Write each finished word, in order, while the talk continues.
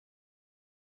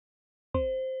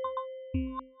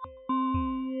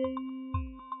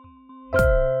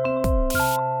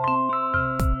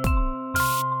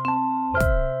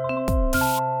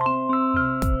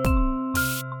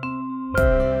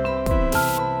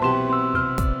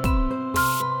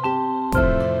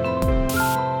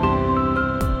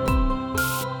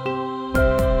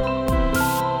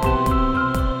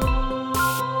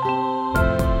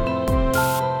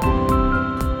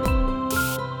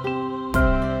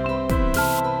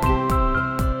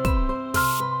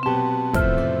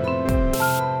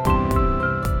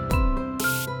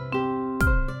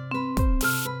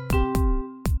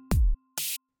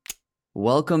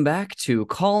Welcome back to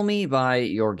Call Me by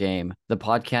Your Game, the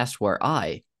podcast where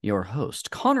I, your host,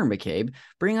 Connor McCabe,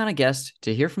 bring on a guest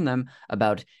to hear from them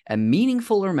about a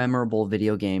meaningful or memorable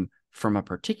video game from a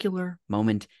particular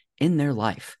moment in their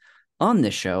life. On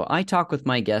this show, I talk with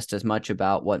my guest as much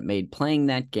about what made playing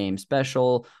that game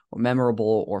special or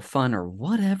memorable or fun or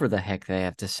whatever the heck they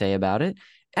have to say about it,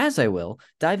 as I will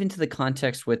dive into the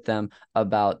context with them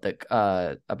about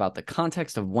the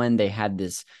context of when they had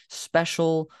this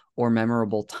special or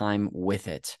memorable time with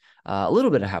it. A little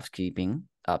bit of housekeeping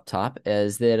up top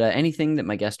is that anything that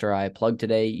my guest or I plug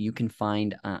today, you can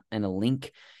find in a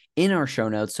link in our show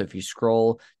notes. So if you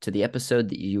scroll to the episode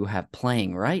that you have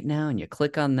playing right now and you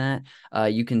click on that,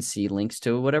 you can see links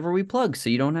to whatever we plug so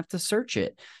you don't have to search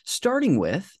it. Starting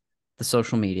with the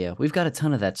social media. We've got a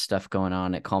ton of that stuff going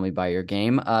on at Call Me By Your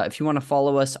Game. If you want to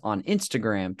follow us on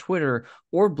Instagram, Twitter,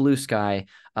 or Blue Sky,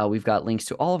 we've got links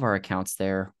to all of our accounts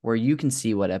there where you can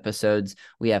see what episodes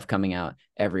we have coming out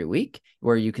every week,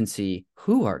 where you can see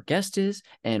who our guest is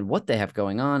and what they have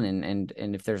going on. And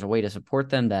if there's a way to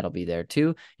support them, that'll be there too.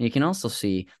 And you can also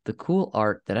see the cool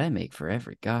art that I make for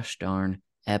every gosh darn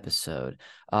episode.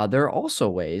 There are also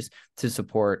ways to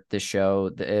support the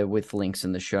show with links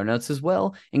in the show notes as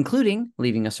well, including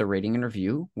leaving us a rating and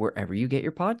review wherever you get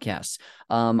your podcasts.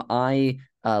 I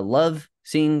love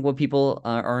seeing what people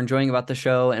are enjoying about the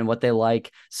show and what they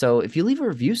like. So if you leave a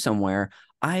review somewhere,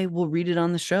 I will read it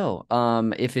on the show.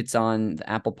 If it's on the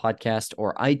Apple Podcast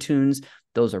or iTunes,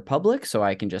 those are public, so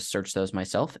I can just search those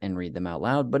myself and read them out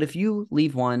loud. But if you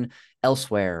leave one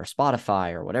elsewhere,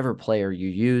 Spotify or whatever player you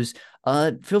use,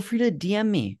 feel free to DM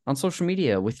me on social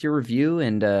media with your review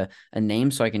and a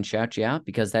name so I can shout you out,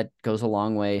 because that goes a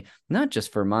long way, not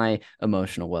just for my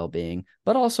emotional well-being,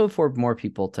 but also for more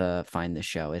people to find the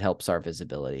show. It helps our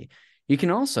visibility. You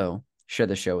can also share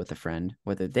the show with a friend,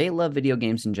 whether they love video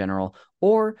games in general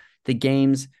or the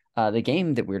game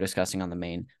that we're discussing on the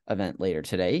main event later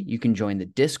today. You can join the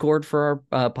Discord for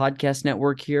our podcast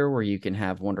network here, where you can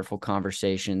have wonderful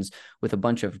conversations with a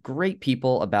bunch of great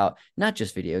people about not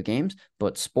just video games,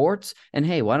 but sports. And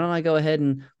hey, why don't I go ahead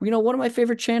and, one of my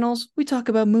favorite channels, we talk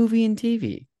about movie and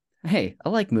TV. Hey, I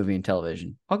like movie and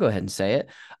television. I'll go ahead and say it.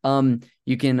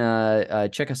 You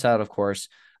can check us out, of course,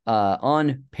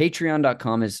 on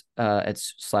patreon.com is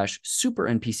 /super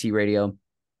NPC radio.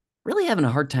 Really having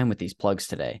a hard time with these plugs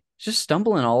today. Just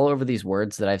stumbling all over these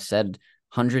words that I've said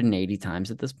 180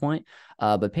 times at this point.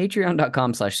 But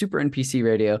patreon.com /super NPC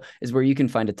radio is where you can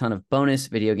find a ton of bonus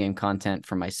video game content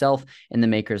from myself and the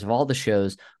makers of all the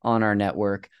shows on our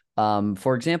network.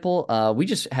 For example, we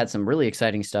just had some really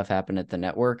exciting stuff happen at the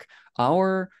network.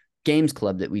 Our games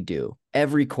club that we do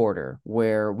every quarter,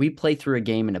 where we play through a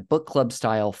game in a book club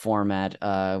style format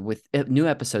with new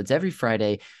episodes every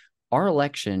Friday. Our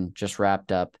election just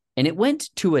wrapped up and it went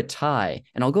to a tie.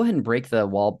 And I'll go ahead and break the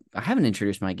wall. I haven't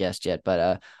introduced my guest yet,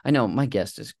 but I know my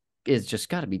guest is just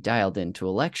got to be dialed into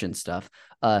election stuff.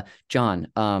 John,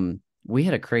 we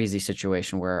had a crazy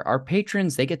situation where our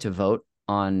patrons, they get to vote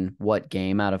on what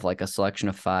game out of like a selection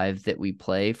of 5 that we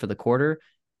play for the quarter,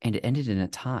 and it ended in a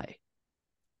tie.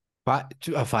 A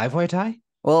 5-way tie?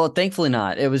 Well, thankfully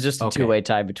not. It was just a Okay. 2-way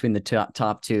tie between the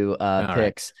top two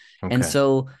picks. Right. Okay. And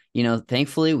so,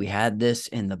 thankfully we had this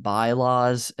in the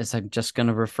bylaws, as I'm just going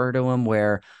to refer to them,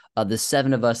 where the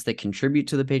 7 of us that contribute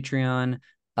to the Patreon,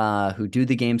 who do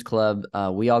the games club,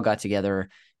 we all got together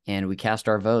and we cast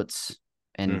our votes.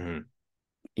 And,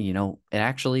 it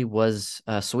actually was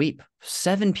a sweep.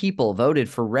 7 people voted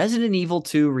for Resident Evil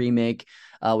 2 Remake,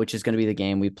 which is going to be the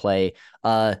game we play.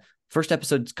 First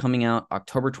episode's coming out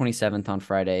October 27th on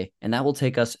Friday, and that will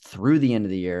take us through the end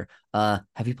of the year. Have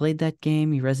you played that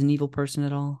game, you Resident Evil person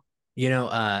at all? When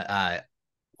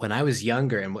I was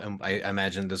younger, and I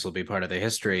imagine this will be part of the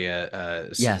history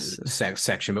Yes.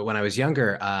 section, but when I was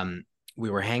younger, we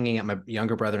were hanging out, my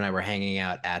younger brother and I were hanging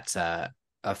out at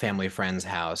a family friend's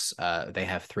house. They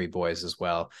have 3 boys as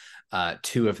well.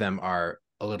 2 of them are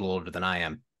a little older than I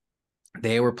am.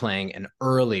 They were playing an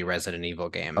early Resident Evil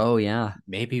game. Oh, yeah.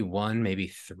 Maybe 1, maybe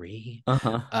 3.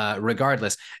 Uh-huh.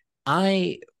 Regardless,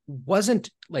 I wasn't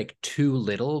like too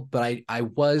little, but I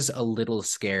was a little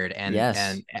scared. And Yes.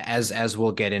 and as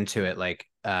we'll get into it, like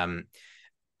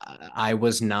I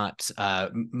was not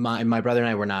my brother and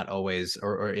I were not always,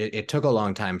 or it took a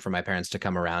long time for my parents to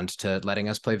come around to letting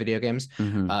us play video games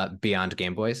beyond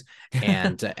Game Boys.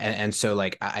 And so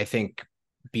like I think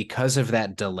because of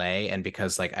that delay, and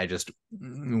because like I just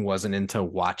wasn't into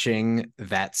watching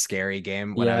that scary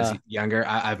game when I was younger,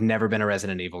 I've never been a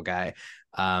Resident Evil guy,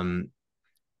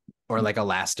 or like a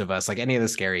Last of Us, like any of the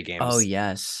scary games. Oh,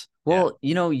 yes. Well,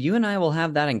 you and I will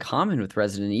have that in common with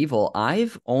Resident Evil.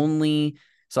 I've only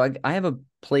So I have a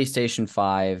PlayStation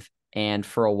 5, and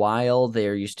for a while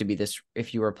there used to be this,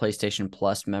 if you were a PlayStation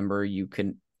Plus member, you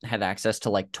could had access to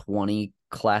like 20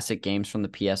 classic games from the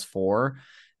PS4,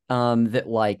 that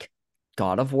like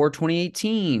God of War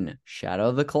 2018, Shadow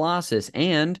of the Colossus,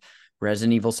 and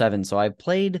Resident Evil 7. So I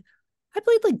played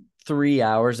like 3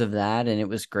 hours of that, and it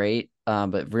was great,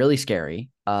 but really scary.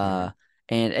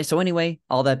 And so anyway,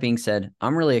 all that being said,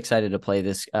 I'm really excited to play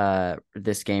this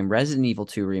game, Resident Evil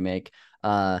 2 remake.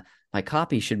 My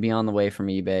copy should be on the way from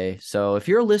eBay. So if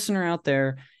you're a listener out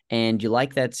there and you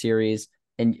like that series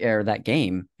and or that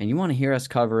game and you want to hear us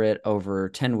cover it over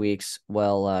 10 weeks,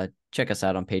 well, check us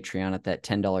out on Patreon at that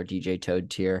 $10 DJ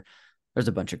Toad tier. There's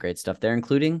a bunch of great stuff there,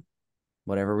 including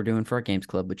whatever we're doing for our games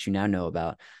club, which you now know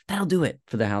about. That'll do it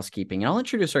for the housekeeping. And I'll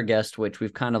introduce our guest, which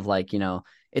we've kind of like,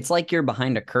 it's like you're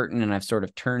behind a curtain and I've sort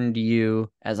of turned to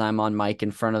you as I'm on mic in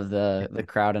front of the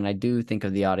crowd. And I do think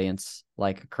of the audience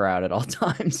like a crowd at all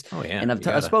times. Oh yeah, And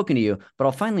I've spoken to you, but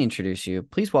I'll finally introduce you.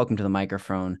 Please welcome to the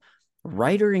microphone,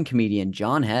 writer and comedian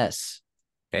John Hess.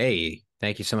 Hey,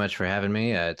 thank you so much for having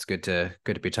me. It's good to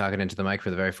be talking into the mic for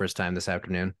the very first time this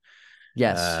afternoon.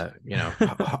 Yes.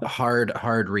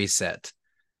 Hard reset.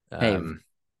 Hey,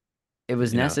 it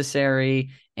was necessary,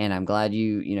 and I'm glad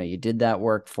you did that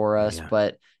work for us. Yeah.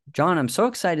 But John, I'm so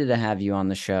excited to have you on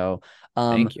the show.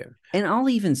 Thank you. And I'll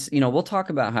even, we'll talk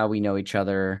about how we know each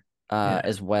other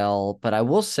as well. But I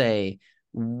will say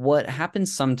what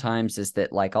happens sometimes is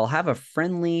that like I'll have a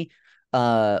friendly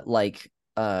rapport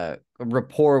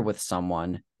with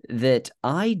someone that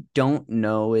I don't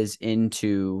know is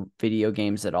into video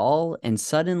games at all, and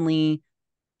suddenly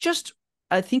just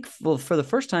I think for the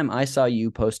first time I saw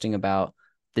you posting about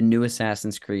the new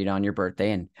Assassin's Creed on your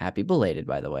birthday, and happy belated,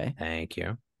 by the way. Thank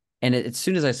you. And as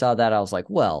soon as I saw that, I was like,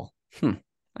 well,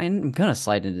 I'm going to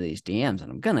slide into these DMs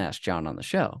and I'm going to ask John on the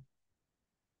show.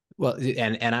 Well,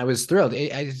 and I was thrilled.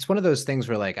 It's one of those things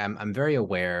where like I'm very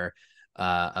aware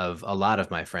of a lot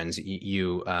of my friends,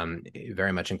 you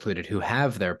very much included, who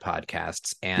have their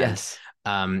podcasts, and yes,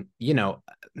 I'm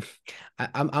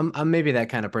maybe that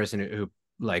kind of person who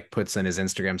like puts in his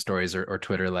Instagram stories or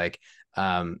Twitter like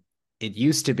it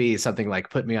used to be something like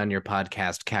 "put me on your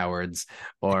podcast, cowards,"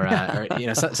 or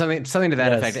something to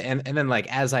that effect. And then like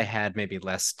as I had maybe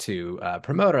less to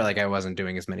promote, or like I wasn't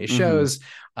doing as many shows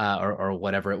or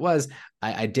whatever it was,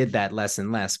 I did that less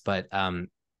and less. But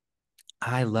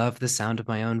I love the sound of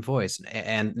my own voice,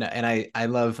 and I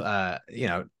love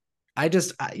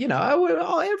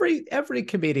every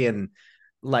comedian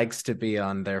likes to be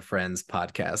on their friends'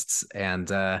 podcasts,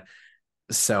 and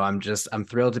so I'm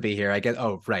thrilled to be here. I guess.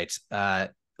 Oh, right.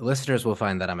 Listeners will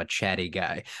find that I'm a chatty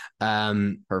guy.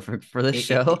 Perfect for this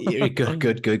show.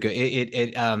 Good.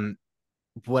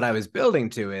 What I was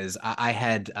building to is I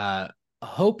had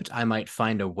hoped I might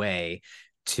find a way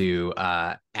to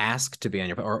ask to be on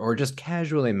your or just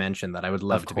casually mention that I would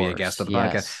love to be a guest on the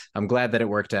podcast. I'm glad that it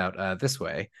worked out this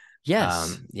way.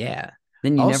 Yes. Yeah.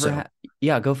 Then you also,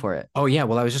 never go for it. Oh yeah.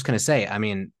 Well, I was just going to say, I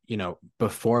mean,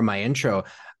 before my intro,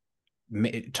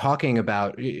 talking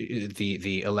about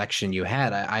the election you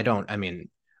had, I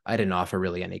didn't offer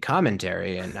really any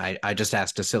commentary, and I just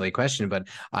asked a silly question, but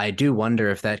I do wonder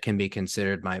if that can be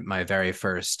considered my very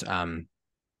first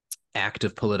act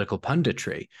of political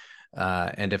punditry,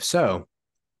 and if so,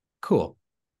 cool.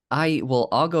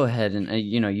 I'll go ahead and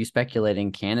you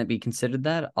speculating, can it be considered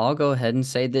that? I'll go ahead and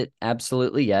say that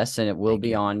absolutely yes, and it will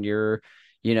be on your,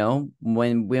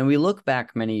 when we look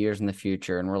back many years in the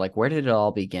future and we're like, where did it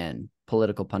all begin,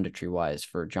 political punditry wise,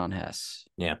 for John Hess?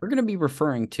 Yeah, we're going to be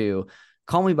referring to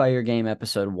Call Me by Your Game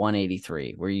episode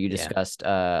 183, where you discussed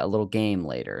a little game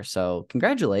later. So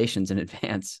congratulations in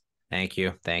advance. Thank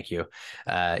you.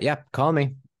 Yeah, call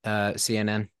me.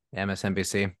 CNN,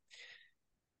 MSNBC.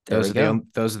 Those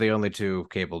are the only two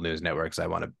cable news networks I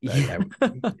want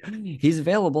to. He's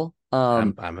available.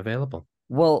 I'm available.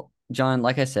 Well, John,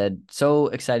 like I said, so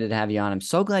excited to have you on. I'm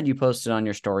so glad you posted on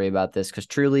your story about this, because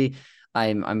truly,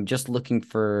 I'm just looking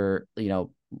for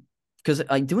because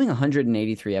like doing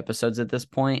 183 episodes at this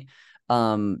point,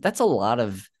 that's a lot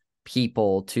of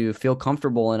people to feel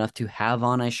comfortable enough to have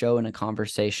on a show in a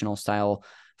conversational style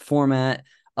format.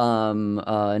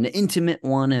 An intimate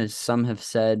one, as some have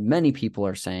said. Many people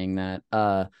are saying that.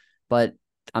 But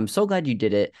I'm so glad you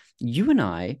did it. You and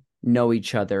I know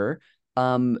each other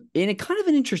in a kind of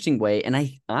an interesting way, and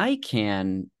I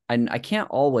can't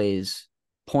always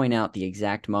point out the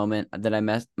exact moment that I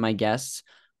met my guests,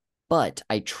 but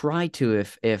I try to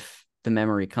if the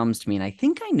memory comes to me, and I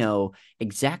think I know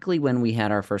exactly when we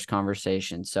had our first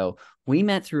conversation. So we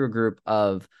met through a group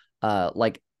of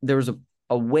there was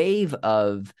a wave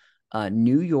of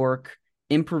New York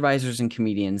improvisers and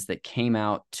comedians that came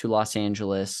out to Los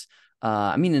Angeles.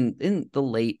 I mean, in the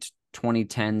late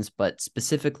 2010s, but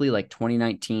specifically like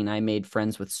 2019, I made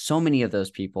friends with so many of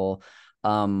those people.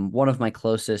 One of my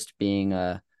closest being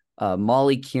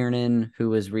Molly Kiernan, who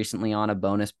was recently on a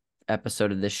bonus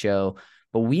episode of this show.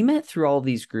 But we met through all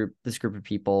this group of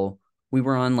people. We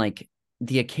were on like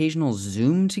the occasional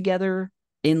Zoom together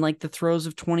in like the throes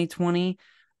of 2020.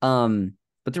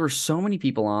 But there were so many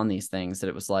people on these things that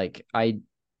it was like I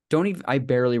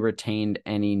barely retained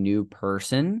any new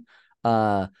person.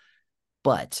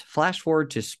 But flash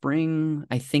forward to spring,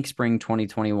 I think spring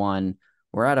 2021,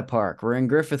 we're at a park. We're in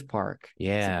Griffith Park. It's a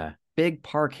Yeah. big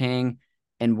park hang.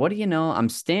 And what do you know? I'm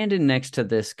standing next to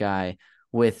this guy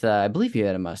with, I believe he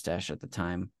had a mustache at the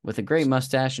time, with a great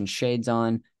mustache and shades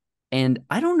on. And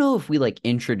I don't know if we like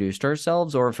introduced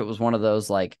ourselves or if it was one of those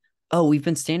like, oh, we've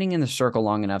been standing in the circle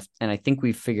long enough and I think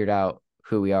we've figured out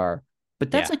who we are. But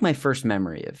that's Yeah. like my first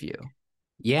memory of you.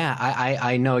 Yeah,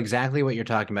 I know exactly what you're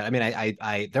talking about. I mean,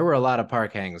 I there were a lot of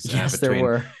park hangs Yes, there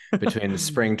were. between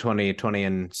spring 2020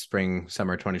 and spring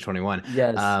summer 2021.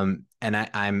 Yes. And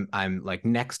I'm like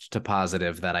next to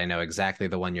positive that I know exactly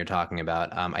the one you're talking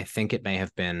about. I think it may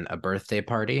have been a birthday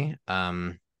party.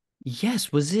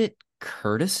 Yes. Was it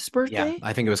Curtis's Yeah, birthday?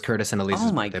 I think it was Curtis and Oh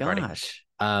Elise's my birthday party. gosh.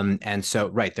 And so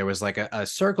right, there was like a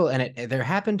circle, and there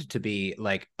happened to be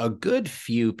like a good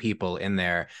few people in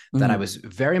there that I Mhm. was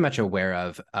very much aware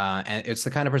of. And it's the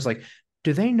kind of person like,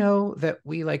 do they know that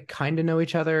we like kind of know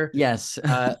each other? Yes.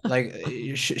 Like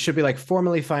should we like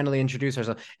formally finally introduce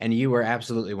ourselves? And you were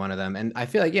absolutely one of them. And I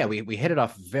feel like yeah, we hit it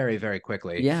off very, very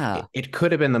quickly. Yeah. It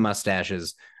could have been the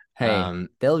mustaches. Hey,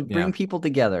 they'll Yeah, bring people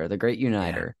together, the great yeah,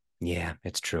 uniter. yeah,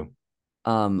 it's true.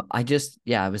 I just,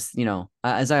 yeah, I was,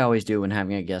 as I always do when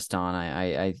having a guest on,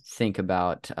 I think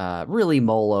about, really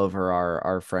mull over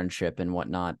our friendship and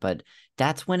whatnot. But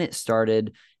that's when it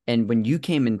started. And when you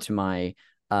came into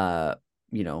uh,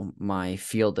 my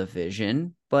field of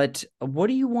vision. But what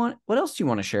do you want? What else do you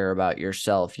want to share about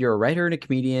yourself? You're a writer and a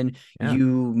comedian. Yeah.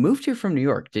 You moved here from New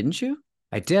York, didn't you?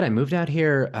 I did. I moved out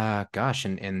here, gosh,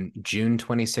 in June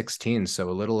 2016. So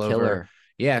a little over, Killer.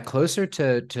 yeah, closer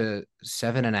to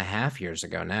 7.5 years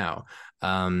ago now.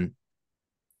 Um,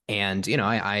 and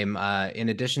I'm in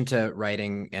addition to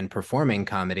writing and performing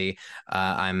comedy,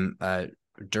 I'm a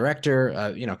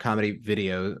director, comedy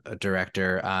video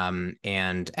director,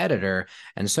 and editor.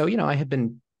 And so, I had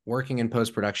been working in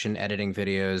post production, editing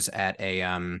videos at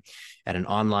an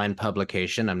online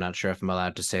publication. I'm not sure if I'm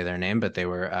allowed to say their name, but they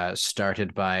were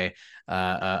started by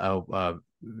a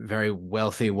very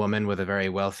wealthy woman with a very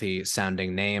wealthy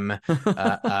sounding name,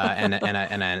 and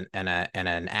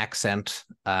an accent,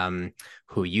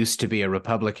 who used to be a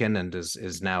Republican and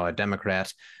is now a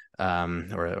Democrat,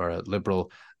 or a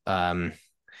liberal.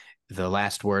 The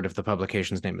last word of the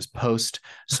publication's name is Post.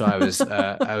 So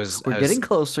We're getting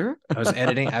closer. I was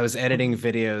editing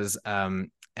videos,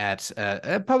 at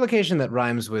a publication that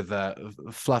rhymes with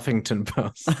Fluffington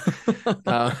Post.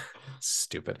 Uh,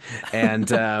 Stupid.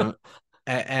 And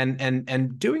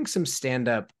and doing some stand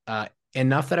up,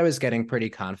 enough that I was getting pretty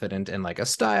confident in like a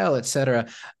style, etc.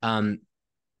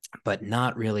 But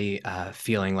not really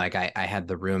feeling like I had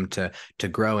the room to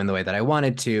grow in the way that I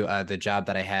wanted to. The job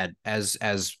that I had, as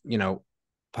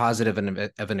positive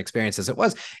of an experience as it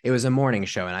was a morning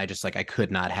show, and I just like I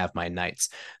could not have my nights.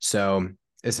 So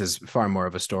this is far more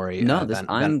of a story No, than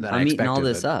I I'm eating all expected,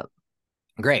 this but up.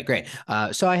 great, great.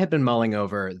 So I had been mulling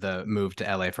over the move to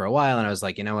LA for a while, and I was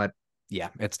like, you know what? Yeah,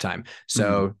 it's time. Mhm.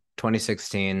 So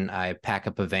 2016, I pack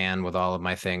up a van with all of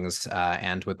my things,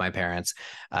 and with my parents,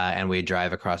 and we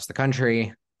drive across the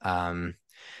country.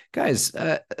 Guys,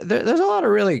 there's a lot of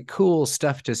really cool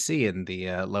stuff to see in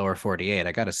the lower 48,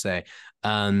 I gotta say.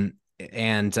 Um,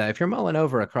 and if you're mulling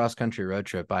over a cross country road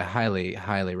trip, I highly,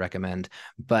 highly recommend.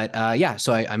 But yeah,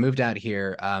 so I moved out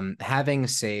here, having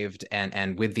saved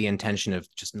and with the intention of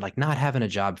just like not having a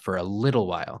job for a little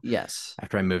while Yes.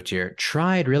 after I moved here.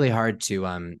 Tried really hard to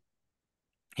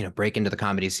break into the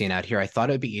comedy scene out here. I thought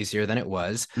it would be easier than it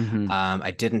was. Hmm. I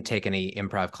didn't take any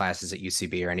improv classes at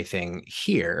UCB or anything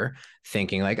here,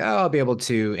 thinking like, oh, I'll be able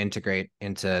to integrate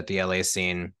into the LA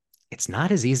scene. It's not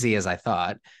as easy as I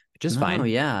thought, which is No, fine.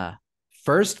 yeah.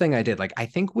 First thing I did, like I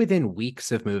think within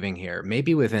weeks of moving here,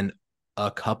 maybe within a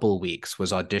couple weeks,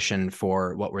 was audition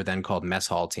for what were then called mess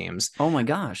hall teams. Oh my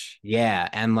gosh. Yeah,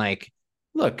 and like,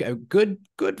 look, good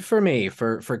for me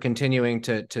for continuing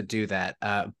to do that.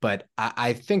 But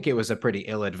I think it was a pretty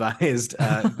ill-advised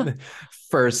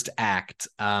first act.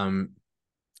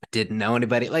 Didn't know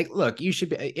anybody. Like, look, you should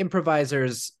be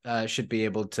improvisers, should be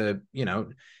able to,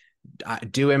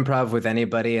 do improv with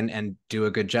anybody and do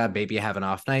a good job. Maybe you have an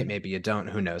off night, maybe you don't,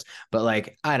 who knows. But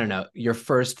like, I don't know, your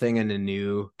first thing in a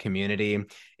new community,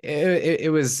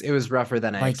 it was rougher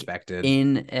than I Like expected.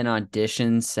 in an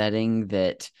audition setting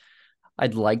that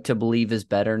I'd like to believe is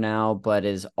better now, but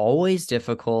is always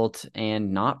difficult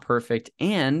and not perfect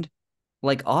and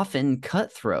like often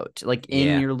cutthroat, like in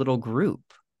Yeah, your little group.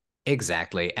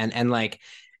 exactly. And like,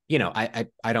 I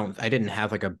didn't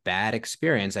have like a bad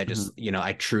experience. I Mhm. just,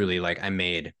 I truly like I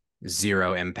made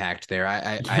zero impact there.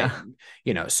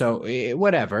 Yeah, So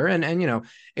whatever. And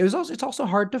it's also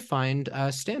hard to find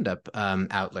stand-up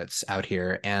outlets out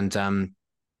here. And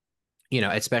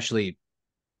especially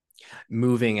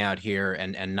moving out here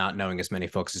and not knowing as many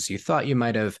folks as you thought you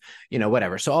might have,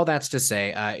 whatever. So all that's to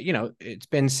say, it's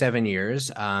been 7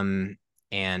 years.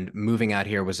 And moving out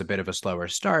here was a bit of a slower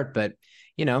start, but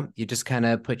you just kind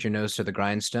of put your nose to the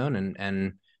grindstone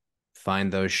and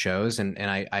find those shows. And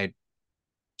I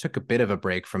took a bit of a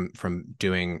break from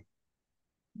doing,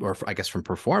 or I guess from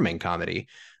performing comedy,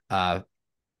 uh,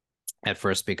 at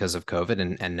first because of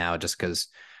COVID, and now just because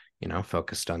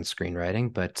focused on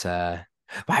screenwriting. But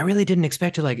I really didn't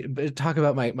expect to like talk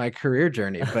about my career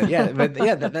journey. But yeah,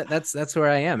 that's where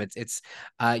I am.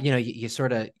 You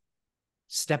sort of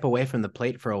step away from the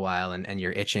plate for a while, and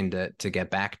you're itching to get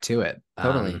back to it.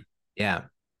 totally. Yeah.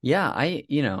 Yeah,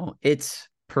 it's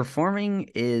performing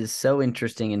is so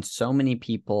interesting and so many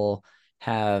people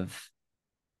have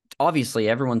obviously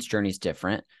everyone's journey is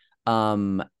different.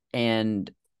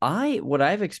 And what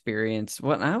I've experienced,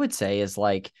 what I would say is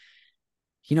like,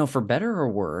 for better or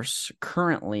worse,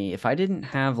 currently, if I didn't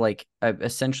have like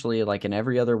essentially like an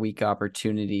every other week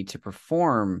opportunity to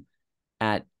perform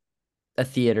at a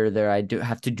theater that I do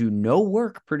have to do no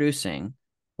work producing,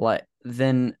 like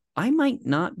then I might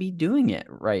not be doing it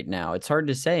right now. It's hard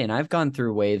to say. And I've gone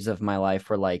through waves of my life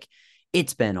where like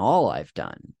it's been all I've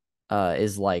done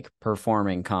is like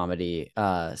performing comedy.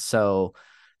 So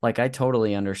like I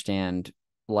totally understand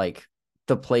like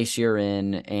the place you're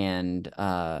in and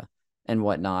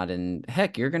whatnot. And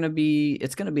heck,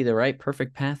 it's gonna be the right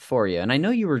perfect path for you. And I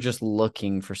know you were just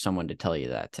looking for someone to tell you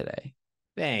that today.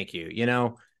 Thank you.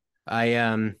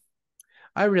 I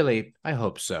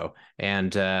hope so.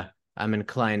 And I'm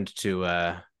inclined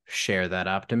to share that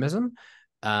optimism.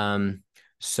 Um,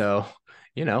 so,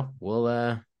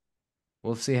 we'll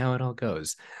see how it all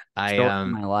goes. I Story of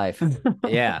my life.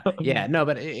 yeah, no,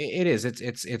 but it is.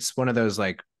 It's one of those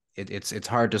like it's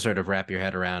hard to sort of wrap your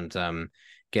head around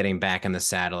getting back in the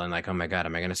saddle and like, oh my God,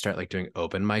 am I gonna start like doing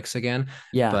open mics again?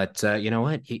 Yeah, But you know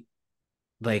what?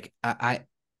 Like I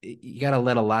you gotta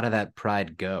let a lot of that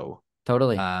pride go.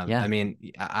 totally. Yeah. I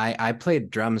mean, I played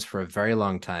drums for a very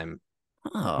long time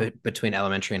Oh, between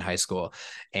elementary and high school,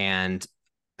 and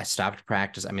I stopped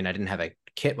practice. I mean, I didn't have a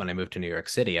kit when I moved to New York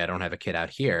City. I don't have a kit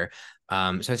out here,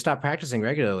 so I stopped practicing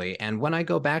regularly. And when I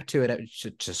go back to it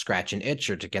to scratch an itch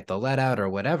or to get the lead out or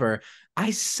whatever, I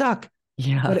suck.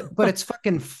 yeah. But it's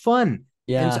fucking fun.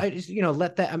 And so Yeah. I just,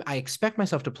 let that. I expect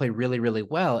myself to play really, really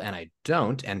well, and I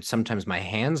don't. And sometimes my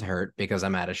hands hurt because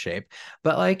I'm out of shape.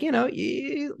 But like,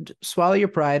 you swallow your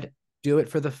pride, do it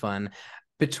for the fun.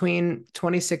 Between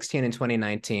 2016 and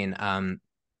 2019,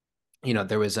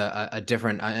 there was a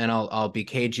different, and I'll be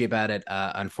cagey about it,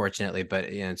 unfortunately, but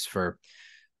it's for,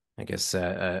 I guess,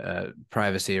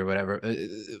 privacy or whatever.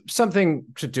 Something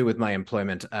to do with my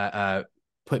employment.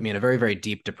 Put me in a very, very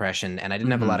deep depression, and I Hmm.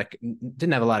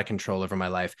 didn't have a lot of control over my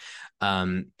life.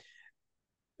 Um,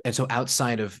 and so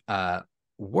outside of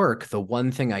work, the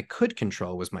one thing I could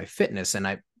control was my fitness, and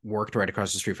I worked right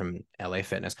across the street from LA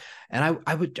Fitness, and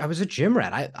I was a gym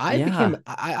rat. Yeah.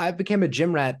 I became a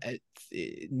gym rat,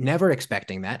 never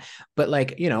expecting that, but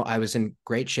like I was in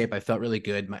great shape. I felt really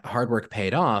good. My hard work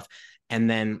paid off, and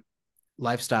then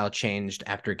lifestyle changed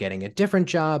after getting a different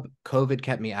job. COVID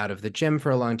kept me out of the gym for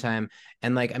a long time.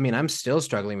 And like, I mean, I'm still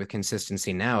struggling with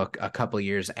consistency now, a couple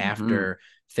years Hmm. after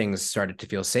things started to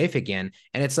feel safe again.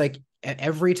 And it's like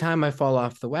every time I fall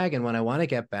off the wagon when I want to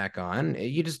get back on,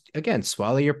 you just, again,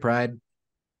 swallow your pride,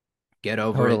 get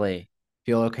over it, Totally.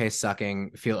 feel okay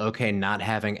sucking, feel okay not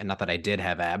having, and not that I did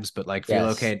have abs, but like feel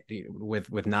Yes. okay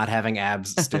with not having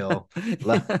abs still.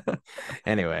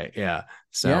 Anyway, yeah.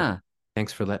 So Yeah.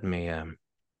 thanks for letting me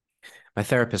my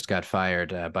therapist got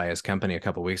fired by his company a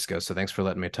couple weeks ago, so thanks for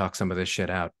letting me talk some of this shit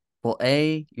out. Well,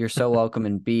 A, you're so welcome,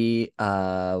 and B,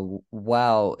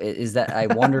 wow, is that I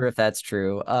wonder if that's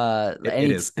true.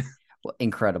 It is.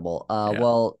 Incredible. Yeah.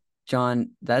 Well,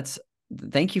 John,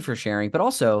 thank you for sharing, but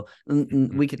also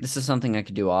we could this is something I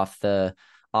could do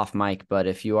off mic, but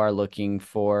if you are looking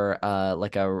for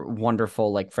like a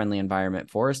wonderful, like friendly environment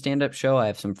for a stand-up show, I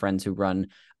have some friends who run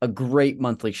a great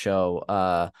monthly show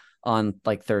on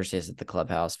like Thursdays at the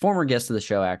Clubhouse. Former guest of the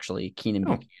show, actually, Keenan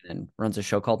Oh, Buchanan runs a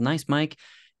show called Nice Mike.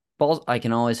 Balls, I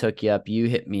can always hook you up. You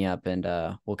hit me up and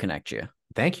we'll connect you.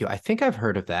 thank you. I think I've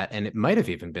heard of that, and it might have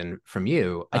even been from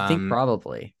you. I think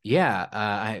probably. Yeah,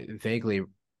 I vaguely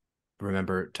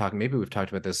remember talking. Maybe we've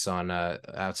talked about this on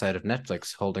outside of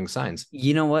Netflix, holding signs.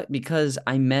 You know what? Because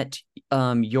I met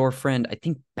your friend, I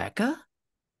think Becca.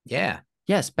 Yeah,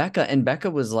 Yes, Becca. And Becca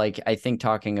was like, I think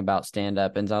talking about stand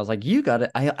up. And I was like, you got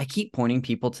it. I keep pointing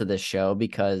people to this show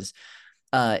because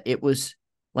it was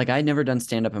like I'd never done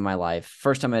stand up in my life.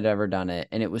 First time I'd ever done it.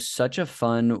 And it was such a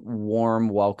fun, warm,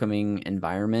 welcoming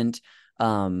environment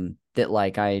that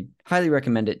like I highly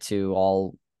recommend it to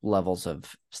all levels of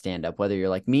stand up, whether you're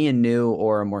like me and new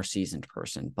or a more seasoned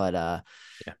person. yeah,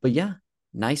 But yeah,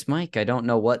 nice mic. I don't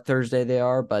know what Thursday they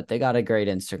are, but they got a great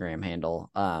Instagram handle.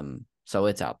 So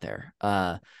it's out there.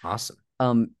 awesome.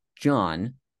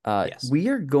 John, Yes. we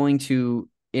are going to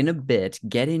in a bit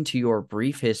get into your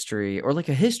brief history or like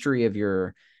a history of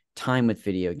your time with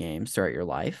video games throughout your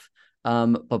life.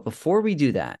 But before we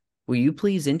do that, will you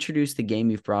please introduce the game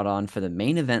you've brought on for the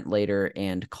main event later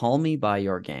and call me by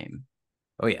your game?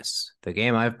 Oh, yes. The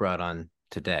game I've brought on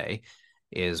today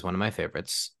is one of my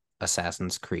favorites,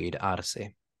 Assassin's Creed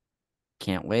Odyssey.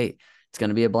 Can't wait. It's going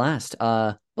to be a blast.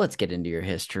 Let's get into your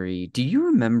history. Do you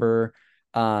remember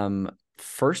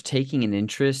first taking an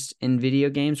interest in video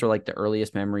games or like the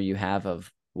earliest memory you have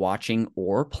of watching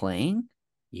or playing?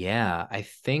 Yeah, I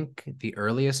think the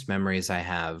earliest memories I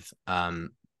have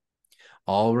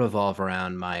all revolve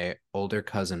around my older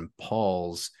cousin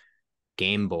Paul's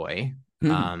Game Boy,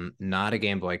 Hmm. not a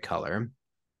Game Boy Color.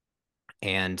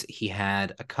 And he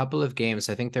had a couple of games.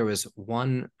 I think there was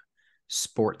one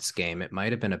sports game. It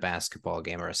might have been a basketball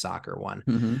game or a soccer one.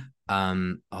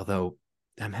 Hmm. Although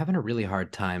I'm having a really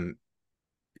hard time,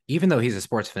 even though he's a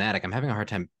sports fanatic, I'm having a hard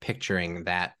time picturing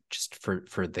that just for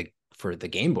the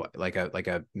Game Boy, like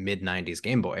a mid '90s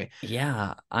Game Boy.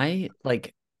 Yeah, I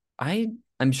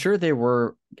I'm sure there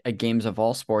were games of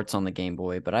all sports on the Game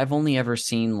Boy, but I've only ever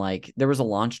seen like there was a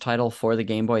launch title for the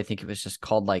Game Boy. I think it was just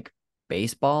called like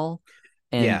baseball,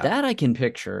 and Yeah, that I can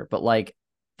picture, but like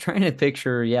trying to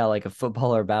picture, yeah, like a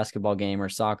football or basketball game or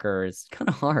soccer, it's kind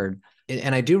of hard.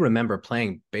 and I do remember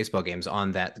playing baseball games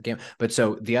on that game. But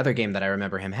so the other game that I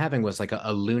remember him having was like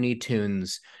a Looney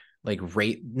Tunes like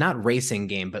rate not racing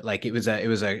game, but like it was a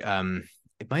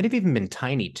it might have even been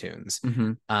Tiny Toons.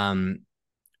 Hmm. Um,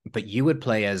 but you would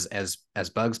play as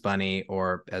Bugs Bunny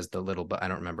or as the little I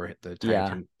don't remember the Tiny Yeah.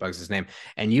 Toon Bugs' name,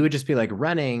 and you would just be like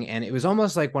running, and it was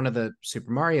almost like one of the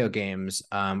Super Mario games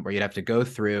where you'd have to go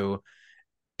through.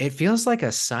 It feels like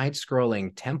a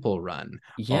side-scrolling temple run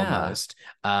Yeah. almost,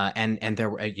 and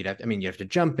there were you'd have I mean you have to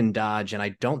jump and dodge, and I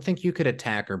don't think you could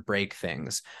attack or break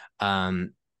things.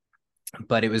 Um,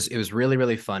 but it was really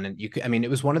really fun, and you could I mean it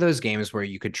was one of those games where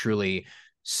you could truly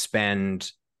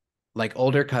spend like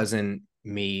older cousin,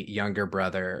 me, younger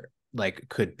brother, like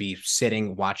could be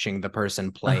sitting watching the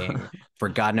person playing for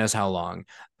God knows how long.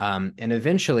 And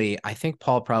eventually, I think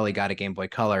Paul probably got a Game Boy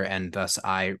Color, and thus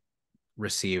I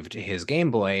received his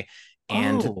Game Boy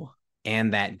and Oh.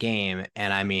 that game.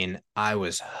 And I mean, I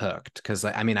was hooked because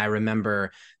I mean, I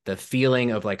remember the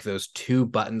feeling of like those two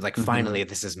buttons, like Hmm. finally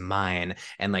this is mine,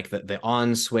 and like the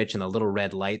on switch and the little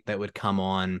red light that would come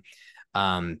on.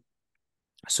 Um,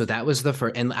 so that was the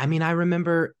first, and I mean, I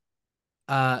remember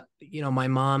you know, my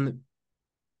mom,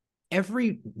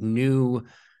 every new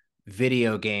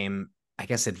video game, I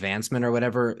guess advancement or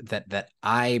whatever that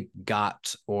I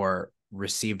got or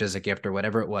received as a gift or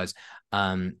whatever it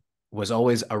um, was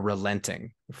always a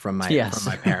relenting from Yes.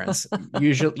 my parents.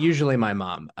 Usually my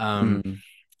mom. Mm.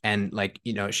 And like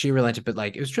you know she relented, but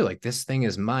like it was true, like this thing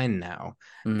is mine now,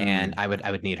 and Mm.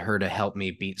 I would need her to help me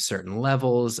beat certain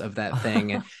levels of that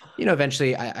thing, and you know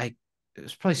eventually I it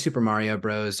was probably Super Mario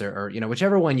Bros, or you know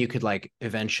whichever one you could like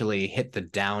eventually hit the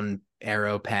down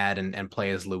arrow pad and play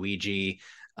as Luigi.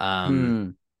 um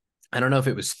Mm. I don't know if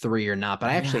it was three or not, but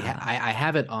I actually Yeah. I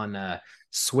have it on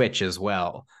Switch as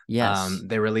well. Yes.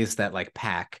 They released that like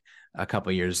pack a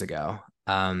couple years ago.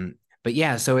 But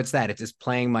yeah, so it's that. It's just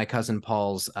playing my cousin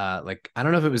Paul's like I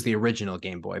don't know if it was the original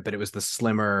Game Boy, but it was the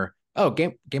slimmer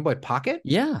Game Boy Pocket.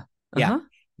 Yeah. Yeah, Uh-huh.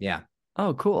 yeah,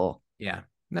 Oh, cool. yeah.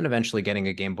 And then eventually getting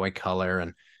a Game Boy Color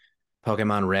and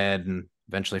Pokemon Red, and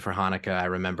eventually for Hanukkah, I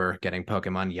remember getting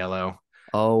Pokemon Yellow.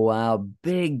 Oh, wow.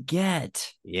 Big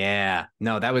get. Yeah,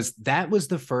 no, that was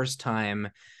the first time.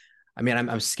 I mean,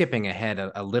 I'm skipping ahead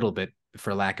a little bit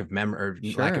for lack of memory or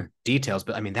lack of Sure. details,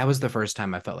 but I mean, that was the first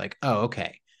time I felt like, oh,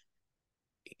 okay,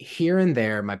 here and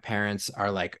there, my parents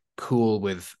are like cool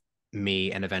with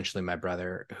me and eventually my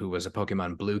brother, who was a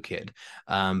Pokemon Blue kid.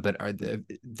 But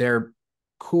they're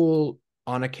cool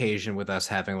on occasion with us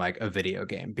having like a video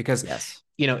game because Yes.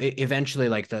 eventually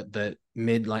like the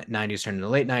mid 90s turned into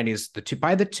the late 90s,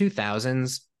 by the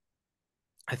 2000s,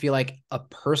 I feel like a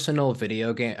personal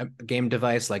video game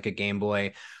device like a Game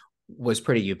Boy was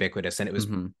pretty ubiquitous, and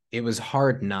Hmm. it was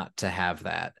hard not to have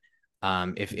that,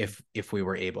 if we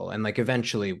were able. And like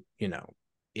eventually,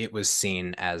 it was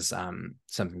seen as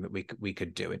something that we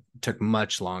could do. It took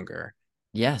much longer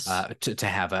Yes. to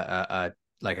have a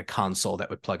like a console that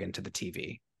would plug into the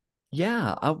TV.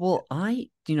 Yeah. Well,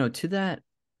 to that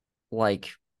like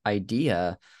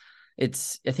idea,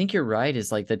 I think you're right,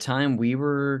 is like the time we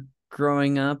were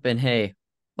growing up, and hey,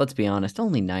 let's be honest,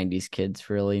 only 90s kids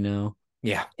really know.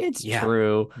 Yeah, It's yeah.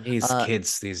 true. These Uh,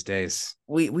 kids these days.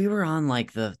 we were on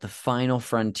like the final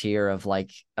frontier of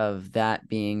that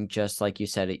being, just like you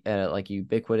said, like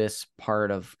ubiquitous part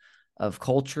of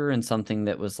culture, and something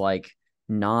that was like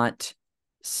not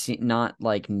not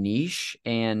like niche.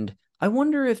 And I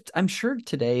wonder if, I'm sure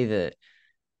today that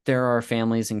there are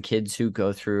families and kids who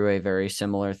go through a very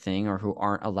similar thing, or who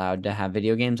aren't allowed to have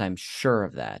video games. I'm sure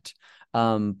of that.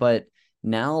 But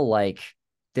now, like,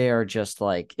 they are just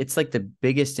like, it's like the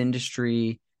biggest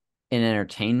industry in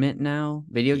entertainment now,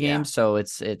 video Yeah. games. So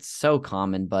it's so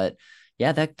common. But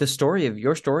yeah, that the story of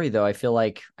your story though, I feel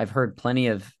like I've heard plenty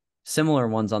of similar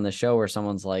ones on the show where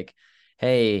someone's like,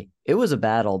 "Hey, it was a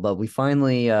battle, but we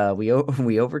finally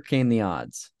we overcame the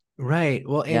odds." Right.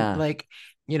 Well, and Yeah. like,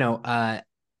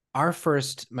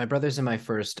 my brothers and my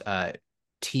first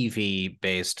TV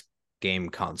based game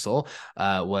console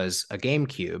was a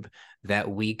GameCube that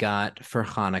we got for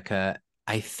Hanukkah.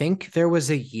 I think there was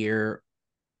a year,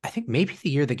 I think maybe the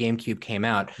year the GameCube came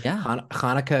out, Yeah.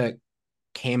 Hanukkah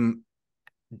came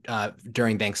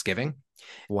during Thanksgiving,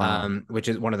 Wow. which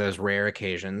is one of those rare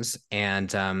occasions. And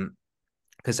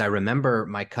because I remember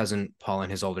my cousin Paul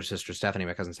and his older sister Stephanie,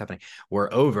 my cousin Stephanie,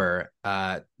 were over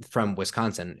from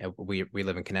Wisconsin. We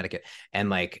live in Connecticut, and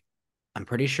like I'm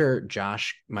pretty sure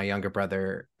Josh, my younger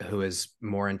brother, who is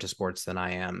more into sports than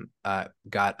I am,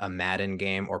 got a Madden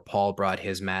game, or Paul brought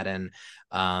his Madden,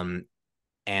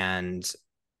 and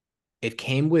it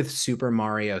came with Super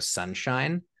Mario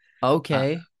Sunshine, uh,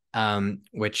 Okay.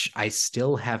 which I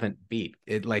still haven't beat.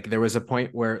 It like there was a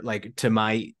point where like to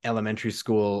my elementary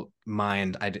school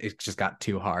mind, it just got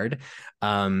too hard.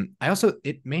 I also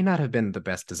it may not have been the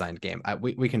best designed game.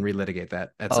 We can relitigate that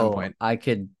at some Oh, point. I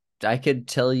could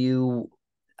tell you,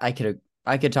 I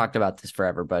could talk about this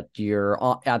forever, but you're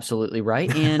absolutely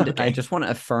right. And I Okay, just want to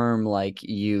affirm like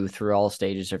you through all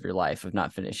stages of your life of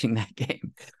not finishing that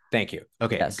game. thank you.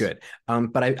 Okay, Yes. good.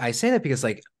 But I say that because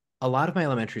like a lot of my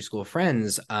elementary school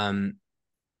friends,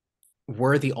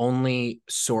 were the only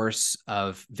source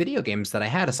of video games that I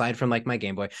had aside from like my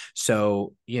Game Boy.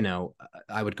 So,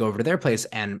 I would go over to their place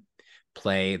and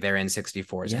play their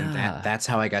N64s. And Yeah. that's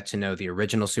how I got to know the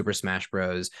original Super Smash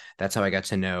Bros. That's how I got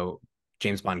to know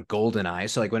James Bond GoldenEye.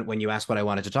 So like when you asked what I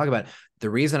wanted to talk about, the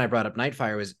reason I brought up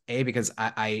Nightfire was because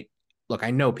I look,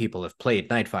 I know people have played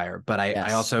Nightfire, but I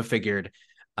Yes. also figured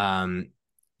um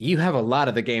you have a lot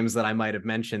of the games that I might have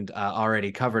mentioned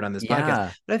already covered on this podcast,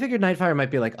 Yeah. but I figured Nightfire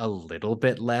might be like a little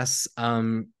bit less,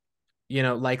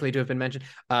 likely to have been mentioned.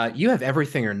 You have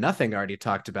Everything or Nothing already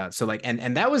talked about, so like,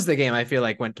 and that was the game I feel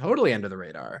like went totally under the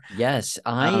radar. Yes.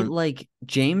 I Um, like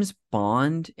James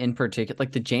Bond in particular.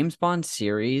 Like the James Bond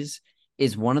series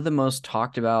is one of the most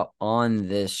talked about on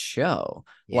this show.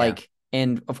 yeah, Like,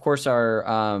 and of course our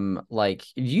like,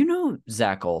 you know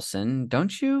Zach Olson,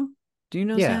 don't you? Do you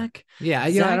know yeah, Zach? yeah.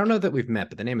 I don't Zach know that we've met,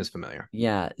 but the name is familiar.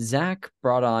 Yeah, Zach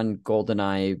brought on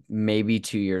GoldenEye maybe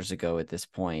 2 years ago at this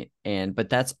point, and but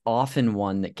that's often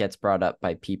one that gets brought up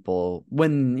by people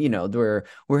when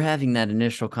we're having that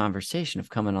initial conversation of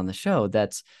coming on the show.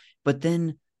 But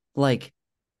then like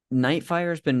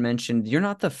Nightfire's been mentioned. You're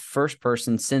not the first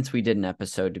person since we did an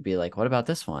episode to be like, "What about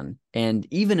this one?" And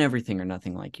even Everything or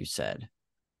Nothing, like you said.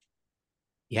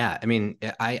 Yeah, I mean,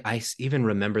 I even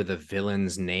remember the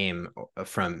villain's name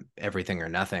from Everything or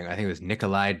Nothing. I think it was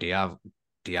Nikolai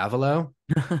Diavolo.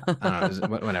 I don't know,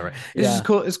 whatever. It's just Yeah,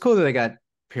 cool. It's cool that they got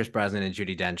Pierce Brosnan and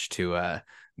Judi Dench to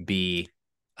be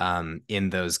in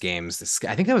those games.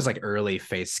 I think that was like early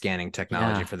face scanning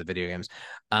technology yeah, for the video games.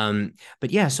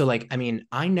 But yeah, so like I mean,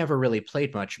 I never really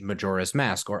played much Majora's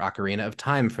Mask or Ocarina of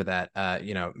Time for that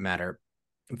matter.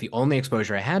 The only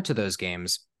exposure I had to those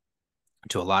games,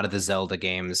 to a lot of the Zelda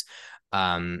games,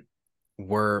 um,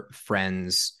 were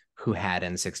friends who had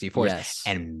N64s, yes,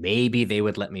 and maybe they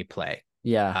would let me play.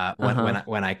 Yeah. Uh-huh.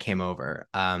 when I came over,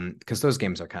 because those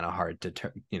games are kind of hard to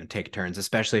take turns,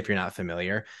 especially if you're not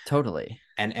familiar. Totally.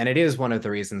 And it is one of the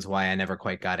reasons why I never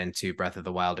quite got into Breath of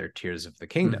the Wild or Tears of the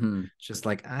Kingdom. Mm-hmm. It's just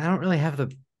like I don't really have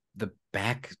the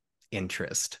back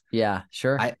interest. Yeah,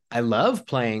 sure. I love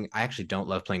playing. I actually don't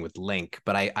love playing with Link,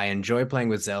 but I enjoy playing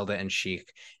with Zelda and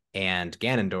Sheik and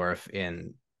Ganondorf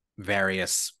in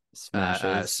various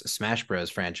Smashes. Smash Bros.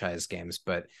 Franchise games,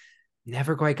 but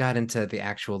never quite got into the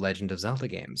actual Legend of Zelda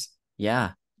games.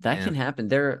 Yeah, that Yeah, can happen.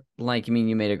 There, like, I mean,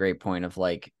 you made a great point of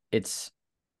like it's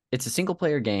a single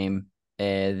player game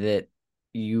that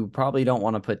you probably don't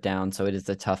want to put down, so it is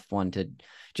a tough one to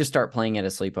just start playing at a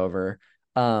sleepover.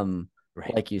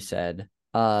 right. Like you said.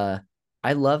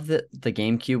 I love that the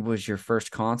GameCube was your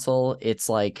first console. It's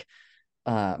like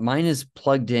mine is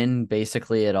plugged in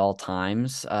basically at all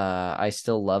times. I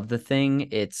still love the thing.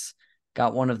 It's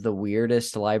got one of the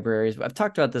weirdest libraries. I've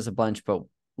talked about this a bunch, but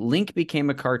Link became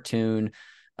a cartoon.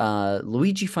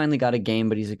 Luigi finally got a game,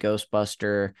 but he's a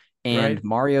Ghostbuster, and Right.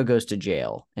 Mario goes to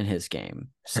jail in his game.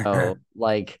 So,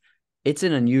 like, it's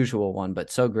an unusual one,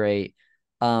 but so great.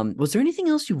 Was there anything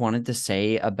else you wanted to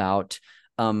say about?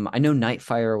 I know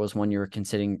Nightfire was one you were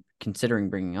considering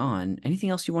bringing on.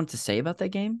 Anything else you wanted to say about that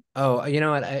game? Oh, you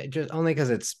know what? I just only because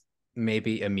it's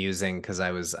maybe amusing because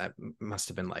I must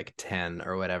have been like 10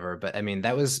 or whatever. But I mean,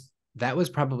 that was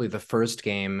probably the first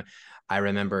game I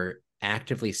remember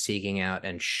actively seeking out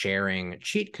and sharing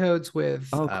cheat codes with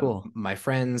Oh, cool. my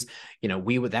friends.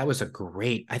 We would that was a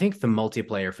great. I think the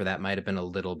multiplayer for that might have been a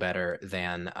little better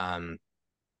than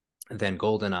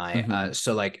GoldenEye. Hmm.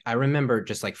 So like I remember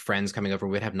just like friends coming over,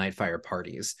 we'd have Nightfire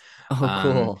parties. Oh,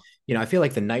 Um, cool. I feel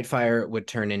like the Nightfire would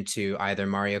turn into either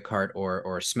Mario Kart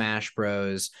or Smash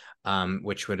Bros,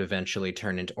 which would eventually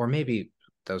turn into, or maybe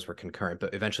those were concurrent,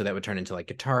 but eventually that would turn into like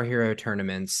Guitar Hero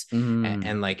tournaments Mm,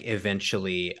 and like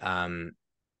eventually I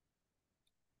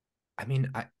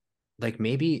mean, like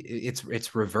maybe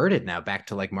it's reverted now back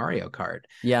to like Mario Kart,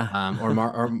 yeah.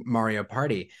 or Mario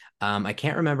Party. I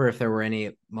can't remember if there were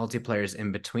any multiplayers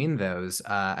in between those.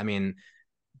 I mean,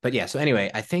 but yeah. So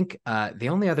anyway, I think the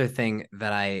only other thing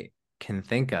that I can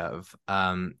think of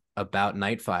about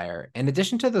Nightfire, in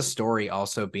addition to the story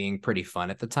also being pretty fun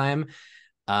at the time,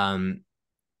 um,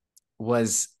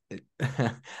 was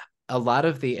a lot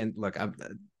of the and look,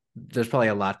 there's probably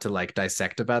a lot to like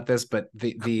dissect about this, but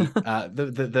the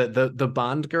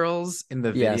Bond girls in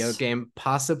the video Yes. game,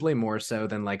 possibly more so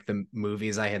than like the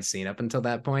movies I had seen up until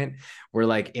that point, were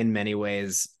like in many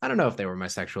ways, I don't know if they were my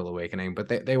sexual awakening,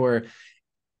 but they were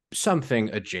something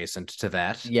adjacent to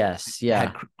that. Yes. Had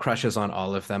Yeah. crushes on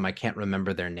all of them. I can't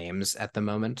remember their names at the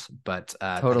moment, but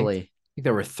Totally. I think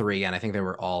there were three, and I think they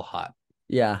were all hot.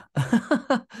 Yeah.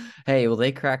 Hey, well,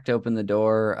 they cracked open the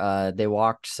door. They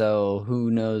walked, so who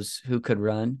knows who could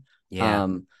run. Yeah,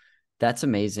 Um, that's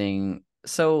amazing.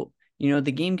 So, the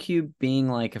GameCube being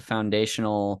like a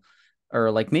foundational, or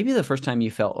like maybe the first time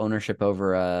you felt ownership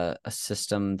over a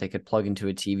system they could plug into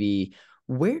a TV.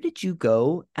 Where did you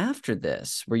go after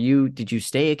this? Did you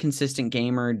stay a consistent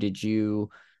gamer?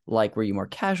 Were you more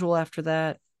casual after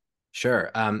that?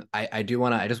 sure. I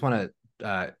just want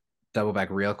to double back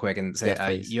real quick and say, Yes,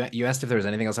 please. you asked if there was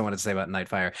anything else I wanted to say about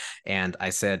Nightfire, and I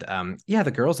said, yeah,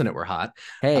 the girls in it were hot.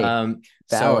 Hey, So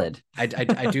valid. I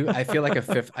do I feel like a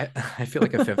fifth I feel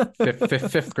like a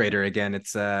fifth grader again.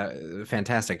 It's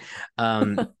fantastic.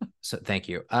 So thank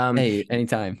you. Hey,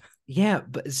 anytime. Yeah,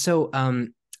 but so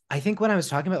I think when I was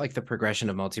talking about like the progression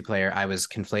of multiplayer, I was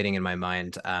conflating in my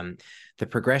mind the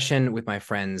progression with my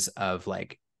friends of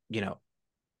like, you know,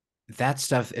 that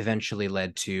stuff eventually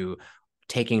led to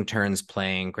taking turns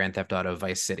playing Grand Theft Auto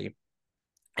Vice City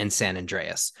and San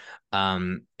Andreas,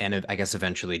 and I guess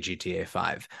eventually GTA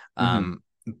 5. Hmm.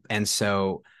 And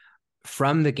so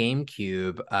from the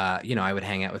GameCube, I would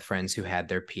hang out with friends who had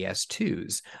their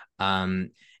PS2s.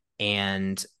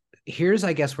 And here's,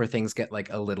 I guess, where things get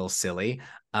like a little silly.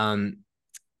 Um,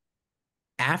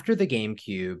 After the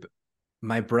GameCube,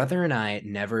 my brother and I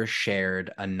never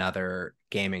shared another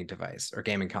gaming device or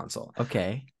gaming console.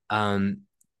 Okay. Um,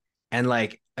 and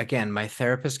like again, my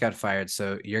therapist got fired,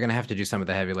 so you're gonna have to do some of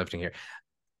the heavy lifting here.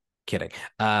 Kidding.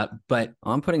 But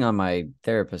I'm putting on my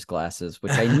therapist glasses,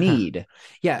 which I need.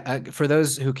 yeah, for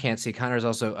those who can't see, Connor's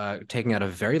also taking out a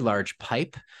very large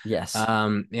pipe. Yes.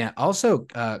 Yeah, also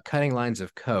cutting lines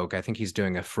of coke. I think he's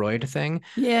doing a Freud thing.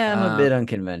 Yeah, I'm a Uh, bit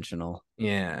unconventional.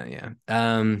 yeah,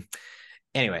 yeah.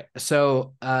 Anyway,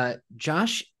 so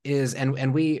Josh is,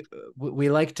 and we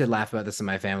like to laugh about this in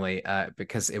my family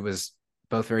because it was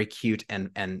both very cute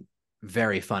and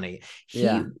very funny. He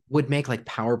Yeah. would make like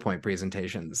PowerPoint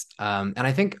presentations, and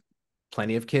I think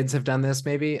plenty of kids have done this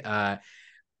maybe.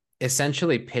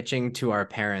 essentially pitching to our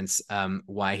parents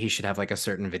why he should have like a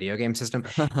certain video game system,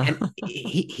 and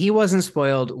he wasn't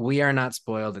spoiled. We are not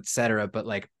spoiled, etc. But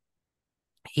like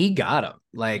he got him.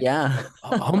 Like Yeah.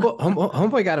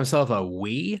 homeboy got himself a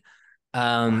Wii,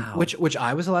 Wow. which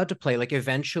I was allowed to play. Like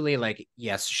eventually, like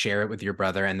yes, share it with your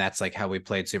brother, and that's like how we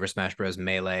played Super Smash Bros.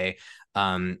 Melee.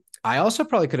 I also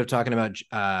probably could have talked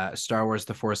about Star Wars: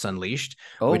 The Force Unleashed,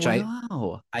 Oh, which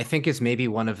wow. I think is maybe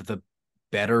one of the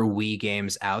better Wii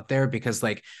games out there because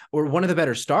like, or one of the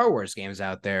better Star Wars games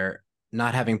out there.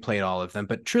 Not having played all of them,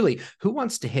 but truly, who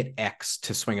wants to hit X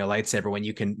to swing a lightsaber when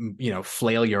you can,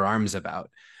 flail your arms about,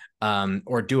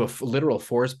 or do a literal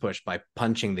force push by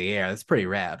punching the air? That's pretty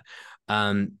rad.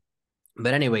 Um,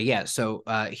 but anyway, yeah. So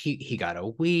he got a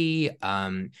Wii.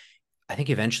 I think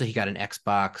eventually he got an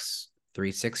Xbox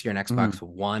 360 or an Mm. Xbox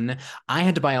One. I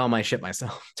had to buy all my shit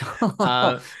myself.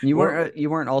 Uh, or You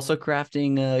weren't also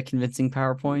crafting convincing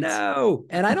PowerPoints? No,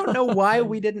 and I don't know why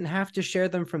we didn't have to share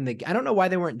them from the. I don't know why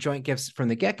they weren't joint gifts from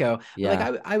the get go. Like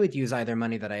Yeah. I would use either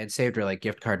money that I had saved or like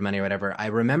gift card money or whatever. I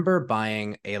remember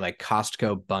buying a like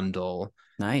Costco bundle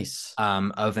Nice.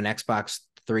 of an Xbox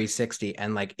 360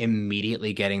 and like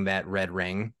immediately getting that red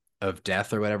ring of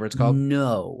death or whatever it's called.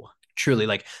 No. Truly,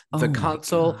 like the Oh my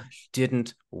console gosh.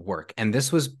 didn't work, and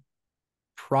this was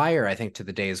prior, I think, to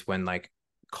the days when like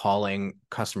calling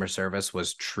customer service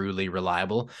was truly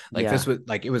reliable. Like this Yeah. was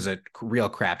like it was a real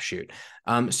crapshoot.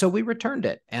 So we returned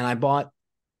it, and I bought.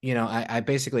 I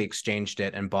basically exchanged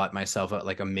it and bought myself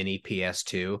like a mini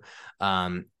PS2.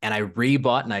 And I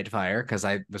rebought Nightfire because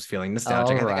I was feeling All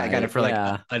nostalgic. I think I got it right. for like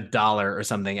Yeah. a dollar or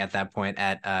something at that point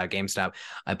at GameStop.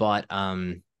 I bought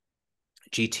a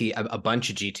bunch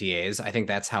of GTAs. I think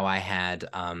that's how I had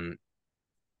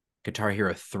Guitar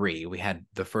Hero 3. We had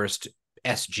the first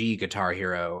SG Guitar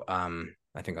Hero,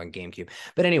 I think on GameCube.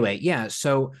 But anyway, yeah,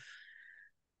 so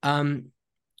um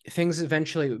things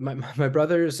eventually my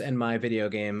brothers and my video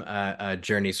game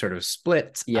journey sort of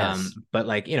split. Yes. But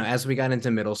like, as we got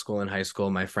into middle school and high school,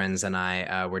 my friends and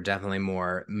I were definitely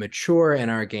more mature in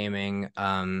our gaming.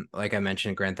 Like I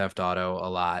mentioned, Grand Theft Auto a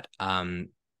lot.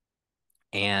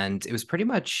 And it was pretty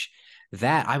much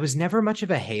that. I was never much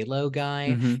of a Halo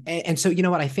guy, Hmm. and so you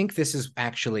know what? I think this is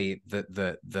actually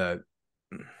the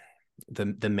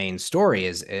main story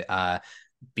is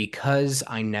because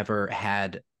I never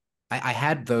had. I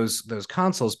had those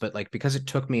consoles, but like because it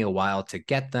took me a while to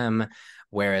get them,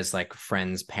 whereas like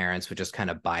friends' parents would just kind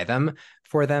of buy them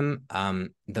for them.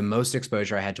 The most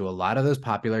exposure I had to a lot of those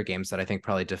popular games that I think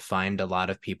probably defined a lot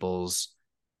of people's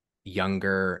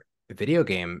younger video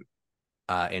game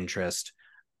interest,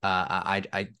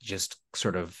 I just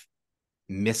sort of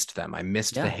missed them. I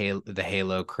missed Yeah. the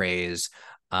Halo craze.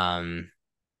 Um,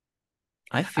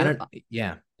 I I feel don't.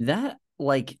 Yeah. that,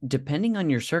 like, depending on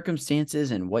your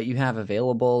circumstances and what you have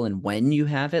available and when you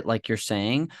have it, like you're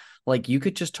saying, like you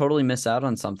could just totally miss out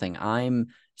on something. I'm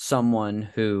someone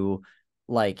who,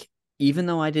 like, even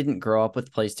though I didn't grow up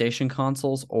with PlayStation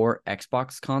consoles or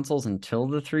Xbox consoles until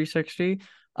the 360,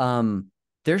 um,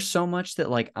 there's so much that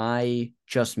like I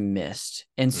just missed.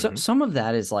 And so Mm-hmm. some of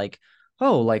that is like,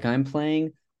 oh, like I'm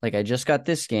playing, like I just got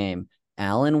this game,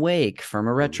 Alan Wake from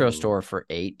a retro Ooh. store for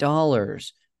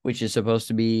 $8, which is supposed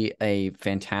to be a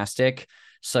fantastic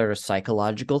sort of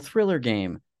psychological thriller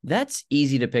game. That's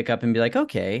easy to pick up and be like,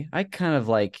 okay, I kind of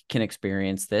like can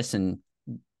experience this and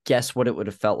guess what it would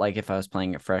have felt like if I was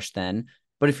playing it fresh then.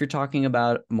 But if you're talking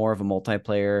about more of a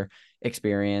multiplayer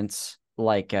experience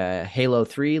like Halo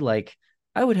 3, like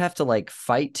I would have to like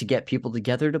fight to get people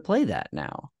together to play that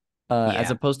now. As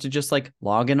Yeah. opposed to just like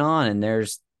logging on and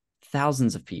there's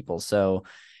thousands of people. So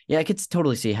yeah, I could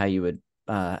totally see how you would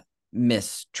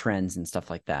miss trends and stuff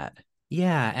like that.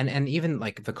 Yeah, and even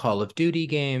like the Call of Duty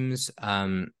games.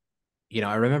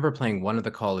 I remember playing one of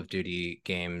the Call of Duty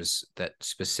games that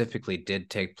specifically did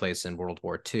take place in World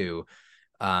War II,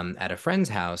 at a friend's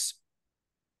house.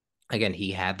 Again,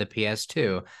 he had the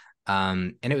PS2,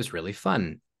 and it was really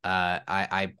fun.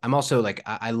 I'm also like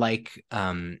I like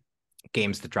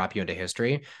games that drop you into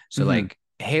history. So Mm-hmm. like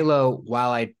Halo,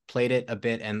 while I played it a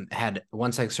bit and had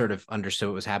once I sort of understood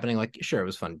what was happening, like sure it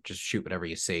was fun, just shoot whatever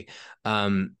you see.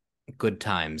 Um, Good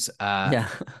times. Yeah.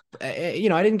 I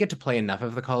didn't get to play enough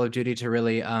of the Call of Duty to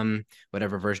really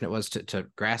whatever version it was to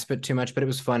grasp it too much, but it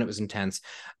was fun. It was intense.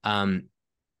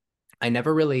 I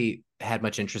never really had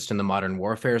much interest in the modern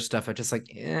warfare stuff. I just like,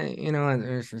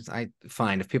 I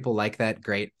fine if people like that,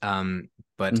 great. But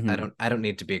I Mm-hmm. don't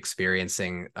need to be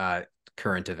experiencing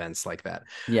current events like that.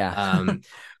 Yeah. Um,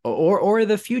 or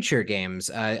the future games.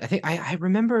 I think I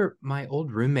remember my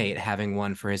old roommate having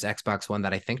one for his Xbox One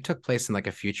that I think took place in like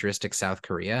a futuristic South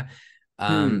Korea.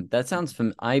 That sounds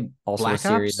I also a Black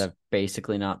series Ops. I've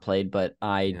basically not played, but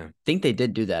I Yeah. think they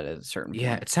did do that at a certain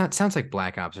Yeah, point. it sounds like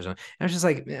Black Ops or something. And I was just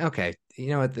like, okay, you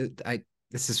know what? I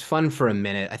this is fun for a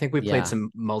minute. I think we played Yeah.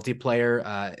 some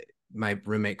multiplayer. My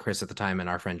roommate Chris at the time and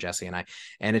our friend Jesse and I,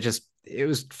 and it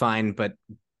was fine. But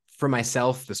for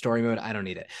myself, the story mode, I don't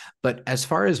need it. But as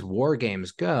far as war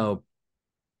games go,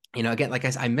 again, like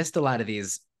I missed a lot of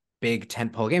these big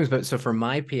tentpole games. But so for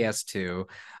my PS2,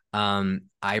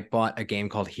 I bought a game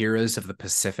called Heroes of the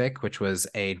Pacific, which was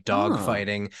a dog Oh.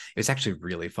 fighting. It was actually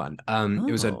really fun.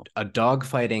 It was Oh. a dog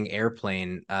fighting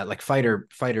airplane, like fighter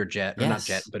jet, or not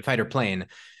jet, Yes. but fighter plane.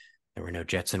 There were no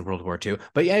jets in World War II.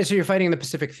 But yeah, so you're fighting in the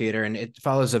Pacific Theater, and it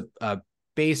follows a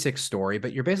basic story,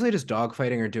 but you're basically just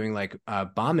dogfighting or doing like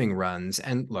bombing runs.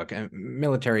 And look,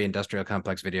 military industrial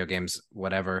complex video games,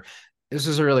 whatever. This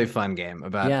is a really fun game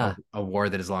about Yeah. a war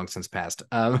that is long since passed.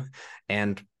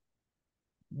 And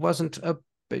wasn't a,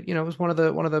 but it was one of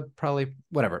the probably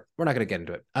whatever. We're not going to get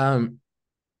into it.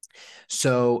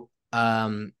 So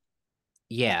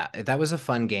yeah, that was a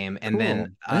fun game. And then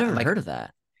Cool. I've never like heard of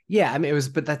that. yeah, I mean, it was,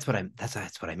 but that's what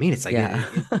I mean. It's like Yeah.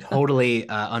 it totally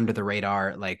under the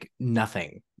radar, like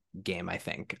nothing game, I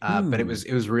think. But Hmm. it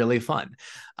was really fun.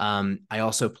 I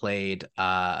also played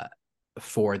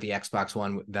for the Xbox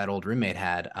One that old roommate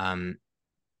had,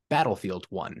 Battlefield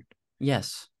One.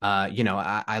 Yes.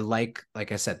 I like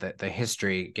I said, the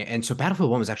history, and so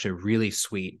Battlefield One was actually a really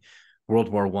sweet World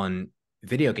War One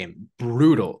video game.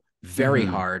 Brutal, very Hmm.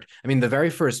 hard. I mean, the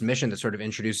very first mission that sort of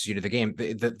introduces you to the game,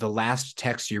 the last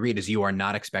text you read is "You are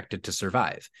not expected to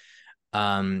survive,"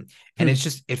 and Hmm.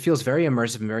 it feels very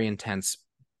immersive and very intense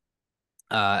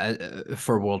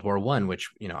for World War One,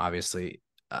 which obviously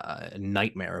a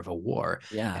nightmare of a war,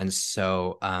 Yeah. and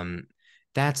so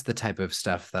that's the type of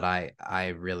stuff that I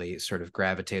really sort of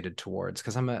gravitated towards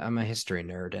because I'm a history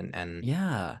nerd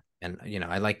Yeah. and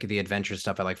I like the adventure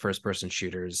stuff. I like first person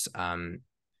shooters,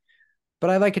 but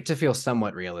I like it to feel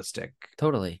somewhat realistic.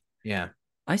 Totally. Yeah,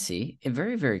 I see.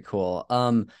 Very, very cool.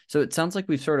 So it sounds like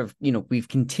we've sort of, we've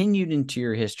continued into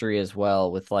your history as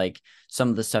well with like some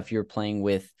of the stuff you were playing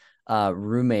with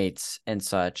roommates and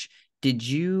such. Did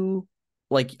you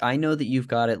like I know that you've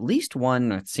got at least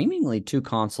one, seemingly two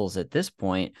consoles at this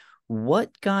point. What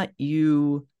got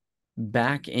you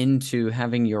back into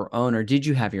having your own, or did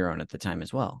you have your own at the time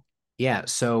as well? yeah.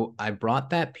 So I brought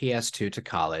that PS2 to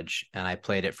college and I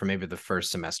played it for maybe the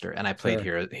first semester, and I played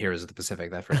Sure. Heroes of the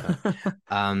Pacific that first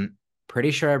semester.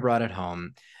 Pretty sure I brought it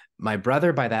home. My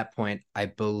brother, by that point, I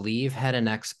believe, had an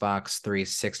Xbox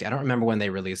 360. I don't remember when they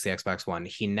released the Xbox One.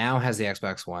 He now has the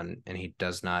Xbox One and he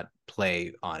does not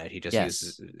play on it. He just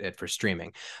uses Yes. it for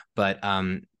streaming. But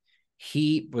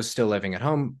he was still living at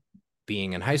home,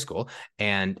 being in high school,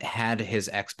 and had his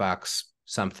Xbox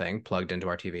something plugged into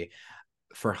our TV.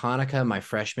 For Hanukkah, my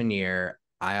freshman year,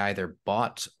 I either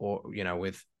bought or,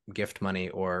 with gift money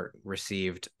or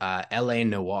received LA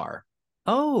Noir,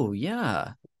 Oh,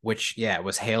 yeah. which yeah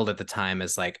was hailed at the time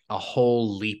as like a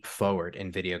whole leap forward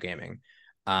in video gaming.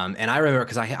 And I remember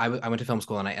because I went to film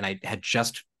school and I had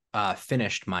just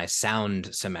finished my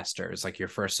sound semesters. Like your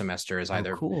first semester is Oh,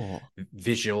 either cool.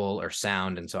 visual or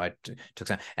sound, and so took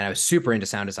sound, and I was super into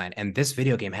sound design. And this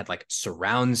video game had like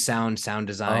surround sound Oh,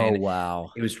 design.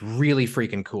 wow. It was really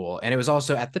freaking cool, and it was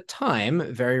also at the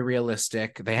time very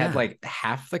realistic. They had Yeah. like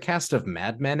half the cast of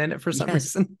Mad Men in it for some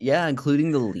Yes. reason. Yeah,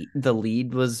 including the lead. The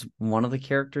lead was one of the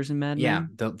characters in Mad Yeah,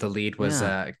 Men. the lead was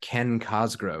Yeah. Ken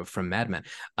Cosgrove from Mad Men.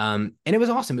 And it was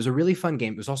awesome. It was a really fun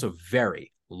game. It was also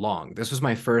very long. This was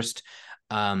my first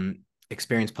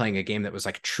experience playing a game that was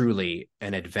like truly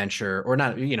an adventure, or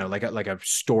not, like a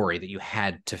story that you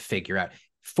had to figure out.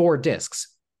 4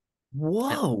 discs. And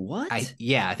Whoa, what? I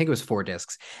think it was 4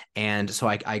 discs. And so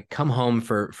I come home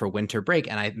for winter break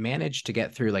and I managed to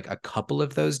get through like a couple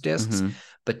of those discs. Mm-hmm.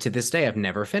 But to this day, I've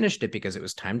never finished it because it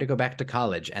was time to go back to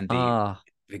college, and Uh,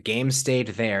 the game stayed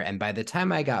there. And by the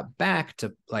time I got back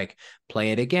to like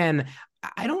play it again,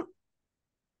 I don't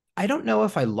I don't know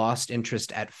if I lost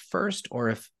interest at first or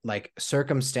if like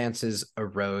circumstances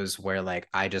arose where like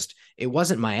it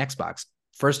wasn't my Xbox,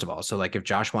 first of all. So like if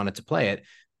Josh wanted to play it,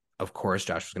 of course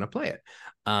Josh was going to play it.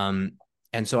 Um,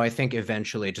 and so I think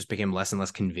eventually it just became less and less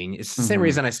convenient. It's the same mm-hmm.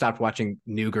 reason I stopped watching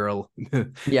New Girl.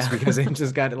 It's Yeah. because it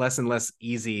just got less and less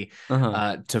easy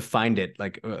Uh-huh. to find it,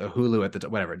 like Hulu at the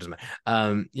time, whatever, it doesn't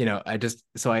matter.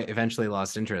 I eventually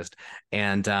lost interest.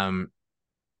 And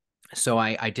so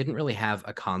I didn't really have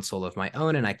a console of my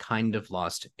own, and I kind of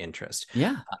lost interest.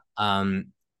 Yeah.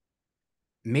 Um,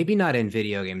 Maybe not in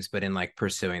video games, but in like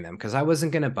pursuing them, because I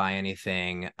wasn't going to buy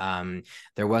anything.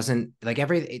 There wasn't like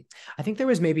I think there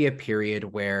was maybe a period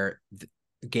where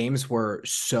games were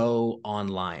so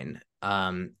online.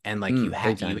 And like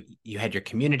Big time. you had your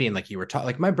community, and like you were taught,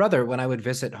 like my brother, when I would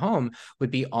visit home, would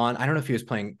be on, I don't know if he was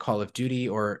playing Call of Duty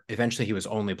or eventually he was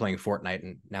only playing Fortnite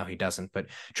and now he doesn't, but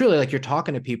truly, like, you're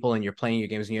talking to people and you're playing your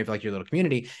games and you have like your little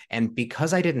community. And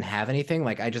because I didn't have anything,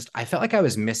 like I felt like I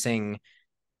was missing,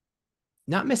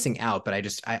 not missing out, but I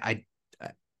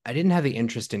didn't have the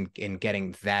interest in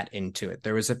getting that into it.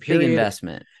 There was a Big period,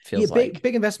 investment, yeah, feels like.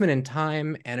 big investment in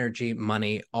time, energy,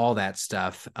 money, all that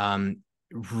stuff.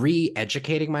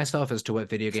 Re-educating myself as to what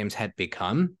video games had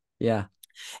become. Yeah.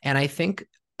 And I think,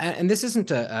 and this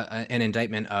isn't an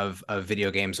indictment of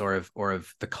video games or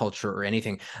of the culture or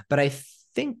anything, but I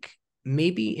think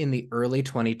maybe in the early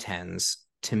 2010s,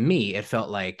 to me, it felt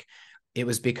like it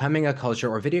was becoming a culture,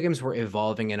 or video games were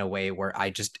evolving in a way where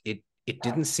it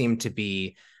didn't seem to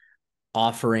be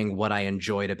offering what I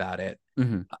enjoyed about it.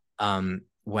 Hmm.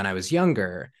 When I was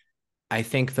younger, I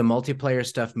think the multiplayer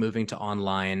stuff moving to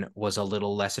online was a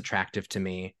little less attractive to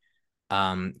me.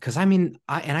 Because I mean,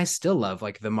 I still love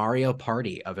like the Mario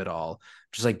Party of it all,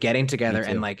 just like getting Me together,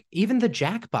 and too. like even the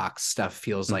Jackbox stuff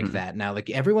feels like Hmm. that now. Like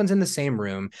everyone's in the same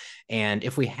room, and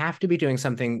if we have to be doing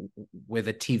something with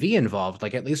a TV involved,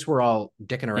 like at least we're all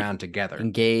dicking around together.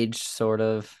 Engaged, sort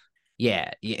of.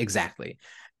 Yeah, exactly.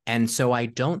 And so I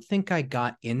don't think I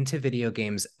got into video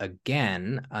games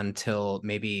again until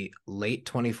maybe late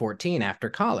 2014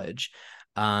 after college.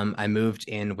 I moved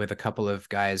in with a couple of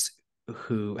guys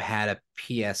who had a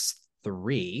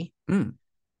PS3. Mm.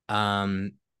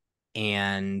 Um,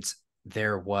 and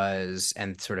there was,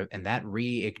 and sort of, and that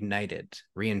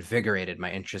reinvigorated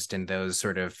my interest in those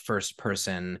sort of first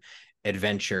person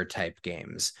adventure type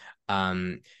games.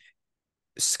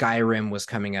 Skyrim was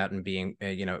coming out and being,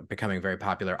 becoming very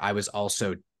popular. I was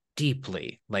also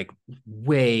deeply, like,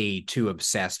 way too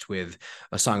obsessed with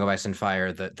A Song of Ice and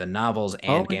Fire, the novels,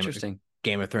 Oh, and interesting.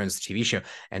 Game of Thrones, the TV show.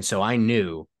 And so I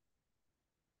knew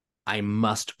I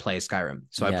must play Skyrim.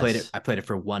 So I played it. Yes. I played it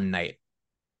for one night,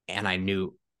 and I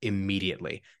knew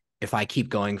immediately, if I keep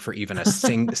going for even a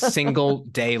single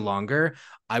day longer,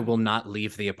 I will not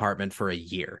leave the apartment for a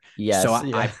year. So Yes.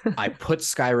 Yeah. I put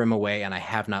Skyrim away, and I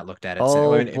have not looked at it since. I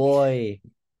Oh mean, boy.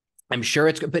 I'm sure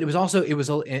it's good, but it was,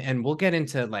 and we'll get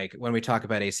into like when we talk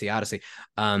about AC Odyssey.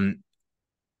 Um,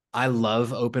 I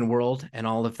love open world and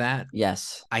all of that.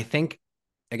 Yes. I think,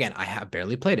 again, I have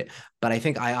barely played it, but I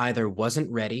think I either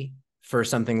wasn't ready for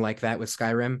something like that with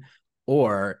Skyrim,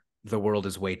 or the world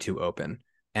is way too open.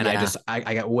 And Yeah.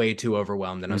 I got way too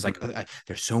overwhelmed, and I was like, Hmm.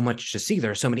 there's so much to see.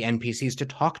 There are so many NPCs to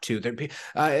talk to.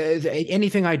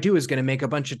 Anything I do is going to make a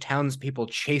bunch of townspeople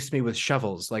chase me with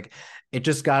shovels. Like, it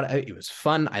was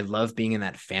fun. I love being in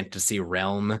that fantasy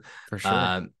realm. For sure.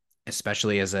 Uh,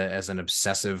 Especially as an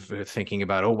obsessive, thinking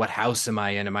about, oh, what house am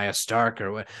I in? Am I a Stark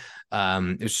or what?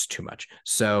 It was just too much.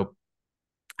 So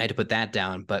I had to put that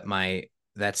down. But my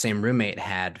that same roommate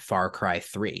had Far Cry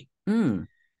 3, Mm.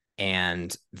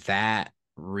 and that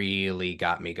really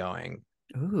got me going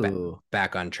Ooh.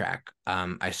 back on track.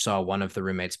 I saw one of the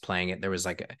roommates playing it. There was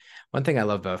like one thing I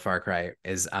love about Far Cry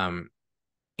is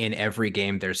in every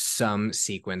game there's some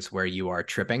sequence where you are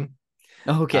tripping.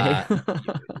 Okay. uh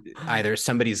Either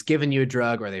somebody's given you a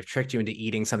drug, or they've tricked you into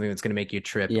eating something that's going to make you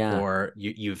trip, Yeah. or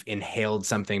you've inhaled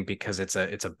something because it's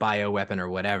a bio weapon or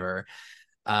whatever.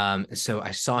 So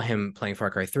I saw him playing Far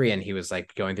Cry 3, and he was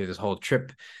like going through this whole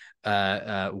trip,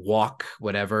 walk,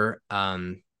 whatever.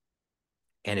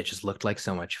 And it just looked like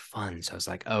so much fun. So I was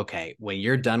like, okay, when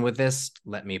you're done with this,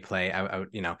 let me play.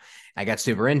 I got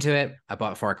super into it. I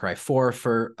bought Far Cry 4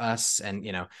 for us, and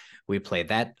we played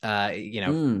that,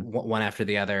 Mm. one after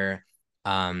the other.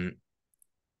 Um,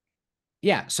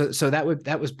 yeah, so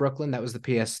that was Brooklyn. That was the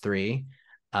PS3.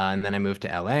 And then I moved to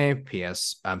LA.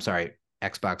 I'm sorry,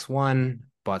 Xbox One.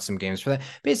 Bought some games for that.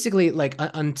 Basically, like,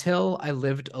 until I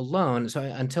lived alone. So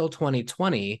until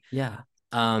 2020, Yeah.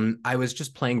 I was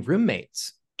just playing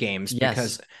roommates games,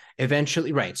 because Yes.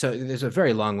 eventually, right. So there's a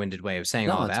very long-winded way of saying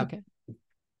No, all it's that, okay.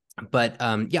 but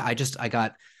yeah, I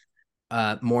got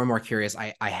more and more curious.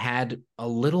 I had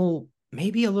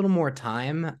maybe a little more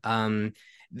time,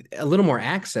 a little more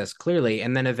access, clearly,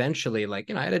 and then eventually,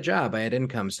 like, I had a job, I had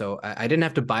income, so I didn't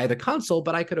have to buy the console,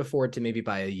 but I could afford to maybe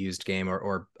buy a used game,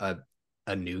 or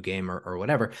a new game, or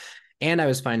whatever. And I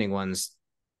was finding ones,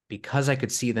 because I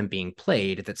could see them being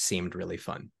played, that seemed really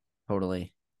fun.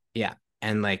 Totally. Yeah.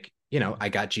 And like, I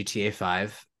got GTA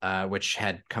 5, which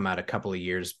had come out a couple of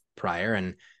years prior,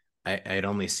 and I had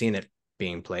only seen it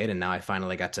being played. And now I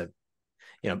finally got to,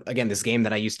 again, this game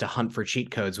that I used to hunt for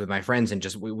cheat codes with my friends, and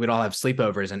just we'd all have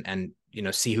sleepovers and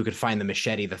see who could find the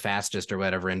machete the fastest or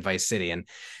whatever in Vice City. And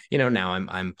now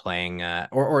I'm playing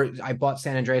or I bought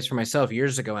San Andreas for myself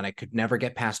years ago, and I could never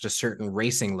get past a certain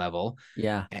racing level.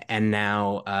 Yeah. And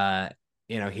now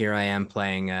here I am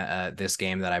playing this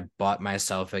game that I bought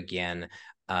myself again.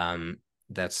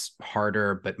 That's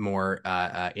harder but more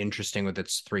interesting with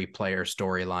its 3-player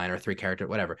storyline or 3-character,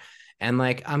 whatever. And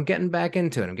like I'm getting back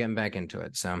into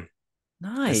it. So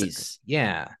Nice.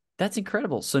 yeah. That's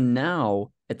incredible. So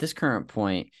now at this current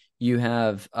point, you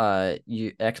have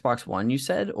you Xbox One, you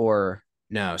said, or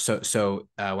No, so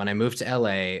when I moved to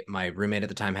LA, my roommate at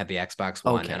the time had the Xbox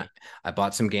One, and okay. I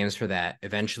bought some games for that.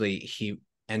 Eventually, he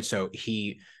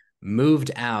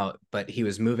moved out, but he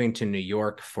was moving to New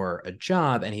York for a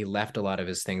job, and he left a lot of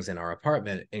his things in our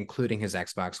apartment, including his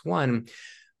Xbox One,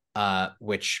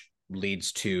 which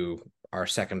leads to our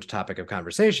second topic of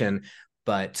conversation.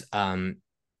 But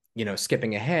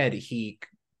skipping ahead, he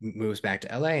moves back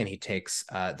to LA and he takes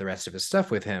the rest of his stuff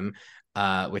with him,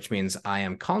 which means I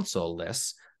am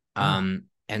console-less. Oh,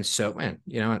 And so, man,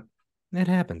 you know what? It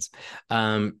happens.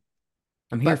 I'm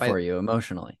here But by for you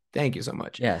emotionally. Thank you so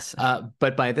much. Yes.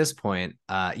 But by this point,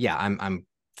 yeah, I'm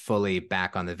fully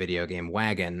back on the video game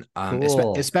wagon.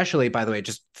 Cool. Especially, by the way,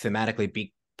 just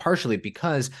thematically, partially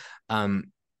because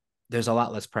there's a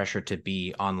lot less pressure to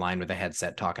be online with a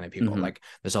headset talking to people. Mm-hmm. Like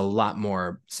there's a lot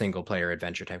more single player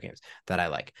adventure type games that I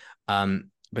like.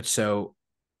 But so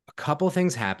a couple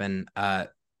things happen.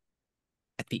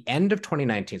 At the end of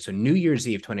 2019, so New Year's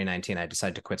Eve 2019, I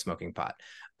decided to quit smoking pot,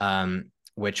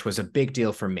 which was a big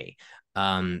deal for me.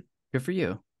 Good for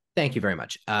you. Thank you very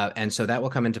much. And so that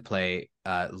will come into play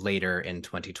later in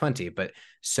 2020. But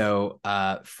so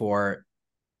by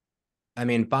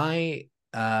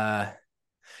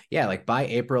by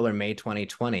April or May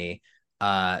 2020,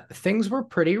 things were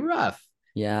pretty rough.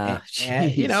 Yeah.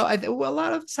 And Jeez. a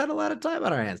lot of us had a lot of time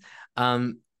on our hands.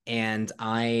 And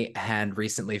I had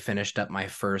recently finished up my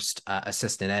first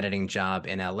assistant editing job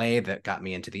in LA that got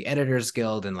me into the Editors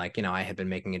Guild. And I had been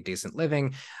making a decent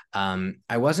living.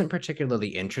 I wasn't particularly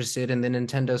interested in the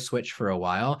Nintendo Switch for a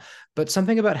while, but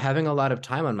something about having a lot of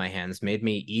time on my hands made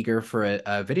me eager for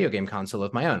a video game console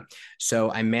of my own.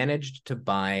 So I managed to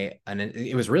buy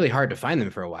it was really hard to find them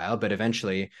for a while, but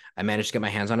eventually I managed to get my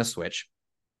hands on a Switch.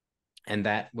 And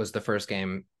that was the first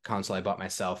game console I bought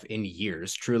myself in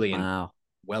years, truly in Wow.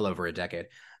 well over a decade.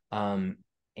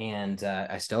 And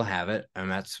I still have it,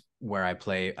 and that's where I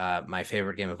play my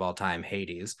favorite game of all time,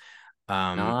 Hades.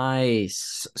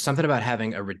 Nice. Something about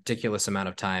having a ridiculous amount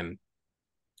of time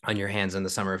on your hands in the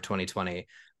summer of 2020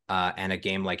 and a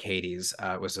game like Hades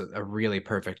was a really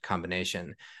perfect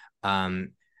combination.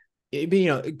 Going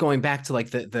back to like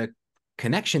the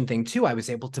connection thing too, I was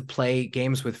able to play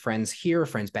games with friends here,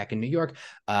 friends back in New York,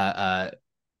 Pokemon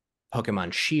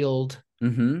Shield,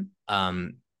 Mm-hmm.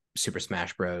 Super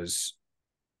Smash Bros.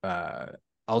 Uh,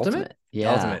 Ultimate, Ultimate.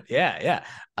 Yeah. Ultimate, yeah.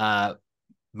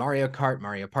 Mario Kart,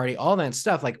 Mario Party, all that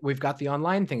stuff. Like we've got the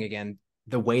online thing again,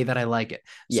 the way that I like it.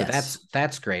 So Yes.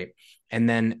 that's great. And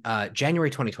then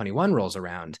January 2021 rolls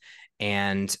around,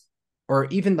 and or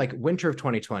even like winter of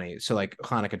 2020, so like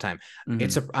Hanukkah time.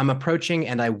 Mm-hmm. I'm approaching,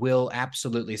 and I will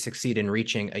absolutely succeed in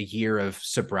reaching a year of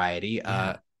sobriety.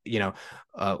 Yeah.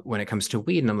 When it comes to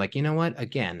weed, and I'm like, you know what?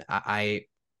 Again, I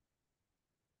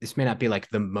this may not be like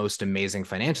the most amazing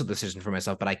financial decision for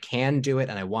myself, but I can do it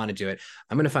and I want to do it.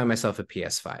 I'm going to find myself a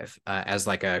PS5 as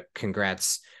like a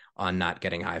congrats on not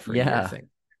getting high for a year Yeah. thing.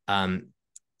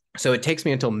 So it takes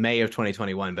me until May of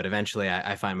 2021, but eventually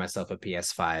I find myself a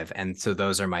PS5. And so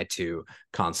those are my two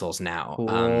consoles now.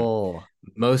 Cool.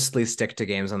 Mostly stick to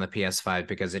games on the PS5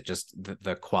 because it just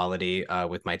the quality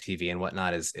with my TV and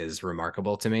whatnot is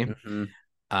remarkable to me.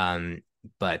 Mm-hmm.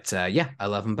 But yeah, I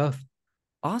love them both.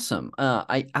 Awesome.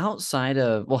 I outside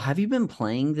of well, have you been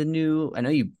playing the new? I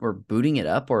know you were booting it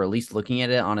up or at least looking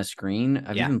at it on a screen.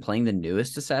 Have you Yeah. been playing the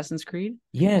newest Assassin's Creed?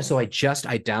 Yeah, so I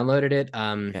downloaded it.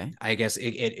 Okay. I guess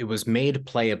it was made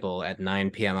playable at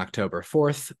 9 p.m. October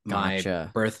 4th. My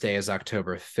Gotcha. birthday is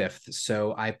October 5th.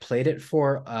 So I played it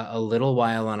for a little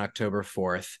while on October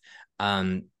 4th.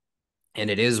 Um, and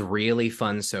it is really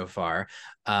fun so far.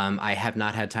 I have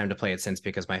not had time to play it since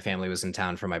because my family was in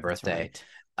town for my That's birthday. right.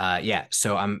 Yeah,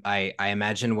 so I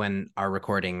imagine when our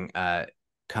recording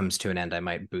comes to an end, I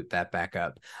might boot that back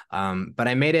up. But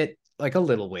I made it like a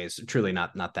little ways, truly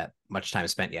not that much time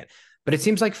spent yet. But it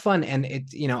seems like fun, and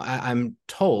I'm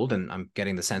told, and I'm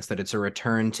getting the sense that it's a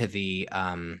return to the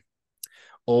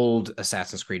old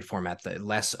Assassin's Creed format, the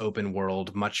less open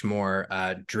world, much more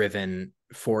driven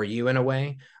for you in a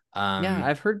way. Yeah,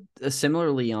 I've heard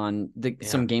similarly on Yeah,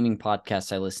 some gaming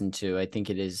podcasts I listen to. I think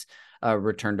it is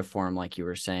Return to Form, like you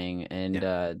were saying, and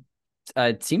yeah,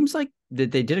 it seems like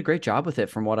that they did a great job with it,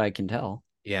 from what I can tell.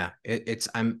 yeah.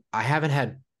 I haven't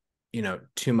had,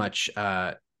 too much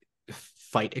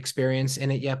fight experience in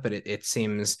it yet, but it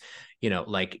seems,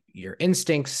 like your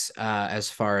instincts as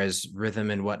far as rhythm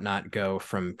and whatnot go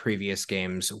from previous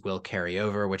games will carry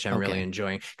over, which I'm really Okay.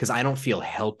 enjoying because I don't feel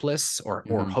helpless or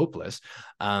Hmm. hopeless.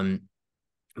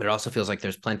 But it also feels like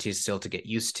there's plenty still to get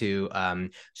used to.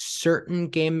 Certain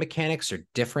game mechanics are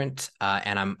different,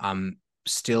 and I'm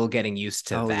still getting used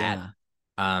to Oh that.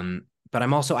 yeah. But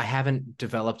I haven't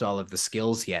developed all of the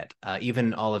skills yet,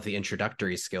 even all of the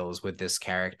introductory skills with this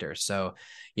character. So,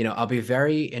 I'll be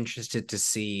very interested to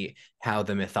see how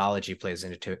the mythology plays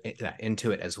into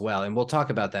it as well. And we'll talk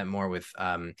about that more with,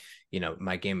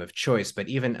 my game of choice. But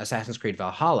even Assassin's Creed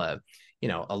Valhalla,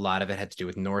 a lot of it had to do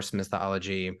with Norse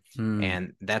mythology, Mm.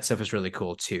 and that stuff is really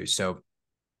cool too. So,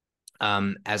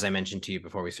 as I mentioned to you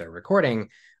before we started recording,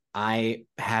 I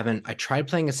tried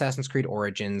playing Assassin's Creed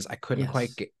Origins. I Yes.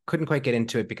 couldn't quite get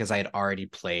into it because I had already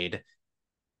played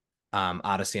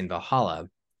Odyssey and Valhalla.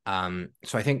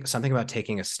 So I think something about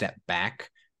taking a step back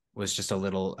was just a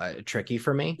little tricky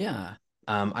for me. Yeah.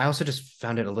 I also just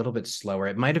found it a little bit slower.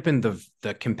 It might have been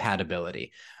the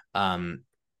compatibility um,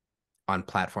 on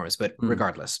platforms, but Mm.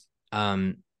 regardless,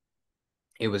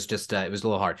 it was just it was a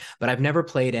little hard. But I've never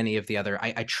played any of the other.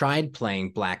 I tried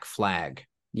playing Black Flag.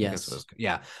 I think this Yes. was,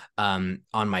 yeah,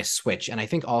 on my Switch, and I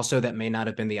think also that may not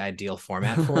have been the ideal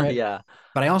format for it. Yeah.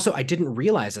 But I didn't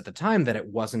realize at the time that it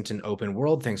wasn't an open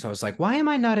world thing. So I was like, why am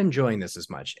I not enjoying this as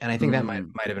much? And I think that might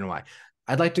Mm. might have been why.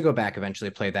 I'd like to go back eventually,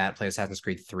 play Assassin's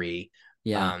Creed 3.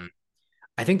 Yeah. Um,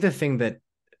 I think the thing that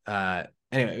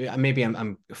anyway, maybe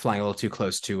I'm flying a little too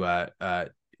close to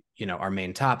our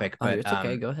main topic, Oh, but it's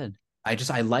okay. Go ahead.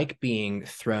 I like being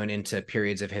thrown into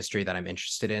periods of history that I'm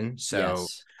interested in. So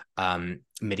Yes.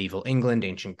 medieval England,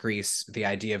 ancient Greece, the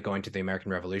idea of going to the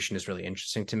American Revolution is really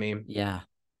interesting to me. Yeah.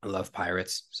 I love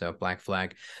pirates, so Black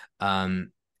Flag.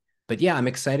 Um, but yeah, I'm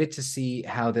excited to see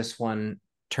how this one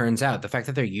turns out. The fact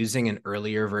that they're using an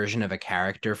earlier version of a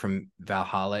character from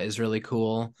Valhalla is really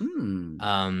cool. Hmm.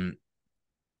 Um,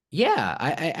 yeah,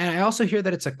 and I also hear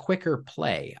that it's a quicker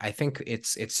play. I think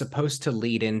it's supposed to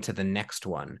lead into the next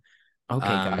one, Okay,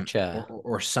 or, gotcha.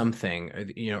 or something,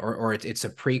 or it's a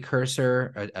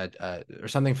precursor, or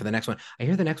something for the next one. I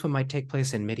hear the next one might take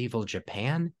place in medieval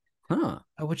Japan, Huh.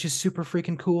 which is super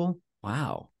freaking cool.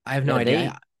 Wow. I have no Yeah,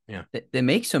 idea. Yeah, they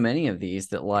make so many of these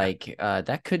that yeah, like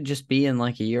that could just be in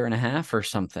like a year and a half or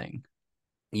something.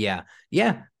 yeah,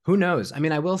 yeah. Who knows? I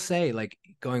mean, I will say, like,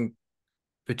 going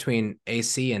between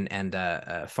AC and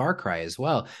Far Cry as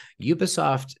well,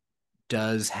 Ubisoft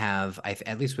does have,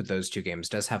 at least with those two games,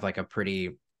 does have like a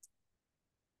pretty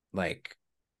like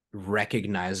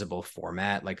recognizable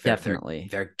format, like Definitely.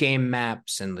 their game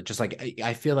maps, and just like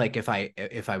I feel like if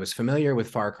I was familiar with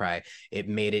Far Cry, it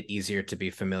made it easier to be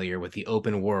familiar with the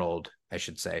open world, I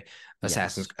should say,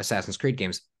 Yes. Assassin's Creed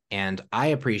games. And I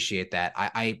appreciate that.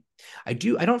 I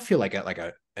don't feel like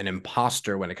a an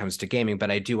imposter when it comes to gaming, but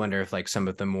I do wonder if like some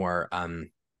of the more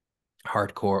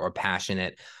hardcore or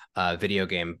passionate video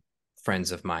game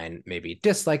friends of mine maybe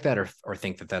dislike that, or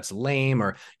think that that's lame,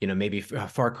 or maybe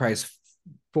Far Cry's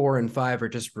 4 and 5 are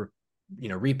just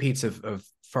repeats of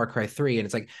Far Cry 3, and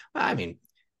it's like, well, I mean,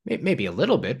 maybe a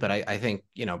little bit, but I think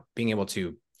being able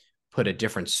to put a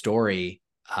different story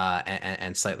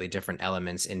and slightly different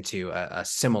elements into a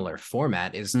similar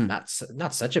format is Mm.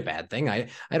 not such a bad thing. I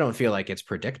don't feel like it's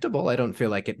predictable. I don't feel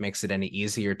like it makes it any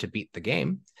easier to beat the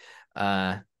game.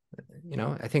 Uh,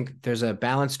 I think there's a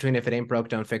balance between if it ain't broke,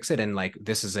 don't fix it, and like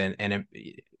this is an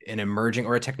emerging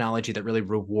or a technology that really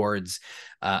rewards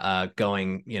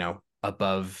going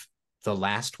above the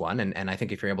last one, and I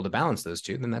think if you're able to balance those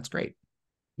two, then that's great.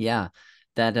 Yeah.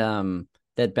 That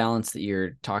that balance that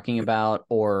you're talking about,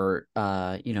 or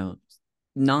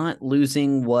not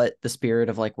losing what the spirit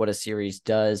of like what a series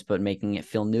does, but making it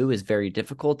feel new is very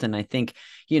difficult. And I think,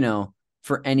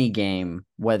 for any game,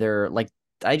 whether like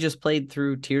I just played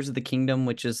through Tears of the Kingdom,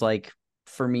 which is like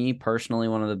for me personally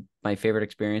one of my favorite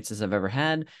experiences I've ever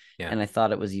had. Yeah, And I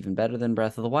thought it was even better than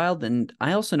Breath of the Wild. And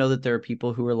I also know that there are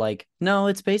people who are like, no,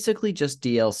 it's basically just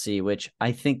DLC, which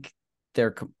I think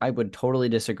I would totally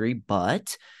disagree,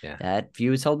 but yeah. that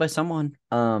view is held by someone.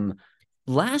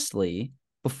 Lastly,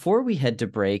 before we head to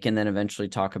break and then eventually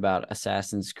talk about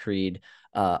Assassin's Creed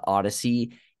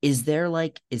Odyssey, is there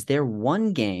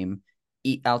one game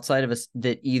outside of us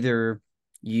that either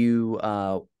you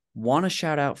want to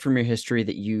shout out from your history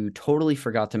that you totally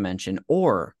forgot to mention,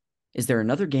 or Is there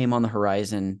another game on the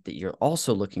horizon that you're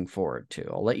also looking forward to?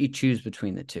 I'll let you choose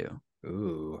between the two.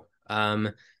 Ooh.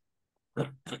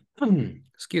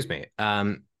 Excuse me.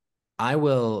 I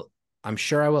will. I'm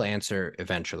sure I will answer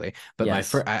eventually, but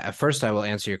Yes. first I will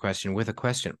answer your question with a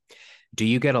question. Do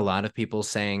you get a lot of people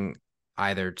saying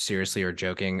either seriously or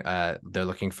joking, they're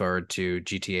looking forward to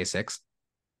GTA 6?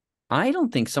 I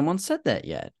don't think someone said that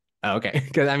yet. Oh, okay,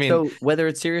 because I mean, So whether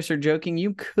it's serious or joking,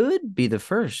 you could be the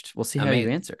first. We'll see how you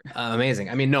ama- answer. amazing.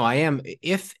 I mean, no, I am.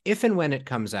 If and when it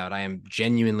comes out, I am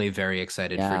genuinely very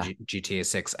excited for Yeah. GTA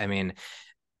 6. I mean,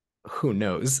 who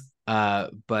knows?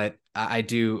 But I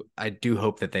do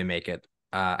hope that they make it.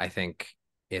 I think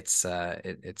it's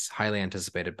highly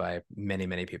anticipated by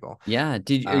many people. Yeah.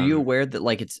 Are you Um, aware that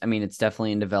like it's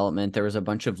definitely in development. There was a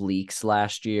bunch of leaks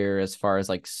last year as far as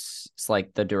like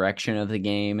like the direction of the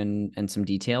game and some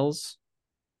details.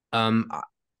 um,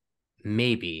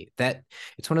 maybe that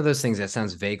it's one of those things that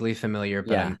sounds vaguely familiar,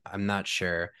 but Yeah. I'm not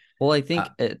sure. Well, I Uh, think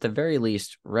at the very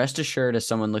least, rest assured as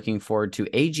someone looking forward to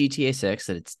a GTA 6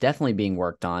 that it's definitely being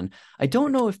worked on. I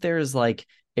don't know if there is like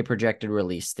a projected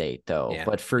release date though, yeah,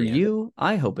 but for yeah. you,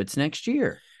 I hope it's next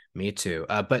year. Me too.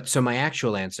 But so my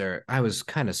actual answer, I was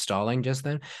kind of stalling just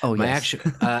then. Oh, My yes.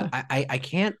 actual, I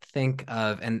can't think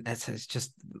of, and it's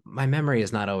just my memory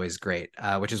is not always great,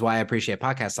 which is why I appreciate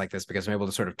podcasts like this because I'm able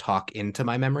to sort of talk into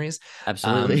my memories. Um,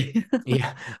 Absolutely.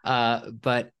 yeah.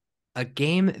 But a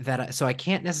game that so I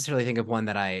can't necessarily think of one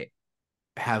that I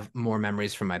have more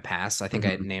memories from my past. I think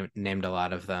I Mhm. named a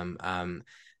lot of them.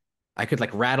 I could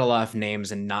like rattle off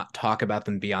names and not talk about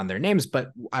them beyond their names,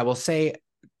 but I will say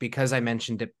because I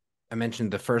mentioned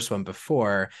the first one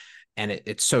before, and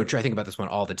it's so true. I think about this one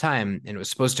all the time, and it was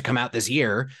supposed to come out this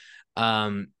year.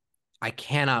 Um, I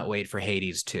cannot wait for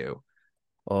Hades 2.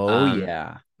 Oh, Um,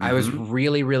 yeah. I was Hmm.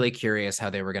 really curious how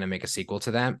they were going to make a sequel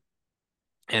to that.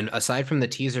 And aside from the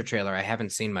teaser trailer, I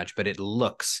haven't seen much, but it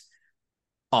looks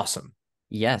awesome.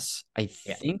 Yes, I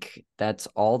Yeah. think that's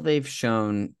all they've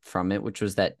shown from it, which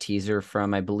was that teaser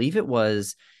from, I believe it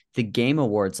was the Game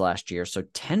Awards last year. So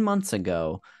 10 months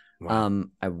ago. Wow.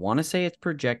 I want to say it's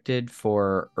projected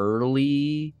for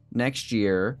early next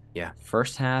year, Yeah.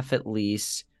 first half at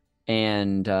least.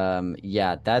 And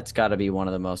yeah, that's got to be one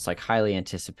of the most like highly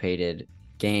anticipated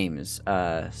games.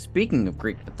 Speaking of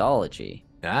Greek mythology,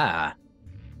 Ah.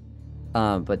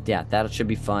 but yeah, that should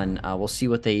be fun. We'll see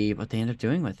what they end up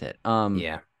doing with it.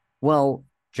 Yeah. Well,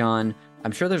 John,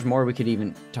 I'm sure there's more we could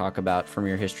even talk about from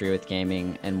your history with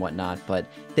gaming and whatnot, but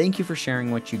thank you for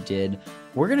sharing what you did.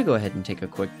 We're going to go ahead and take a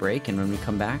quick break, and when we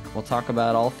come back, we'll talk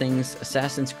about all things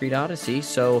Assassin's Creed Odyssey.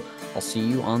 So I'll see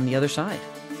you on the other side.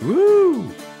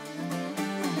 Woo!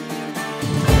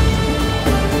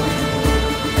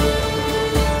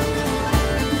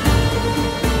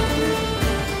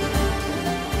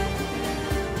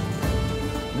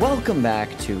 Welcome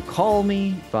back to Call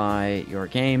Me by Your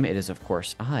Game. It is, of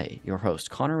course, I, your host,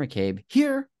 Connor McCabe,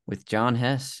 here with John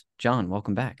Hess. John,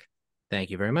 welcome back.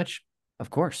 Thank you very much. Of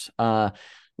course.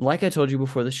 Like I told you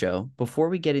before the show, before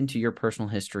we get into your personal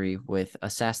history with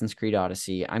Assassin's Creed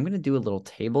Odyssey, I'm going to do a little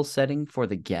table setting for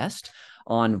the guest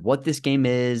on what this game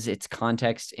is, its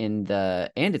context in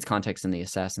the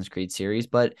Assassin's Creed series.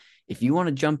 But if you want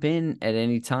to jump in at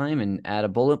any time and add a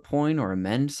bullet point or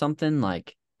amend something,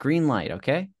 like green light,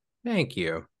 okay? Thank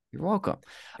you. You're welcome.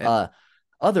 It, Uh, it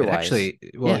otherwise, actually,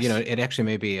 well, yes. it actually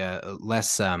may be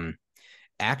less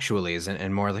actualies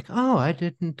and more like, oh, I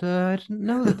didn't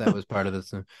know that that was part of this.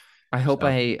 So I hope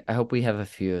we have a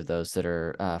few of those that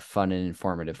are fun and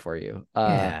informative for you.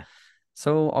 yeah,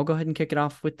 So I'll go ahead and kick it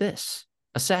off with this.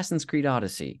 Assassin's Creed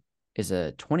Odyssey is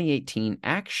a 2018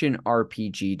 action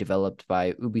RPG developed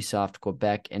by Ubisoft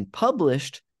Quebec and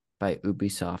published by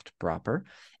Ubisoft proper.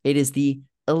 It is the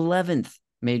 11th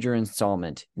major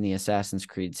installment in the Assassin's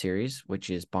Creed series, which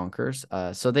is bonkers.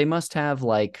 So they must have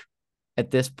like at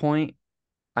this point,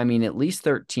 I mean, at least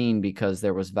 13 because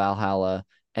there was Valhalla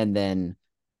and then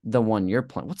the one you're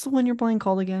playing. What's the one you're playing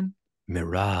called again?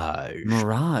 Mirage.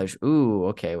 Mirage. Ooh,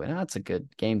 okay. Well, that's a good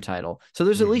game title. So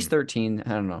there's at least Hmm. 13. I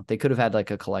don't know. They could have had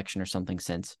like a collection or something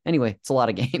since. Anyway, it's a lot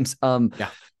of games. Yeah.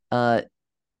 Uh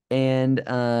and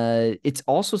it's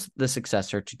also the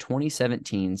successor to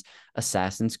 2017's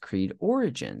Assassin's Creed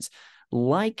Origins.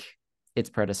 Like its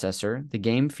predecessor, the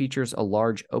game features a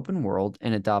large open world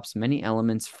and adopts many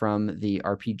elements from the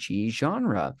RPG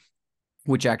genre,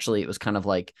 which actually it was kind of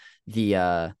like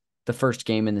the first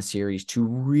game in the series to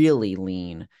really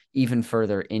lean even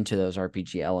further into those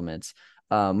RPG elements,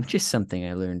 which is something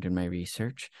I learned in my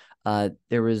research.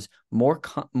 There was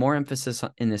more emphasis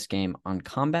in this game on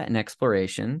combat and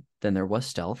exploration, than there was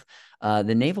stealth.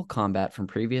 The naval combat from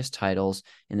previous titles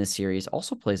in the series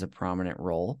also plays a prominent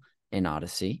role in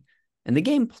Odyssey. And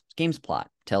the game's plot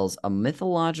tells a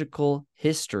mythological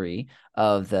history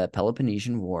of the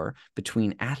Peloponnesian War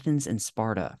between Athens and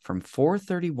Sparta from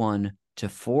 431 to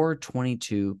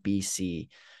 422 BC.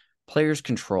 Players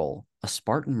control a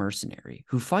Spartan mercenary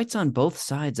who fights on both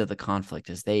sides of the conflict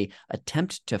as they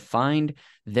attempt to find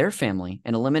their family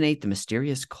and eliminate the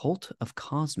mysterious cult of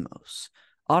Cosmos.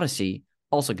 Odyssey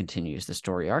also continues the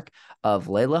story arc of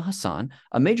Layla Hassan,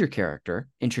 a major character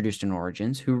introduced in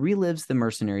Origins who relives the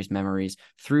mercenary's memories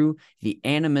through the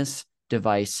Animus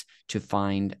device to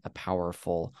find a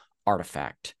powerful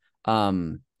artifact.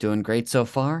 Doing great so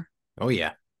far? Oh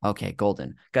yeah. Okay,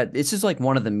 golden. God, this is like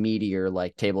one of the meatier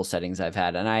like table settings I've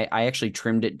had, and I actually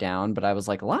trimmed it down, but I was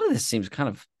like, a lot of this seems kind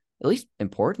of at least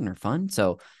important or fun,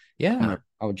 so Yeah.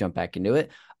 I would jump back into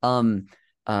it.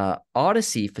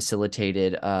 Odyssey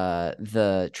facilitated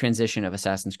the transition of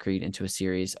Assassin's Creed into a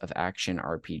series of action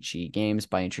RPG games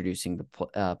by introducing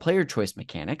the player choice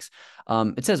mechanics.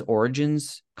 It says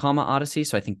Origins, Odyssey,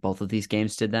 so I think both of these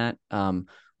games did that,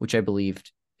 which I believe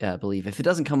if it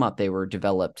doesn't come up, they were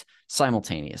developed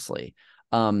simultaneously.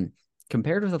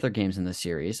 Compared with other games in the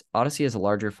series, Odyssey has a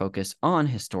larger focus on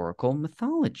historical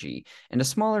mythology and a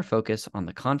smaller focus on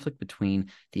the conflict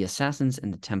between the Assassins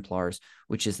and the Templars,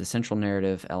 which is the central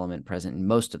narrative element present in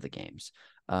most of the games.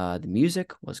 The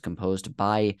music was composed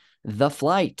by The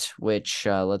Flight, which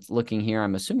looking here,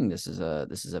 I'm assuming this is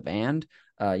a band.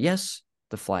 Yes,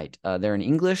 The Flight. They're an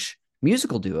English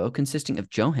musical duo consisting of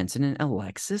Joe Henson and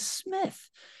Alexis Smith.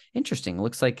 Interesting. It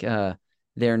looks like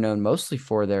they're known mostly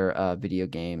for their video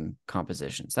game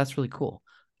compositions. That's really cool.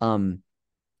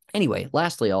 Anyway,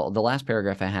 lastly, the last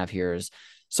paragraph I have here is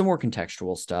some more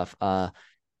contextual stuff.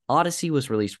 Odyssey was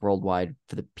released worldwide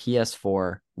for the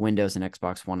PS4, Windows, and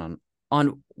Xbox One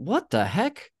on what the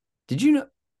heck? Did you know?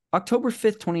 October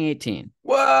 5th, 2018.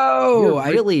 Whoa!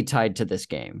 You're really tied to this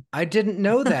game. I didn't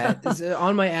know that. Is it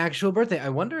on my actual birthday? I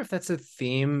wonder if that's a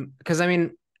theme. Because I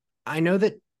mean, I know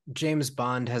that James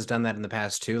Bond has done that in the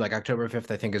past too. Like October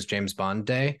 5th, I think, is James Bond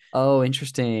Day. Oh,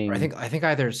 interesting. Or I think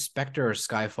either Spectre or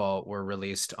Skyfall were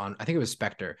released on. I think it was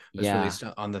Spectre was released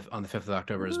on the 5th of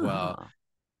October as well.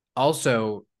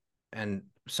 Also, and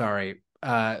sorry,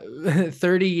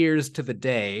 30 years to the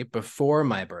day before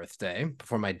my birthday,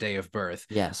 before my day of birth.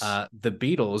 Yes. The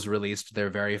Beatles released their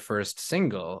very first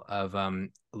single of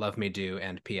Love Me Do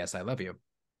and P.S. I Love You.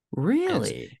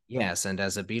 Really? Yes, and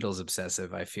as a Beatles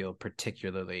obsessive, I feel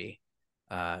particularly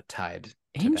tied to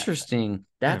interesting.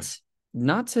 That's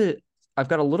not to I've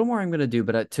got a little more I'm going to do,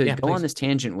 but to go please. on this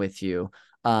tangent with you,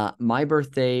 my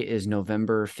birthday is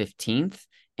November 15th,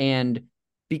 and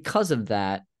because of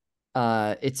that,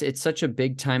 it's such a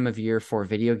big time of year for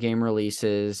video game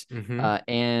releases,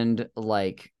 and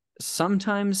like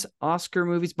sometimes Oscar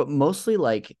movies, but mostly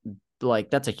like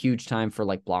that's a huge time for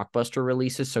like blockbuster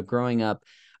releases. So growing up,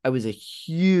 I was a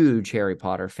huge Harry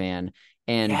Potter fan,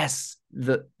 and yes,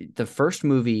 the first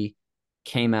movie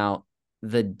came out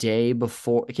the day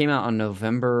before. It came out on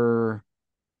November,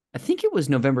 I think it was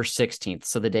November 16th,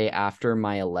 so the day after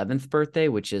my 11th birthday,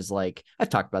 which is like,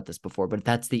 I've talked about this before, but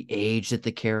that's the age that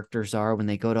the characters are when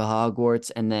they go to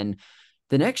Hogwarts. And then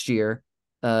the next year,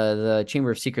 the Chamber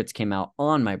of Secrets came out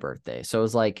on my birthday. So it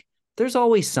was like, there's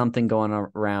always something going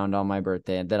around on my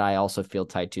birthday that I also feel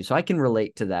tied to. So I can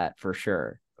relate to that for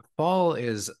sure. Fall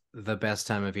is the best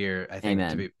time of year, I think,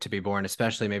 Amen. to be born,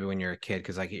 especially maybe when you're a kid,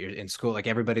 because like you're in school, like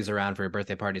everybody's around for your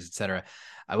birthday parties, etc.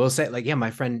 I will say, like, yeah, my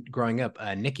friend growing up,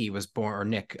 Nick was born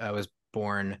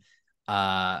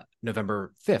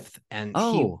November 5th, and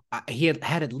he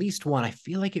had at least one. I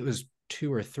feel like it was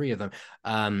two or three of them.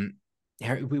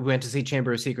 We went to see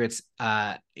Chamber of Secrets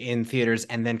in theaters,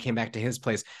 and then came back to his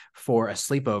place for a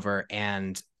sleepover,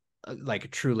 and like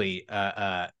truly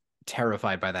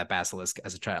terrified by that basilisk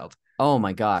as a child. Oh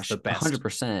my gosh, the best.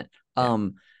 100%.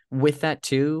 With that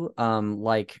too,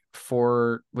 like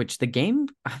for which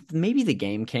maybe the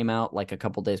game came out like a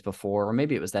couple days before, or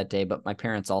maybe it was that day, but my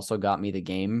parents also got me the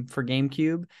game for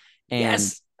GameCube.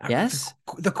 And yes,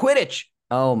 the Quidditch.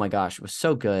 Oh my gosh, it was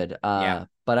so good. But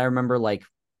I remember like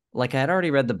I had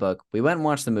already read the book. We went and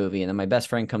watched the movie, and then my best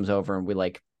friend comes over and we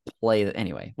like play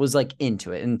anyway, was like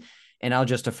into it. And I'll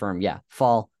just affirm, yeah,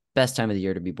 fall, best time of the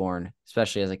year to be born,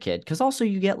 especially as a kid. Because also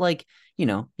you get like,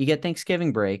 you get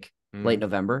Thanksgiving break, late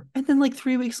November, and then like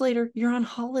 3 weeks later, you're on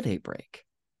holiday break.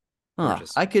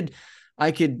 I could,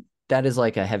 that is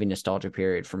like a heavy nostalgia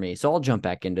period for me. So I'll jump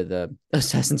back into the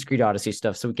Assassin's Creed Odyssey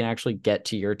stuff so we can actually get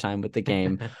to your time with the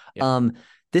game.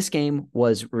 This game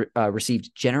was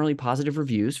received generally positive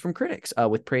reviews from critics,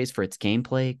 with praise for its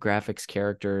gameplay, graphics,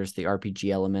 characters, the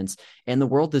RPG elements, and the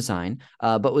world design,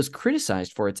 but was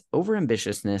criticized for its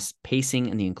overambitiousness, pacing,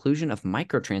 and the inclusion of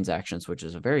microtransactions, which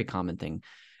is a very common thing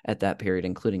at that period,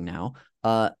 including now.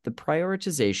 The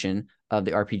prioritization of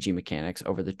the RPG mechanics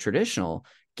over the traditional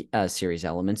series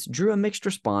elements drew a mixed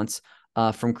response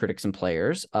from critics and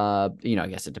players. I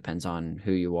guess it depends on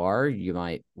who you are. You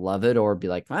might love it or be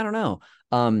like, I don't know.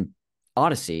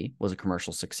 Odyssey was a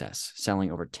commercial success,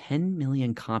 selling over 10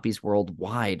 million copies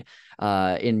worldwide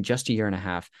in just a year and a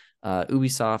half.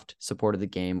 Ubisoft supported the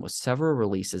game with several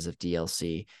releases of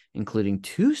DLC, including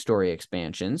 2 story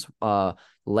expansions,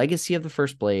 Legacy of the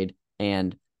First Blade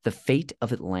and The Fate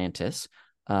of Atlantis.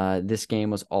 This game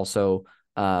was also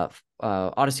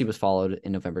Odyssey was followed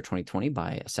in November 2020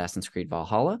 by Assassin's Creed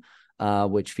Valhalla,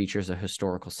 which features a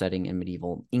historical setting in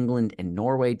medieval England and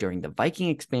Norway during the Viking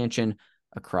expansion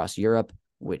across Europe,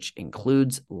 which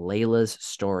includes Layla's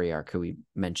story arc, who we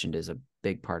mentioned is a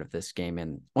big part of this game,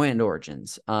 and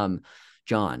Origins.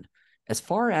 John, as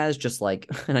far as just like,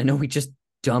 and I know we just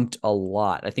dumped a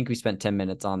lot. I think we spent 10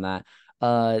 minutes on that.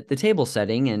 The table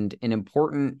setting and an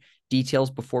important details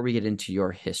before we get into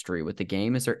your history with the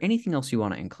game. Is there anything else you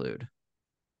want to include?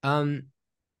 I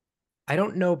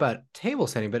don't know about table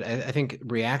setting, but I think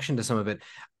reaction to some of it,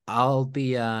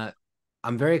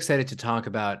 I'm very excited to talk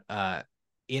about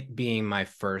it being my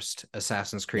first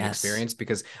Assassin's Creed experience,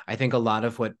 because I think a lot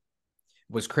of what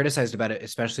was criticized about it,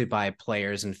 especially by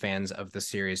players and fans of the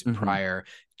series prior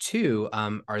to,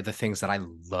 are the things that I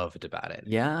loved about it.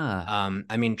 Yeah.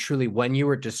 I mean, truly, when you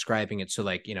were describing it, so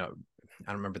like, I don't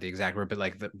remember the exact word, but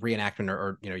like the reenactment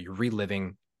or you're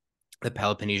reliving the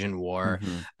Peloponnesian War.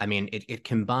 I mean, it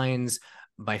combines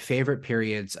my favorite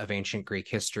periods of ancient Greek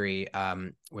history,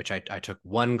 which I took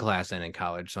one class in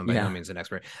college, so I'm by no means an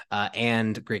expert,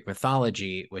 and Greek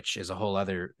mythology, which is a whole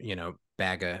other,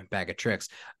 bag of tricks.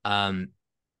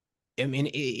 I mean,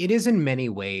 it is in many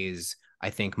ways, I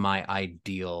think, my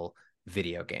ideal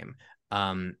video game.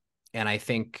 And I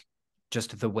think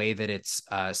just the way that it's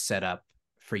set up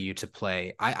for you to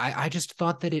play, I just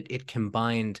thought that it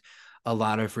combined a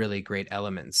lot of really great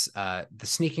elements. The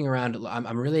sneaking around,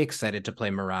 I'm really excited to play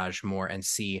Mirage more and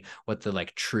see what the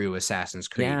like true Assassin's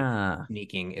Creed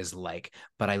sneaking is like.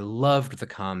 But I loved the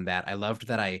combat. I loved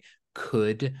that I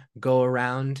could go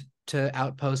around to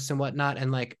outposts and whatnot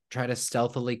and like try to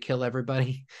stealthily kill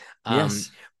everybody.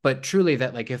 Yes. But truly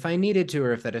that like if I needed to,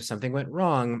 or if something went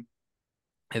wrong,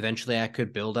 eventually I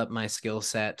could build up my skill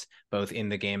set both in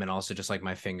the game and also just like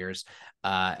my fingers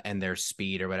and their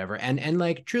speed or whatever, and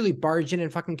like truly barge in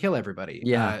and fucking kill everybody.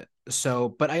 So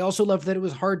but I also loved that it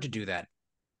was hard to do that.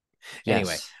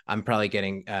 Anyway, I'm probably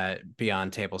getting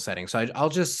beyond table setting. So I'll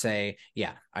just say,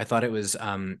 yeah, I thought it was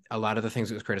a lot of the things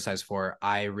it was criticized for,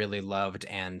 I really loved.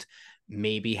 And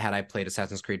maybe had I played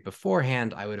Assassin's Creed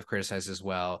beforehand, I would have criticized as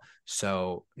well.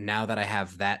 So now that I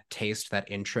have that taste,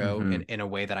 that intro in a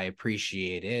way that I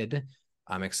appreciated,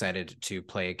 I'm excited to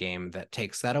play a game that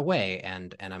takes that away.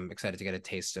 And I'm excited to get a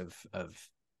taste of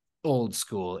old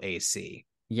school AC.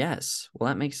 Yes. Well,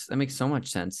 that makes so much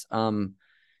sense.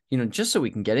 Just so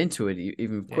we can get into it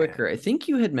even quicker, I think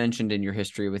you had mentioned in your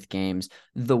history with games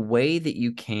the way that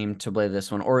you came to play this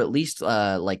one, or at least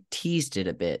like teased it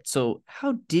a bit. So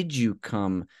how did you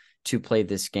come to play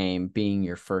this game being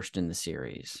your first in the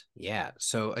series? Yeah.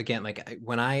 So again, like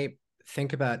when I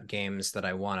think about games that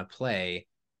I want to play,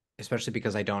 especially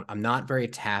because I'm not very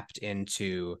tapped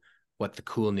into what the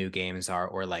cool new games are,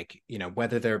 or like,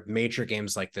 whether they're major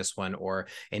games like this one or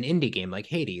an indie game like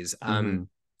Hades.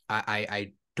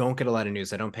 I don't get a lot of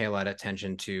news. I don't pay a lot of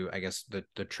attention to, I guess,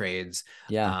 the trades.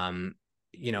 I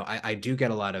do get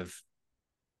a lot of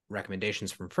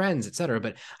recommendations from friends, etc.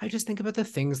 But I just think about the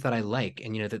things that I like,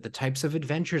 and the types of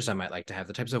adventures I might like to have,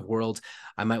 the types of worlds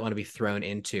I might want to be thrown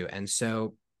into. And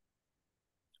so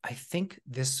I think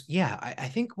I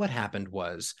think what happened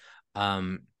was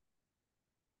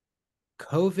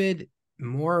COVID,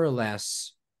 more or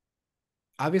less,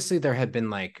 obviously there had been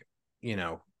like,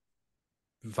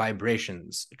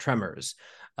 vibrations, tremors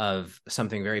of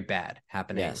something very bad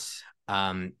happening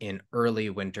in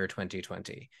early winter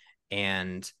 2020.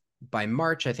 And by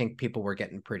March, I think people were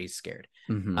getting pretty scared.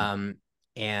 And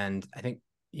I think,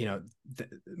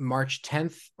 March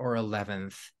 10th or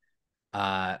 11th,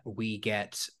 I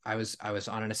was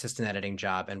on an assistant editing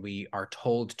job, and we are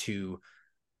told to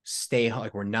stay,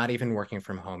 like we're not even working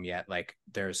from home yet. Like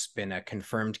there's been a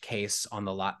confirmed case on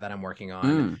the lot that I'm working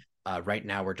on. Right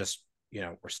now we're just,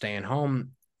 we're staying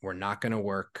home. We're not going to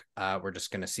work. We're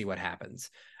just going to see what happens.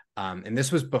 And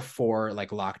this was before like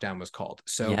lockdown was called.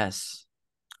 So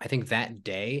I think that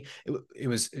day it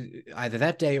was either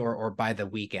that day or by the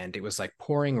weekend. It was like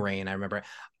pouring rain. I remember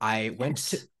I went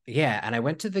to Yes. yeah, and I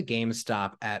went to the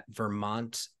GameStop at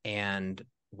Vermont and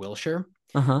Wilshire.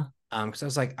 Uh-huh. Because I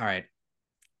was like, all right,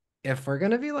 if we're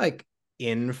gonna be like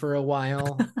in for a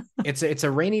while, it's a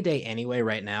rainy day anyway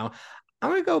right now. I'm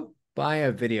gonna go buy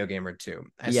a video game or two.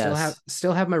 I Yes.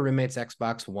 still have my roommate's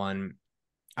Xbox One.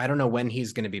 I don't know when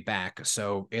he's gonna be back,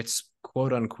 so it's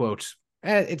quote unquote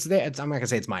it's there. I'm not gonna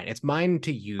say it's mine. It's mine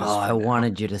to use Oh, I for now.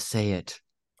 wanted you to say it.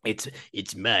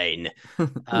 It's mine. Ooh,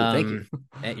 thank you.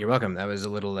 You're welcome. That was a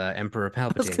little Emperor I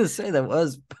was Palpatine. gonna say that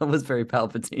was very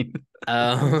Palpatine.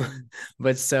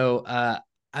 But so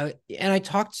I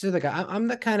talked to the guy. I'm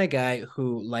the kind of guy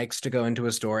who likes to go into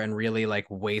a store and really like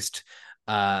waste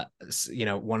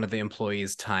one of the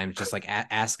employees' time just like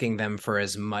asking them for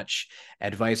as much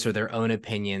advice or their own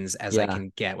opinions as I Yeah.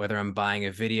 can get, whether I'm buying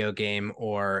a video game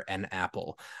or an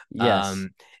apple. Yes. Um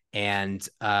and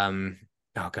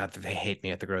oh god, they hate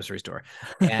me at the grocery store.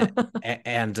 And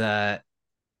and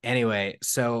anyway,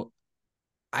 so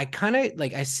I kind of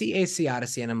like I see AC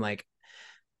Odyssey and I'm like,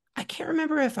 I can't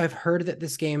remember if I've heard that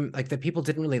this game, like that people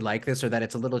didn't really like this or that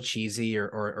it's a little cheesy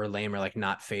or lame or like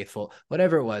not faithful,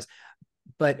 whatever it was.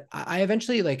 But I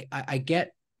eventually like I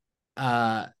get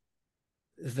uh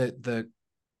the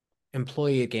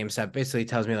employee at GameStop basically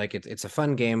tells me like it's a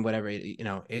fun game, whatever,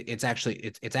 it's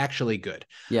actually good.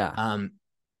 Yeah. Um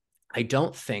I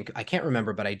don't think I can't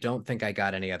remember, but I don't think I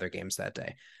got any other games that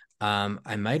day.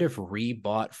 I might have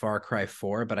rebought Far Cry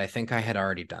 4, but I think I had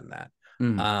already done that.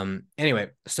 Mm. Anyway,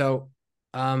 so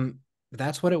um,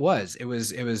 that's what it was. It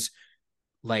was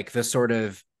like the sort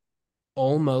of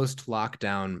almost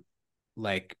lockdown,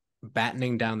 like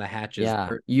battening down the hatches Yeah.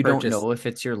 You don't purchase. know if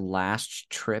it's your last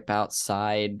trip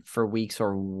outside for weeks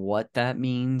or what that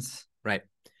means. Right.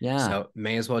 Yeah. So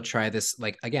may as well try this.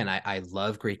 Like again, I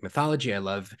love Greek mythology. I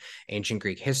love ancient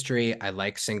Greek history. I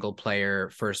like single player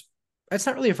first. It's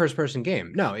not really a first person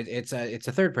game. No, it's a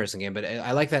third person game, but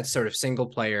I like that sort of single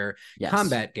player Yes.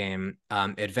 combat game,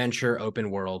 adventure,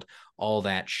 open world, all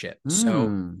that shit. So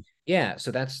Hmm. yeah,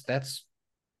 so that's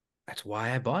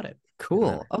why I bought it and then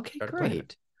Cool. Okay, started playing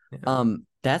it. great. Yeah.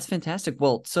 That's fantastic.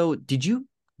 Well, so did you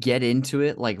get into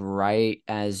it like right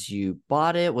as you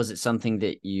bought it? Was it something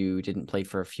that you didn't play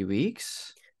for a few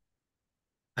weeks?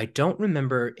 I don't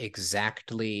remember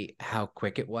exactly how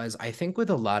quick it was. I think with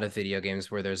a lot of video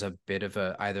games where there's a bit of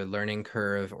a either learning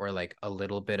curve or like a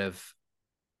little bit of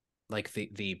like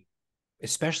the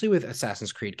especially with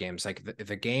Assassin's Creed games, like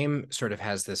the game sort of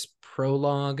has this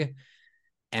prologue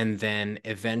and then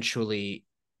eventually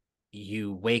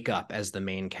you wake up as the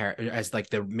main character as like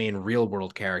the main real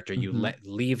world character. You Mm-hmm.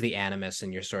 leave the animus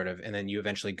and you're sort of and then you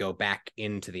eventually go back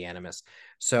into the animus.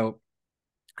 So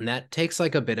and that takes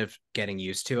like a bit of getting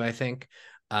used to, I think.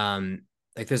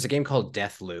 Like there's a game called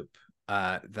Deathloop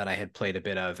that I had played a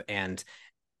bit of, and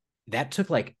that took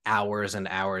like hours and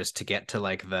hours to get to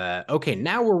like the okay,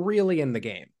 now we're really in the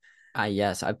game.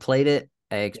 Yes, I played it.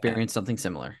 I Yeah. experienced something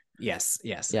similar. Yes.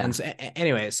 Yeah. And so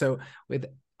anyway, so with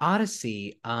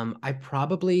Odyssey, I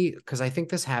probably because I think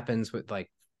this happens with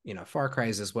like Far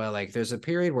Cry's as well. Like there's a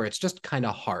period where it's just kind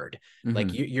of hard. Like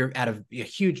Mm-hmm. you're at a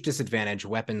huge disadvantage,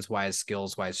 weapons wise,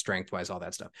 skills wise, strength wise, all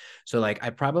that stuff. So like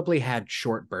I probably had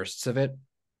short bursts of it,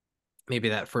 maybe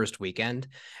that first weekend,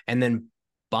 and then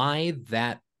by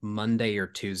that Monday or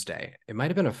Tuesday, it might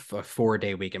have been a 4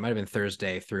 day week. It might have been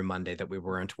Thursday through Monday that we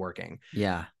weren't working.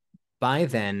 Yeah. By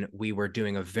then we were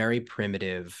doing a very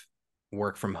primitive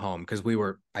work from home because we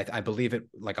were I believe it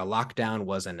like a lockdown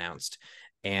was announced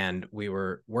and we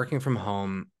were working from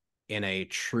home in a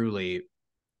truly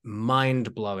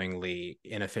mind-blowingly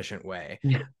inefficient way,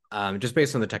 Yeah. just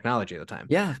based on the technology at the time.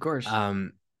 Yeah, of course.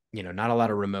 um not a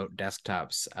lot of remote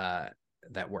desktops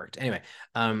that worked anyway.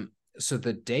 So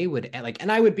the day would like and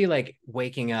I would be like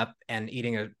waking up and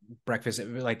eating a breakfast,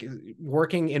 like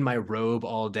working in my robe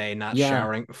all day, not Yeah.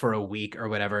 showering for a week or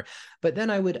whatever. But then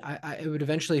I would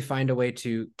eventually find a way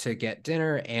to get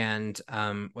dinner, and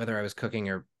whether I was cooking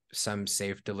or some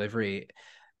safe delivery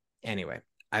anyway,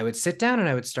 I would sit down and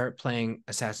I would start playing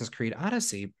Assassin's Creed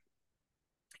Odyssey.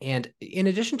 And in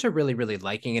addition to really really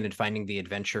liking it and finding the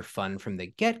adventure fun from the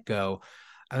get-go,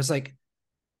 I was like,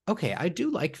 okay, I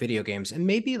do like video games, and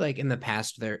maybe like in the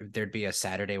past there'd be a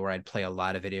Saturday where I'd play a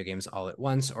lot of video games all at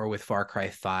once, or with Far Cry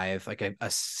 5, like a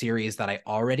series that I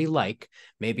already like,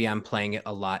 maybe I'm playing it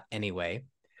a lot anyway.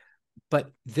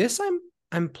 But this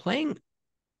I'm playing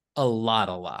a lot.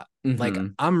 Like Mm-hmm.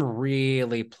 I'm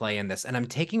really playing this and I'm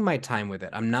taking my time with it.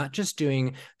 I'm not just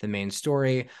doing the main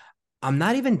story. I'm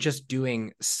not even just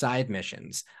doing side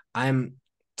missions. I'm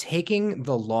taking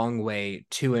the long way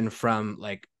to and from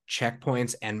like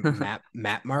checkpoints and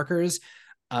map markers.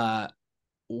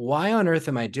 Why on earth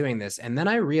am I doing this? And then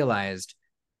I realized,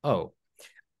 oh,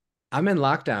 I'm in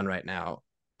lockdown right now.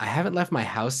 I haven't left my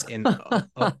house in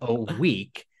a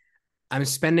week. I'm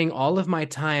spending all of my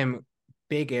time,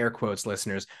 big air quotes,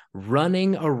 listeners,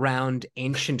 running around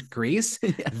ancient Greece.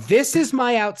 Yeah. This is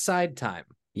my outside time.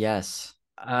 Yes.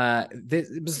 This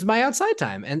is my outside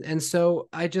time, and so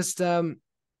I just not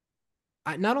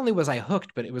only was I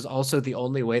hooked, but it was also the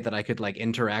only way that I could like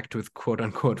interact with quote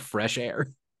unquote fresh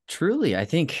air. Truly, I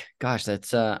think, gosh,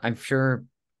 that's I'm sure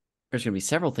there's going to be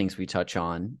several things we touch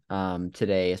on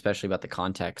today, especially about the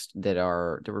context that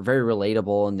were very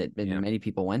relatable and that Yeah. many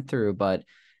people went through, but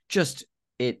just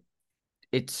it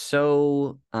it's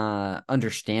so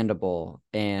understandable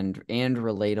and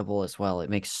relatable as well. It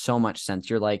makes so much sense.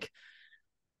 You're like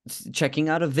checking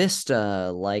out a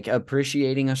vista, like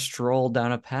appreciating a stroll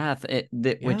down a path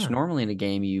which Yeah. normally in a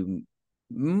game you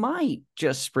might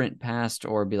just sprint past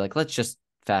or be like, let's just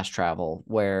fast travel.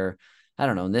 Where I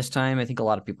don't know. This time, I think a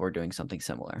lot of people are doing something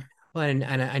similar. Well, and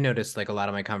I noticed like a lot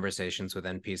of my conversations with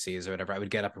NPCs or whatever, I would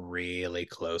get up really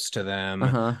close to Uh them,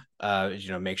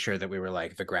 huh. make sure that we were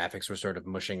like the graphics were sort of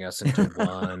mushing us into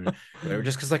one, whatever,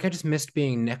 just because like I just missed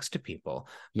being next to people.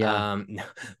 Yeah.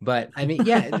 But I mean,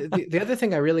 yeah, the other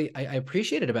thing I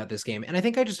appreciated about this game, and I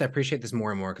think I just appreciate this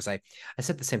more and more because I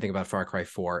said the same thing about Far Cry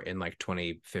 4 in like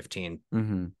 2015.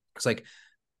 Mm-hmm. It's like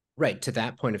right to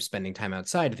that point of spending time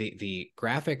outside, the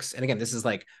graphics, and again, this is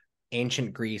like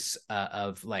ancient Greece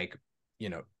of like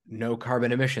no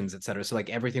carbon emissions, etc. So like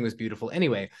everything was beautiful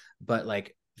anyway, but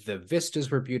like the vistas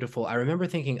were beautiful. I remember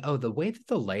thinking, oh, the way that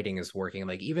the lighting is working,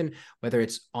 like even whether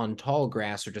it's on tall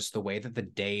grass or just the way that the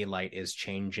daylight is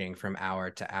changing from hour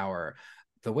to hour,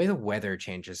 the way the weather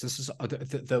changes. This is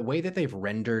the way that they've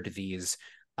rendered these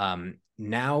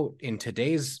now in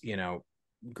today's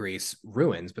Greece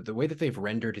ruins, but the way that they've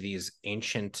rendered these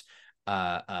ancient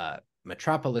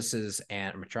metropolises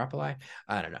and metropoli,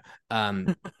 I don't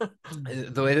know,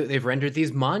 the way that they've rendered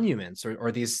these monuments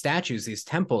or these statues, these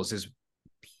temples is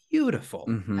beautiful,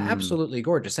 Mm-hmm. absolutely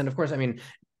gorgeous. And of course, I mean,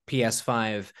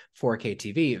 PS5 4K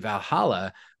TV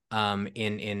Valhalla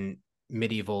in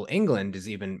medieval England is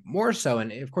even more so,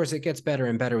 and of course, it gets better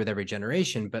and better with every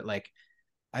generation. But like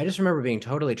I just remember being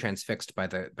totally transfixed by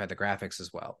the graphics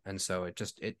as well, and so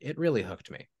it really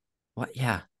hooked me. What?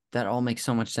 Yeah, that all makes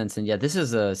so much sense. And yeah, this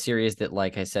is a series that,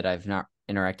 like I said, I've not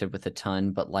interacted with a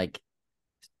ton, but like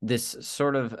this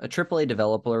sort of a AAA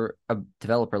developer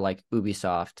like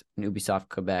Ubisoft and Ubisoft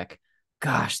Quebec,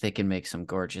 gosh, they can make some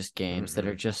gorgeous games that are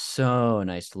Mm-hmm. just so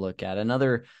nice to look at.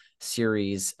 Another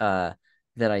series that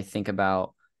I think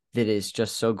about that is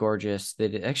just so gorgeous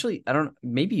that it actually, I don't,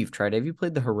 maybe you've tried. Have you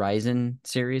played the Horizon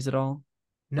series at all?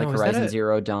 Like No, is that Horizon a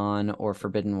Zero Dawn or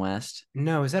Forbidden West?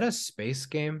 no? Is that a space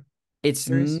game It's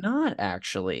series? not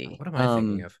actually. What am I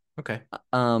thinking of? Okay.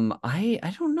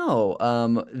 I don't know.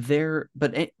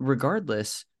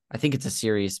 Regardless, I think it's a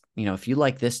series. You know, if you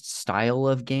like this style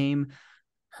of game,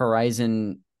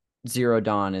 Horizon Zero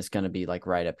Dawn is going to be like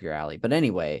right up your alley. But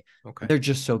anyway, Okay. they're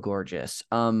just so gorgeous.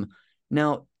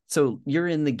 Now, so you're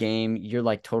in the game, you're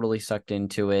like totally sucked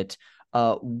into it.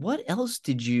 What else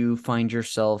did you find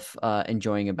yourself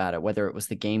enjoying about it? Whether it was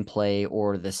the gameplay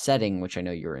or the setting, which I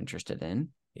know you're interested in.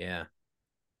 Yeah.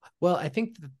 Well, I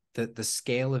think the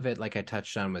scale of it, like I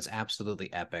touched on, was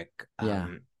absolutely epic. Yeah.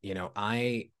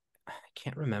 I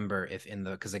can't remember if in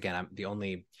the because again, the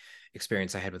only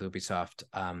experience I had with Ubisoft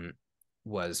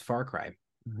was Far Cry.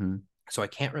 Hmm. So I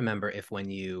can't remember if when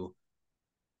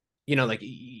like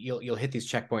you'll hit these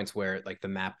checkpoints where like the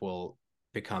map will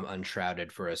become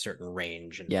unshrouded for a certain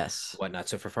range and Yes. whatnot.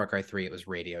 So for Far Cry 3, it was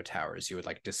radio towers. You would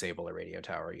like disable a radio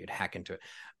tower, you'd hack into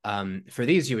it. For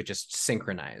these, you would just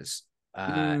synchronize.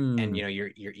 And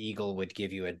Mm. your eagle would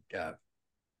give you a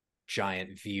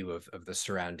giant view of the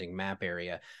surrounding map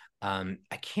area.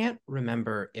 I can't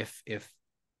remember if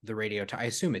the I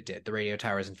assume it did. The radio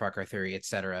towers in Far Cry 3,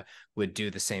 etc., would do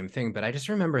the same thing. But I just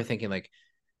remember thinking like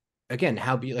again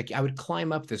how be like I would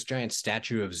climb up this giant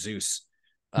statue of Zeus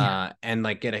Yeah. and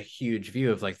like get a huge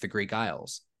view of like the Greek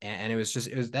Isles, and it was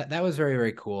that was very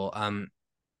very cool.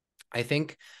 I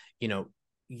think you know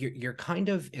you're kind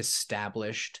of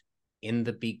established in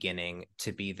the beginning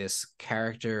to be this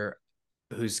character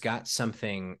who's got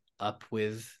something up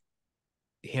with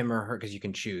him or her because you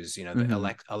can choose the Hmm.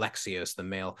 Alexios, the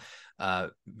male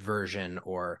version,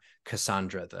 or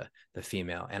Cassandra, the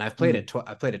female. And Mm. I've played it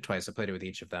twice. I played it with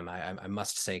each of them. I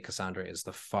must say Cassandra is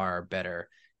the far better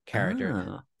character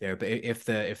Ah. there. But if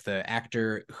the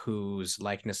actor whose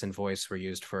likeness and voice were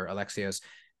used for Alexios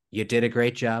You did a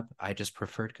great job. I just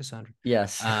preferred Cassandra.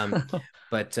 Yes. Um,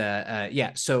 but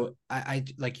yeah, so I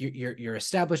like you're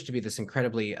established to be this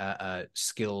incredibly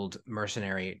skilled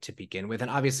mercenary to begin with, and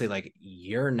obviously like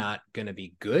you're not gonna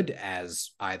be good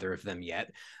as either of them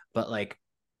yet, but like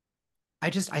I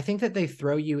think that they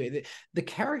throw you the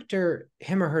character,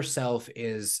 him or herself,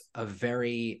 is a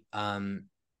very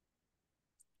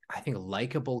I think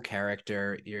likable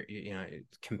character. You know,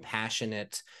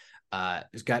 compassionate.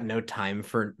 Has got no time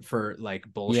for like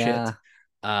bullshit. Yeah.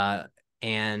 Uh,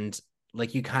 and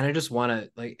like you kind of just want to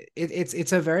like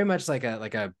it's a very much like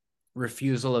a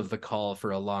refusal of the call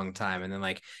for a long time, and then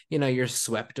like you know you're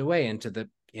swept away into the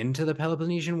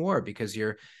Peloponnesian War because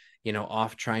you're you know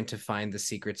off trying to find the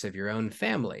secrets of your own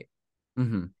family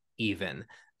Hmm. even.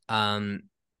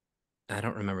 I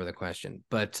don't remember the question,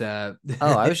 but Oh,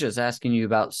 I was just asking you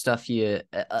about stuff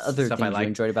other stuff I things you liked.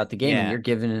 enjoyed about the game, and Yeah. you're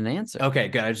giving an answer. Okay,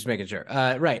 good. I was just making sure.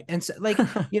 Right. And so, like,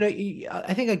 you know,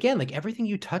 I think again, like everything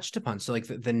you touched upon. So, like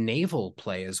the naval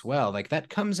play as well, like that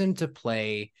comes into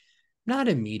play not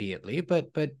immediately, but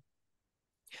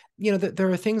you know, there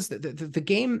are things that the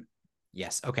game.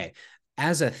 Yes. Okay.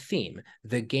 As a theme,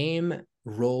 the game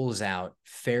rolls out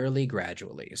fairly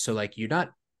gradually. So, like, you're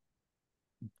not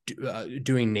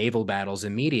doing naval battles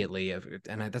immediately,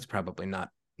 and that's probably not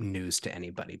news to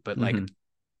anybody. But like, Hmm.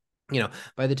 you know,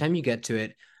 by the time you get to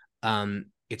it,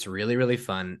 it's really, really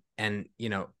fun. And, you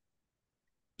know,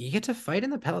 you get to fight in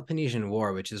the Peloponnesian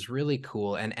War, which is really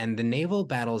cool. And the naval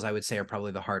battles, I would say, are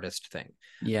probably the hardest thing.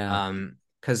 Yeah.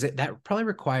 Because that probably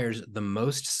requires the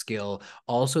most skill,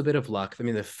 also a bit of luck. I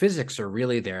mean, the physics are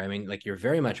really there. I mean, like you're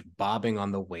very much bobbing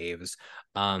on the waves,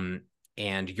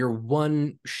 and you're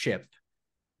one ship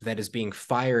that is being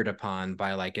fired upon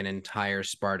by like an entire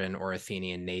Spartan or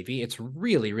Athenian navy. It's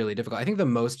really, really difficult. I think the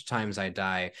most times I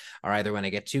die are either when I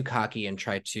get too cocky and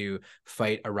try to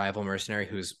fight a rival mercenary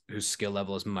whose skill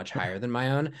level is much higher than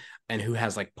my own and who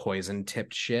has like poison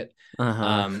tipped shit.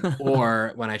 Uh-huh.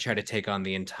 Or when I try to take on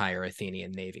the entire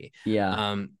Athenian navy. Yeah.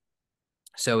 Um,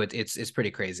 so it's pretty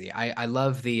crazy. I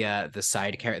love the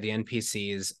side character, the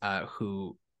NPCs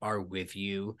who are with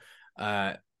you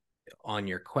uh on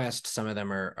your quest. Some of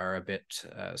them are a bit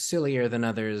sillier than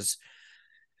others,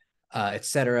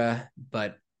 etc.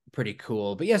 But pretty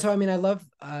cool. But yeah, so I mean, I love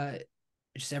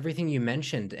just everything you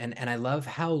mentioned, and I love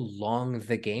how long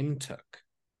the game took.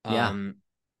 Yeah. Um,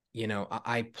 you know,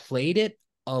 I played it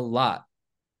a lot.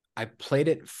 I played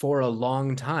it for a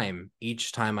long time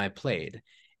each time I played,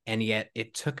 and yet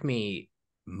it took me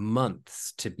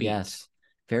months to beat. Yes.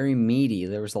 Very meaty.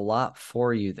 There was a lot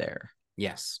for you there.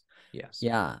 Yes, yes,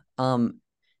 Yeah.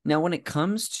 Now when it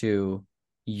comes to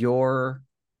your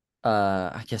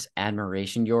I guess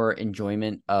admiration, your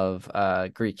enjoyment of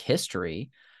Greek history,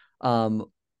 um,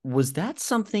 was that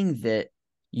something that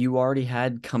you already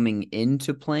had coming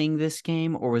into playing this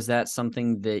game, or was that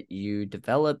something that you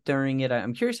developed during it?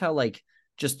 I'm curious how like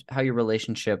just how your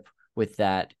relationship with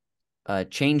that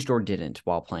changed or didn't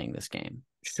while playing this game.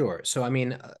 sure. So, I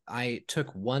mean, I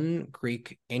took one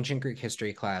ancient Greek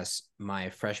history class my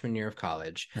freshman year of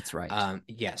college. That's right.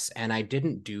 Yes, and I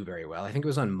didn't do very well. I think it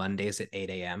was on Mondays at 8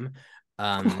 a.m.,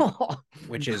 um,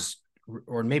 which is,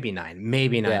 or maybe 9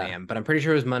 Yeah. a.m., but I'm pretty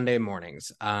sure it was Monday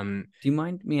mornings. Do you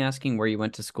mind me asking where you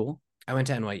went to school? I went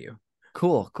to NYU.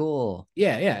 Cool, cool.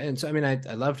 Yeah, yeah. And so, I mean, I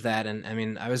loved that. And I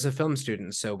mean, I was a film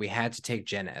student, so we had to take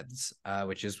gen eds,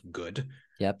 which is good.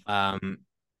 Yep. Um,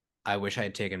 I wish I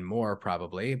had taken more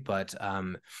probably, but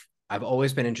I've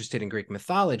always been interested in Greek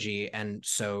mythology, and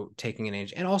so taking an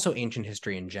ancient and also ancient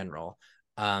history in general.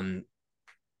 Um,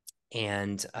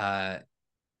 and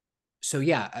so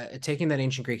yeah, taking that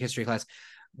ancient Greek history class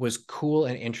was cool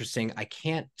and interesting. I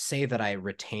can't say that I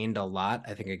retained a lot.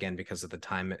 I think again because of the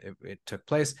time it took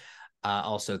place,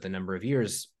 also the number of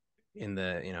years in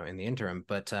the in the interim,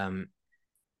 but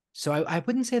so I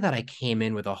wouldn't say that I came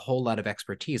in with a whole lot of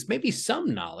expertise, maybe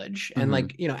some knowledge. And Hmm.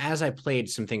 like, as I played,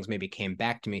 some things maybe came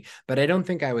back to me, but I don't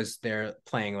think I was there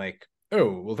playing like,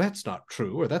 oh, well, that's not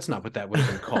true, or that's not what that would have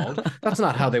been called. That's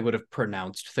not how they would have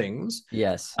pronounced things.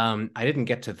 Yes. I didn't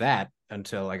get to that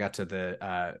until I got to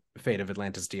the Fate of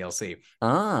Atlantis DLC.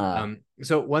 Ah.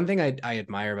 So one thing I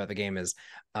admire about the game is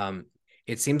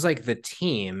it seems like the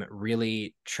team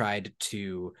really tried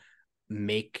to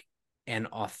make an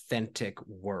authentic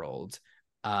world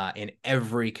in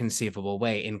every conceivable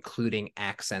way, including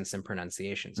accents and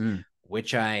pronunciations, Mm.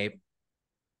 which I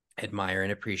admire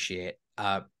and appreciate.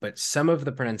 But some of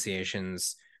the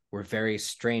pronunciations were very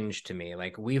strange to me.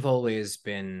 Like we've always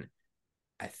been,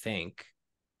 I think,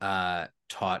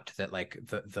 taught that like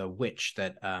the witch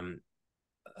that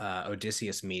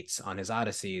Odysseus meets on his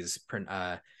Odysseys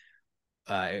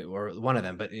or one of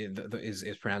them, but is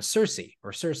pronounced Circe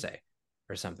or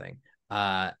something.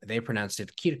 They pronounced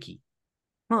it Kirki,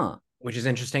 Huh. which is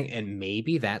interesting. And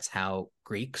maybe that's how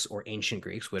Greeks or ancient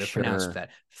Greeks would have pronounced Sure. that.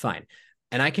 Fine.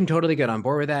 And I can totally get on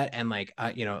board with that. And like,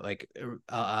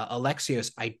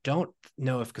 Alexios, I don't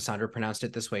know if Cassandra pronounced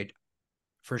it this way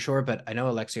for sure, but I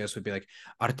know Alexios would be like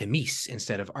Artemis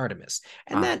instead of Artemis.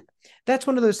 And Ah, that's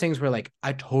one of those things where like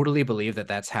I totally believe that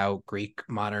that's how Greek,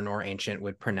 modern or ancient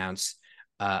would pronounce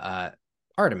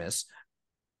Artemis.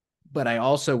 But I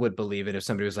also would believe it if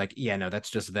somebody was like, yeah, no, that's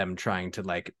just them trying to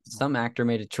like some actor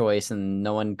made a choice and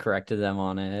no one corrected them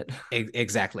on it.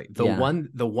 exactly. Yeah.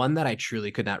 The one that I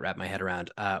truly could not wrap my head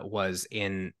around was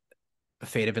in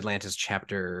Fate of Atlantis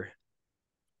chapter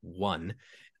 1.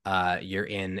 You're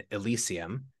in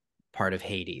Elysium, part of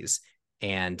Hades,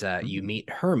 and you Mm. meet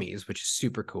Hermes, which is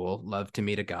super cool. Love to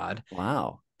meet a god.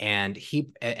 Wow. And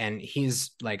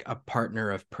he's like a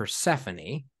partner of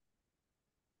Persephone,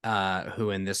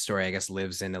 who in this story I guess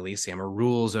lives in Elysium or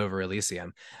rules over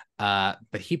Elysium. But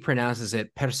he pronounces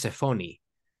it Persephone,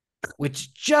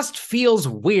 which just feels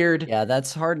weird. Yeah,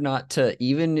 that's hard not to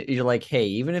even you're like, hey,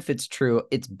 even if it's true,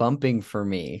 it's bumping for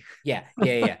me. Yeah.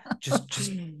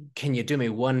 Just can you do me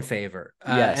one favor?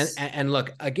 Yes. And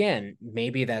look again,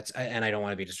 maybe that's, and I don't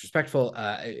want to be disrespectful.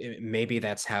 Maybe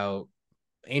that's how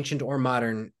ancient or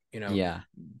modern, Yeah.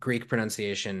 Greek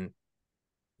pronunciation,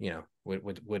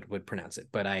 would pronounce it.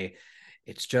 But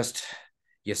it's just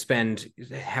you spend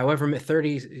however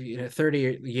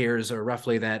 30 years or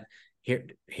roughly that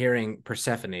hearing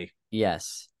Persephone,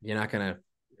 Yes. you're not gonna.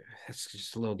 It's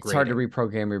just a little It's hard to grating.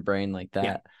 reprogram your brain like Yeah,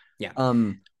 that. yeah.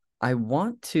 Um, I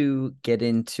want to get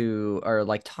into or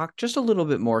like talk just a little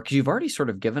bit more because you've already sort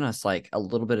of given us like a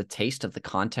little bit of taste of the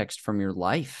context from your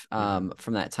life Mm-hmm.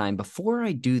 from that time. Before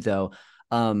I do though,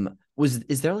 was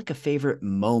is there like a favorite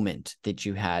moment that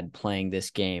you had playing this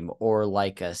game or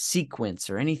like a sequence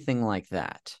or anything like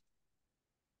that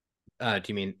Do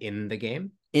you mean in the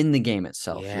game? in the game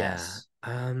itself? Yeah. Yes.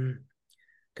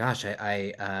 Gosh,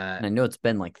 And I know it's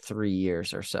been like 3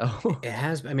 years or so. it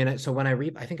has. I mean, so when I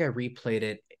think I replayed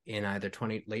it in either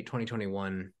late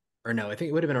 2021, or no, I think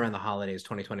it would have been around the holidays,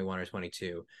 2021 or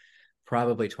 22,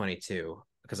 probably 22,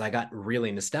 because I got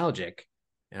really nostalgic,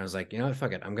 and I was like, you know what,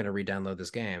 fuck it, I'm gonna re-download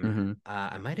this game. Hmm.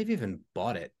 I might have even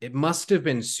bought it. It must have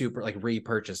been super like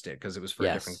repurchased it because it was for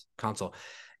a different Yes. console.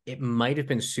 It might have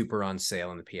been super on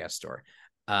sale in the PS store,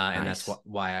 and that's Nice.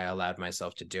 why I allowed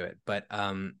myself to do it. But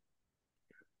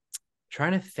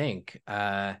trying to think,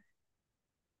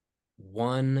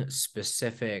 one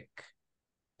specific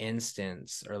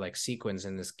instance or like sequence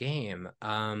in this game.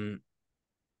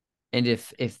 And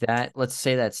if that, let's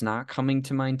say that's not coming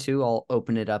to mind too, I'll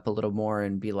open it up a little more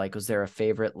and be like, was there a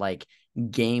favorite like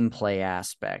gameplay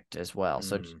aspect as well?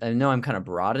 So hmm, I know I'm kind of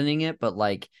broadening it, but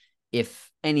like if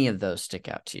any of those stick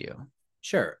out to you.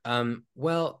 sure.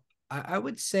 Well, I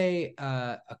would say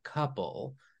a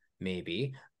couple,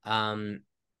 maybe.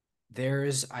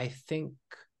 There's, I think,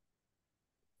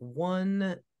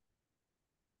 one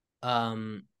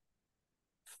um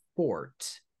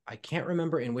fort. I can't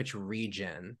remember in which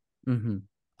region Hmm.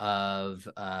 of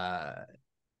the,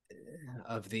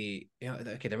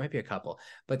 okay, there might be a couple,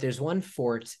 but there's one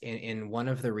fort in one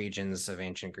of the regions of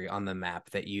ancient Greece on the map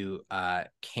that you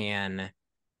can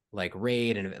like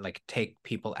raid and like take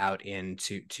people out in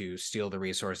to steal the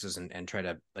resources and try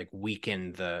to like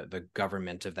weaken the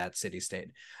government of that city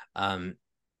state, um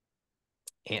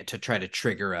and to try to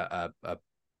trigger a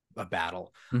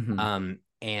battle. Hmm.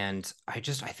 And I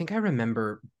think I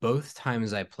remember both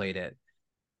times I played it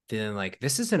feeling like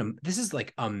this is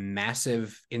like a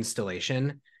massive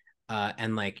installation,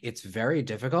 and like it's very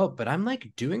difficult, but I'm like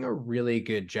doing a really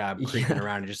good job creeping Yeah.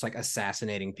 around and just like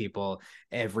assassinating people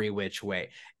every which way.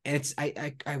 And it's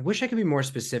I wish I could be more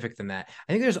specific than that.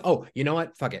 I think there's, oh, you know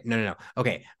what, fuck it, no,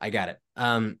 okay, I got it.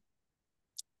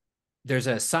 There's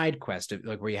a side quest of,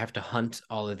 like, where you have to hunt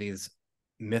all of these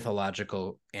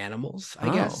mythological animals, I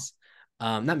Oh, guess.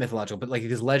 Not mythological, but like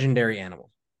these legendary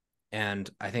animals. And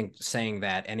I think saying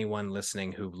that, anyone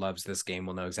listening who loves this game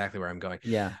will know exactly where I'm going.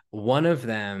 yeah. One of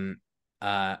them,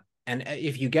 and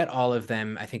if you get all of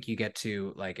them, I think you get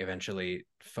to like eventually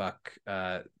fuck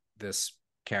this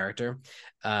character.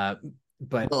 Uh,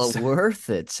 but Well, so, worth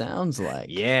it sounds like.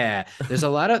 yeah, there's a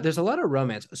lot of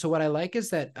romance. So what I like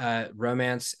is that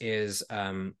romance is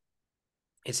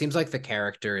it seems like the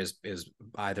character is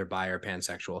either bi or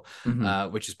pansexual,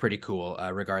 Hmm. which is pretty cool,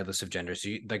 regardless of gender. So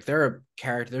like there are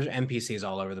characters, there's NPCs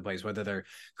all over the place, whether they're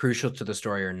crucial to the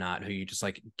story or not, who you just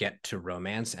like get to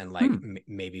romance and like Hmm.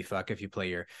 maybe fuck if you play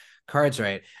your cards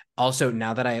right. Also,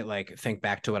 now that I like think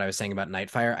back to what I was saying about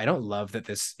Nightfire, I don't love that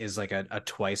this is like a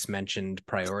twice mentioned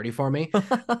priority for me.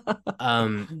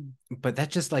 But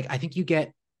that's just like I think you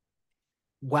get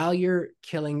while you're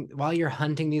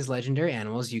hunting these legendary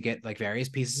animals, you get like various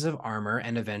pieces of armor,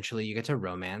 and eventually you get to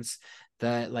romance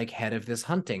the like head of this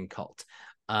hunting cult.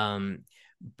 um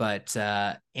but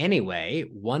anyway,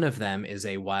 one of them is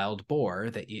a wild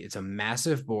boar it's a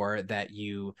massive boar that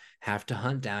you have to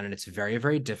hunt down, and it's very,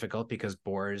 very difficult because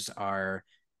boars are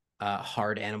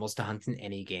hard animals to hunt in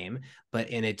any game. But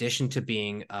in addition to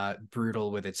being brutal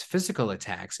with its physical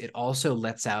attacks, it also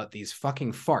lets out these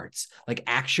fucking farts, like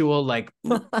actual like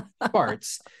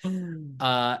farts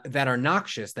that are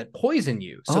noxious, that poison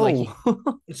you. So like,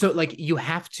 Oh. so like you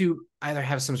have to either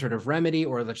have some sort of remedy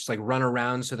or just like run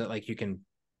around so that like you can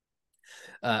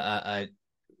uh, uh, uh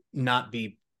not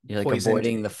be You're like poisoned.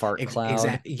 avoiding the fart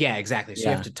cloud. Yeah, exactly. So you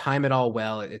have Yeah. to time it all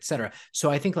well, etc. So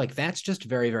I think like that's just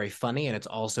very, very funny, and it's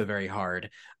also very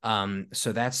hard.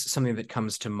 So that's something that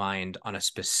comes to mind on a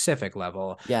specific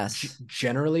level. Yes.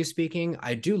 Generally speaking,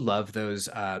 I do love those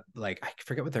like I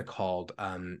forget what they're called,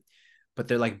 but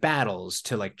they're like battles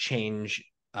to like change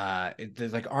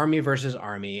there's like army versus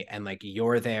army, and like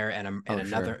you're there, and Oh,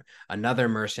 sure. another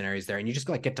mercenaries there, and you just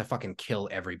like get to fucking kill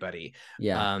everybody.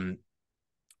 Yeah. um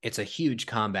it's a huge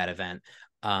combat event.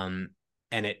 um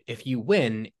and it if you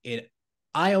win it,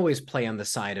 I always play on the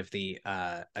side of the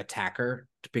attacker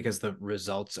because the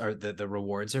results are the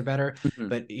rewards are better. Mhm.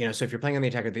 But you know, so if you're playing on the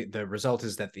attacker, the result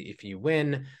is that if you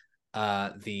win,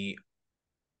 the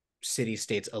city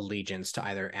state's allegiance to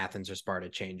either Athens or Sparta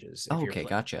changes if Oh, you're okay, playing.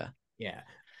 gotcha. Yeah.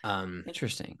 um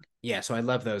Interesting. yeah, so I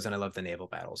love those, and I love the naval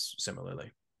battles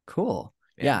similarly. Cool.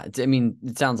 Yeah. Yeah, I mean,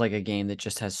 it sounds like a game that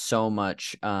just has so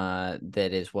much that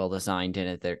is well designed in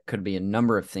it. There could be a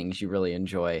number of things you really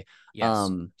enjoy. Yes.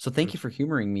 So thank you for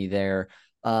humoring me there.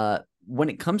 When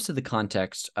it comes to the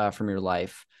context from your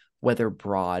life, whether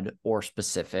broad or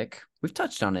specific, we've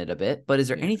touched on it a bit, but is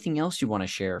there Yeah. anything else you want to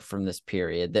share from this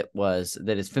period that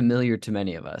is familiar to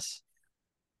many of us?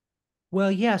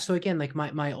 Well, yeah, so again, like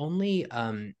my only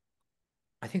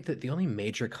I think that the only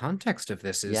major context of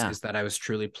this Yeah. is that I was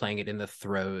truly playing it in the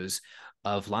throes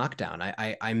of lockdown.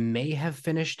 I may have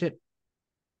finished it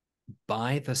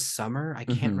by the summer. I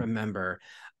can't Hmm. remember.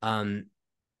 Um,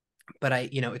 but I,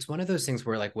 you know, it's one of those things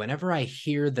where like whenever I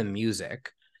hear the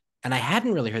music, and I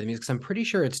hadn't really heard the music, because I'm pretty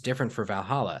sure it's different for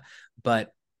Valhalla,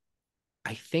 but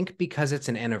I think because it's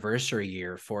an anniversary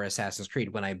year for Assassin's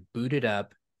Creed, when I booted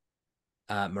up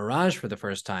Mirage for the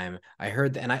first time, I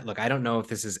heard, and I look, I don't know if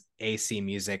this is AC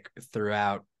music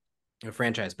throughout a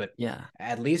franchise, but Yeah.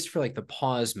 at least for like the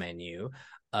pause menu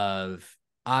of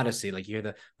Odyssey, like you hear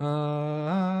the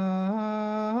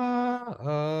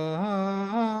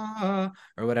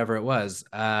or whatever it was.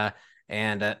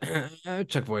 And I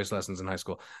took voice lessons in high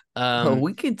school. Oh, Um,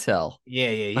 we can tell. yeah,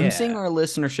 yeah, I'm seeing yeah. our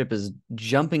listenership is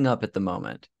jumping up at the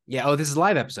moment. Yeah. Oh, this is a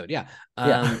live episode. Yeah.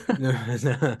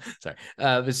 Yeah.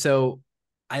 Sorry. So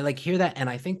I like hear that, and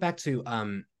I think back to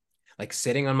like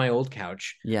sitting on my old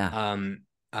couch, Yeah. um,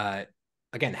 uh,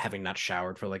 again having not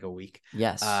showered for like a week.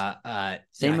 Yes. You know, I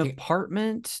Same think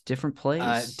apartment, different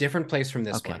place. different place from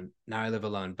this Okay. one. Now I live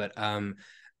alone, but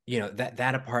you know,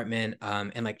 that apartment,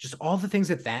 and like just all the things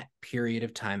that that period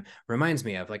of time reminds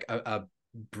me of, like a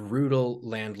brutal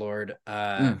landlord.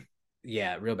 Mm,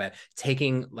 Yeah, real bad.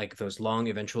 Taking like those long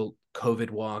eventual COVID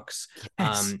walks.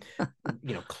 yes.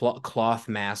 You know, cloth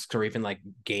masks, or even like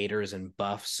gaiters and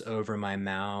buffs over my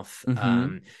mouth.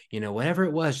 Hmm. You know, whatever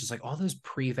it was, just like all those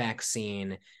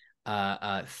pre-vaccine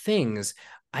things.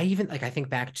 I even like I think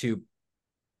back to,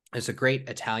 there's a great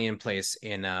Italian place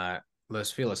in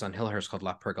Los Feliz on Hillhurst called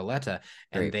La Pergoletta,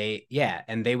 and Great.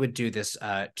 they would do this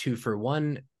 2 for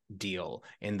 1 deal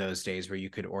in those days, where you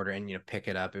could order and, you know, pick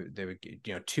it up. They would,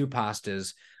 you know, 2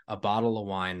 pastas, a bottle of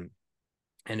wine,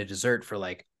 and a dessert for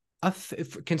like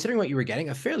considering what you were getting,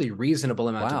 a fairly reasonable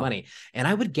amount of Wow. money. And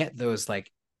I would get those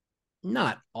like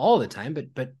not all the time,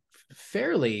 but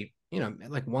fairly, you know,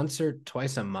 like once or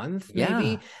twice a month Yeah.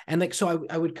 maybe. And like so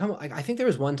I would come, like I think there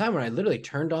was one time when I literally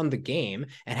turned on the game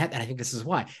and had, and I think this is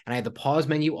why, and I had the pause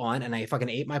menu on, and I fucking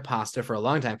ate my pasta for a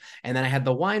long time, and then I had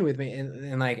the wine with me,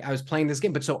 and like I was playing this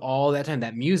game. But so all that time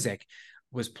that music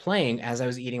was playing as I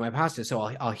was eating my pasta. So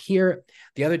I'll hear,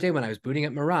 the other day when I was booting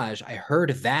up Mirage, I heard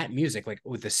that music like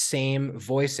with the same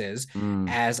voices Mm.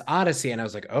 as Odyssey, and I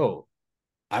was like, oh,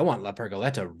 I want La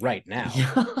Pergoletta right now.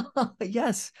 Yeah.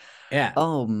 Yes. Yeah.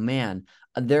 Oh man.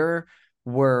 There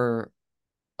were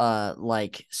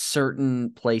like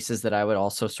certain places that I would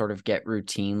also sort of get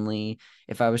routinely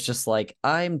if I was just like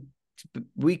I'm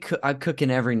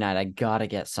cooking every night. I gotta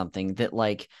get something that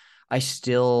like I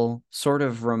still sort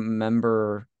of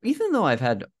remember, even though I've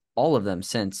had all of them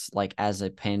since like as a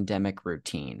pandemic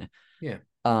routine. Yeah.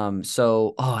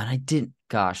 So and I didn't.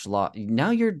 Gosh,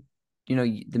 now you're.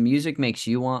 The music makes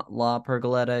you want La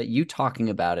Pergoletta. You talking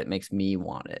about it makes me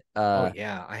want it. Oh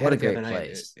yeah, I What had a it the other great night.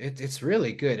 place. It's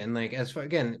really good. And like as for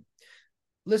again,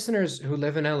 listeners who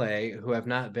live in LA who have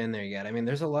not been there yet. I mean,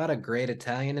 there's a lot of great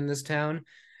Italian in this town.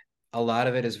 A lot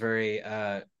of it is very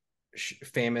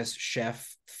famous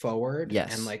chef forward and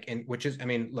Yes. like and which is I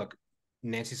mean, look,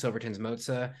 Nancy Silverton's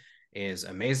mozza is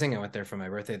amazing. I went there for my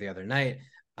birthday the other night. It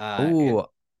Oh,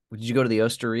 did you go to the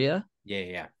Osteria? Yeah,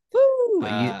 yeah. Woo!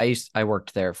 Uh I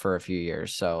worked there for a few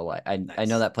years, so like I know nice.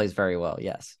 that place very well.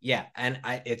 Yes. Yeah, and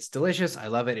it's delicious. I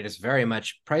love it. It is very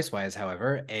much price wise,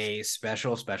 however, a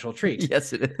special treat.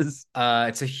 Yes, it is.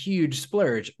 It's a huge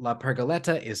splurge. La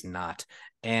Pergoletta is not,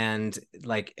 and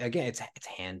like again, it's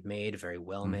handmade, very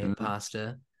well made Mm-hmm.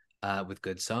 pasta, with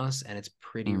good sauce, and it's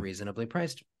pretty Mm. reasonably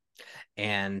priced.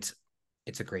 And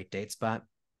it's a great date spot.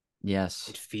 Yes.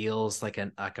 It feels like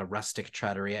a rustic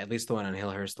trattoria. At least the one on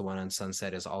Hillhurst, the one on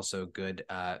Sunset is also good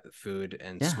food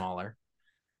and Yeah. smaller.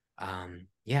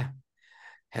 Yeah,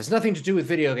 has nothing to do with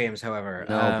video games, however.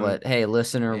 No, but hey,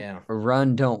 listener, Yeah,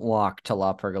 run, don't walk to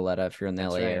La Pergoletta if you're in the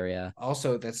that's LA right. area.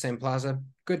 Also, that same plaza,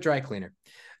 good dry cleaner.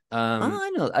 Oh, Um, I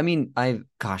know. I mean,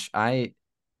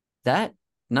 that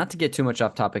not to get too much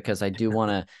off topic because I do want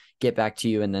to get back to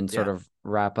you and then sort yeah, of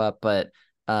wrap up, but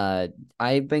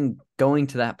I've been going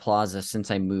to that plaza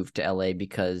since I moved to LA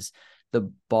because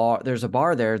there's a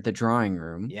bar there, the Drawing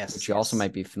Room, which yes, you also yes.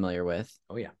 might be familiar with.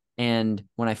 Oh yeah. And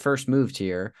when I first moved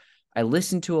here, I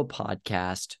listened to a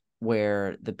podcast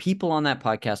where the people on that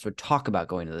podcast would talk about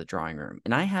going to the Drawing Room.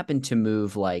 And I happened to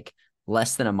move like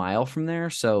less than a mile from there.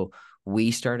 So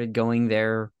we started going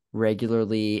there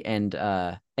regularly. And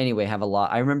anyway, have a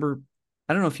lot. I remember,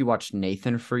 I don't know if you watched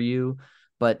Nathan For You,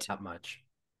 but Not much.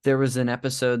 there was an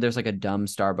episode, there's like a dumb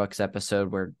Starbucks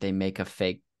episode where they make a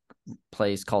fake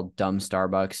place called Dumb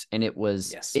Starbucks, and it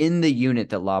was Yes. in the unit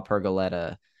that La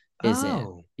Pergoletta is in.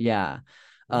 Oh, Yeah.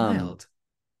 Um, wild.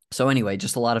 so anyway,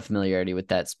 just a lot of familiarity with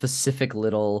that specific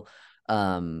little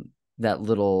um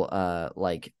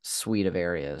like suite of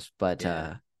areas. But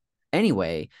Yeah,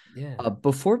 anyway, yeah.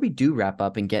 before we do wrap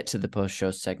up and get to the post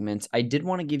show segments, I did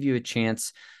want to give you a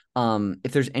chance.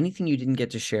 If there's anything you didn't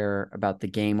get to share about the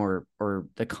game or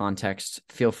the context,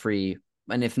 feel free.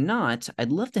 And if not,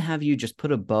 I'd love to have you just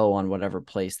put a bow on whatever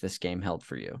place this game held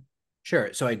for you.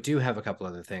 Sure. So I do have a couple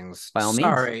other things. By all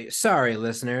means. Sorry,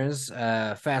 listeners.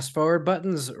 Fast forward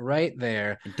buttons right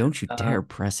there. And don't you dare Um,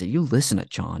 press it. You listen to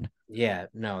John. yeah,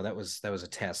 no, that was a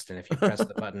test, and if you press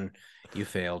the button, you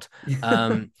failed.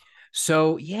 Um,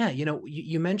 so yeah,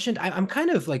 you mentioned I'm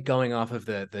kind of like going off of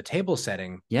the table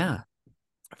setting Yeah.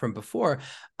 from before.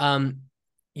 Um,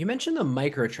 you mentioned the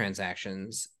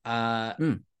microtransactions.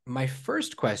 Mm. My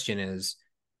first question is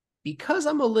because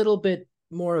I'm a little bit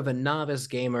more of a novice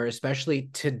gamer, especially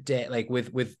today, like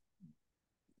with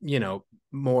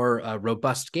more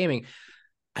robust gaming.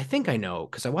 I think I know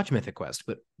because I watch Mythic Quest,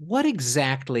 but what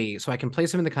exactly, so I can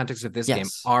place them in the context of this game,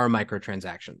 Yes. are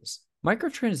microtransactions?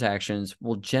 Microtransactions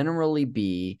will generally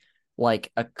be like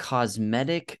a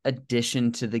cosmetic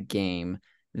addition to the game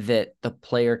that the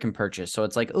player can purchase. So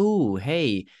it's like, oh,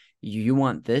 hey, you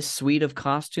want this suite of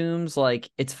costumes? Like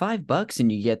it's $5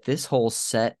 and you get this whole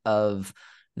set of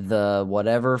the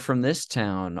whatever from this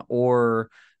town. Or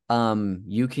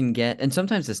you can get, and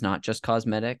sometimes it's not just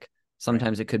cosmetic. Right.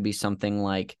 Sometimes it could be something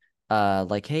like,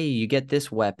 hey, you get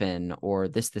this weapon or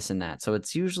this, and that. So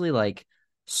it's usually like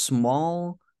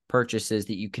small purchases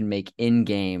that you can make in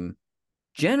game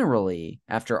generally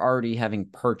after already having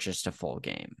purchased a full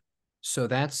game. So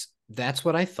that's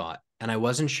what I thought, and I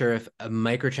wasn't sure if a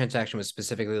microtransaction was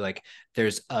specifically like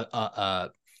there's a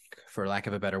for lack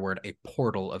of a better word, a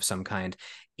portal of some kind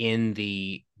in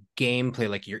the gameplay.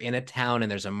 Like you're in a town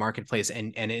and there's a marketplace,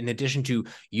 and in addition to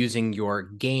using your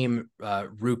game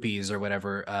rupees or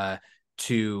whatever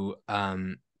to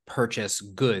purchase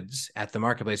goods at the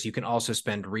marketplace, you can also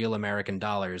spend real American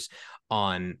dollars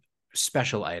on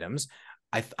special items.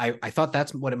 I thought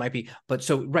that's what it might be. But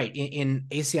so right in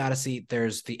AC Odyssey,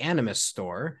 there's the Animus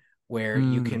store where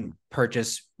you can Mm.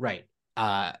 purchase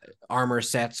uh armor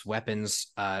sets, weapons,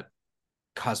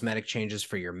 cosmetic changes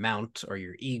for your mount or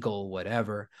your eagle,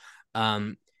 whatever.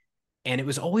 Um, And it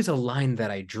was always a line that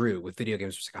I drew with video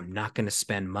games. It was like, I'm not going to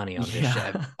spend money on this shit.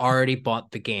 I've Yeah. already bought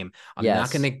the game.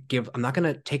 Yes. I'm not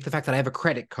going to take the fact that I have a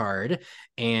credit card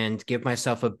and give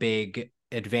myself a big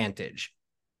advantage.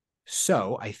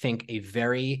 So I think a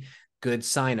very good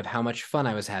sign of how much fun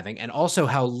I was having and also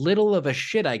how little of a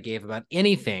shit I gave about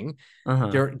anything Uh-huh.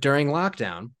 during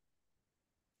lockdown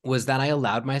was that I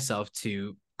allowed myself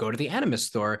to go to the anime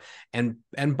store and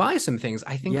buy some things.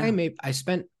 I think Yeah. I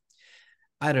spent,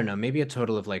 I don't know, maybe a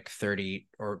total of like 30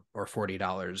 or $40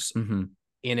 Mm-hmm.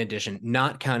 in addition,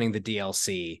 not counting the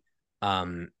DLC,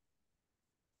 um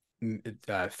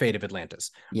Fate of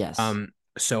Atlantis. Yes. Um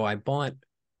so I bought,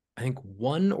 I think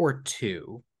one or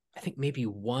two, I think maybe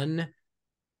one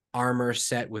armor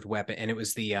set with weapon, and it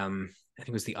was the I think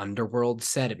it was the Underworld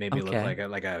set. It made me look Okay.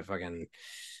 like a fucking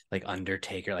like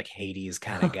Undertaker, like Hades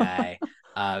kind of guy.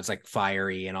 It's like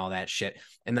fiery and all that shit.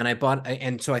 And then I bought,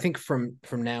 and so I think from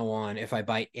now on, if I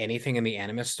buy anything in the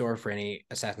anime store for any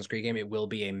Assassin's Creed game, it will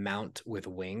be a mount with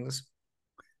wings.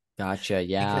 Gotcha.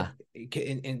 Because,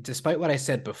 Yeah. and despite what I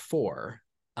said before,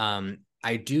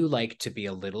 I do like to be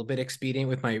a little bit expedient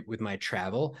with my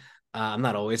travel. I'm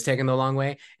not always taking the long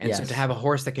way, and so to Yes. have a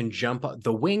horse that can jump,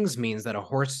 the wings means that a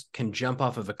horse can jump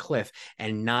off of a cliff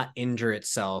and not injure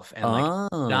itself and like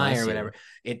Oh, I die or see. whatever.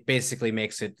 It basically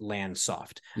makes it land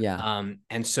soft. Yeah.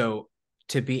 And so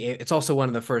it's also one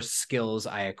of the first skills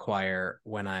I acquire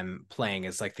when I'm playing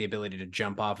is like the ability to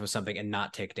jump off of something and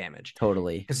not take damage,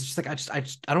 Totally. because it's just like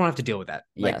I don't have to deal with that.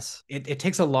 Like Yes. it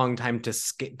takes a long time to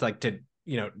like to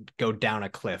go down a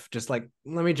cliff. Just like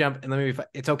let me jump and let me.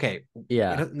 It's okay.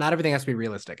 Yeah. Not everything has to be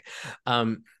realistic.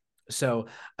 Um, so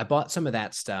I bought some of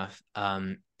that stuff.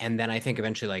 And then I think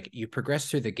eventually like you progress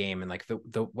through the game and like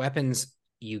the weapons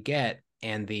you get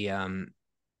and the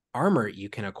armor you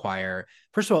can acquire.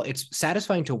 First of all, it's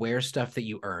satisfying to wear stuff that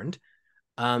you earned.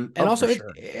 And Oh, for also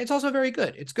sure. it's also very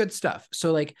good. It's good stuff.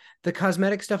 So like the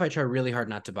cosmetic stuff, I try really hard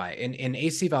not to buy. In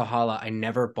AC Valhalla, I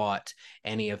never bought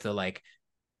any of the like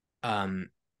um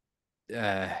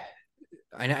uh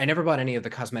I never bought any of the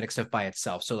cosmetic stuff by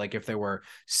itself. So like if there were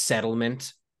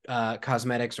settlement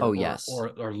cosmetics Oh, yes.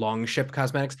 or long ship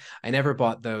cosmetics, I never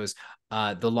bought those.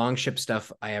 The long ship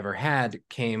stuff I ever had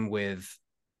came with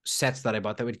sets that I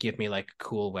bought that would give me like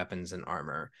cool weapons and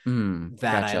armor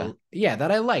Gotcha.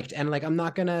 that I liked. And like I'm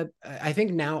not gonna, I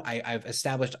think now I've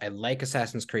established I like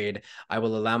Assassin's Creed. I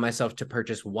will allow myself to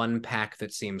purchase one pack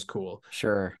that seems cool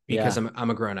Sure. because Yeah. I'm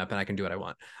a grown up and I can do what I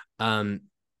want. Um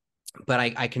but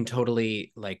I can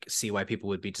totally like see why people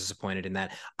would be disappointed in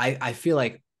that. I feel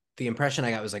like the impression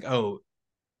I got was like, oh,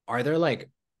 are there like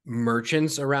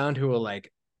merchants around who will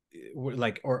like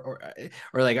or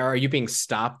like are you being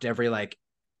stopped every like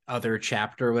other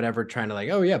chapter or whatever trying to like,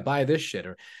 oh yeah, buy this shit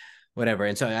or whatever.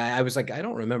 And so I was like, I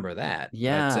don't remember that.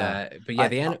 Yeah. But yeah, I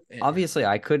the obviously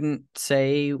I couldn't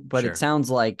say, but it sure. sounds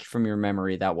like from your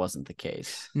memory that wasn't the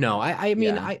case. No, I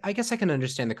mean, Yeah. I guess I can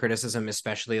understand the criticism,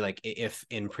 especially like if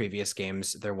in previous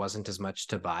games there wasn't as much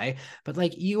to buy, but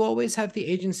like you always have the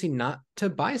agency not to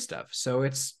buy stuff. So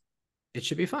it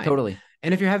should be fine. Totally.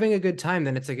 And if you're having a good time,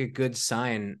 then it's like a good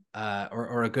sign,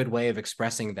 or a good way of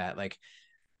expressing that. Like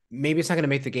maybe it's not going to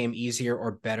make the game easier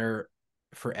or better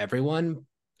for everyone.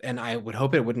 And I would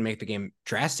hope it wouldn't make the game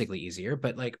drastically easier,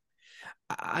 but like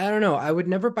I don't know. I would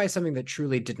never buy something that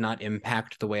truly did not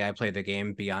impact the way I play the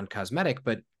game beyond cosmetic,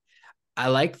 but I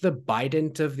like the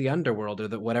Bident of the underworld or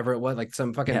the whatever it was, like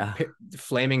some fucking Yeah.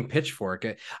 flaming pitchfork.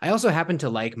 I also happen to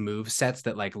like move sets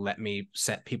that like let me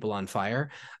set people on fire.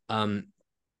 Um,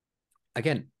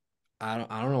 Again, I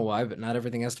don't know why, but not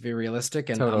everything has to be realistic,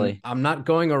 and Totally. I'm not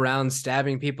going around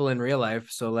stabbing people in real life.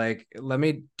 So like, let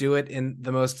me do it in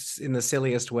the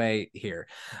silliest way here.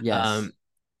 Yes. Um,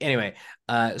 anyway,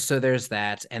 so there's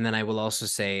that, and then I will also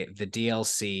say the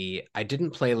DLC. I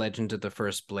didn't play Legend of the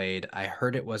First Blade. I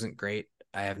heard it wasn't great.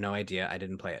 I have no idea. I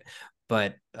didn't play it,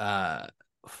 but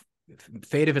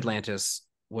Fate of Atlantis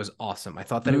was awesome. I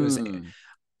thought that it was Mm.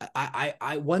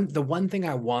 the one thing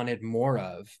I wanted more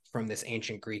of from this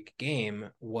ancient Greek game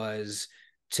was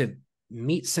to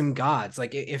meet some gods.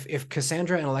 Like if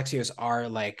Cassandra and Alexios are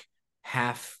like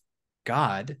half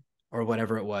god or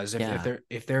whatever it was, Yeah.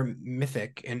 if they're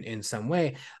mythic in some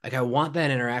way, like I want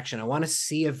that interaction. I want to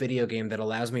see a video game that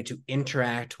allows me to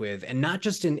interact with, and not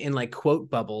just in like quote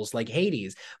bubbles like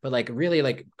Hades, but like really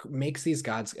like makes these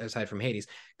gods, aside from Hades,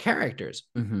 characters.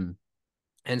 Hmm.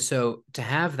 And so to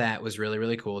have that was really,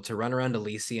 really cool. To run around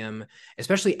Elysium,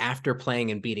 especially after playing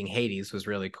and beating Hades, was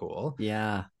really cool.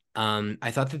 Yeah.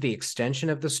 I thought that the extension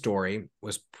of the story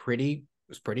was pretty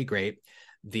great.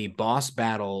 The boss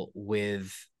battle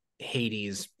with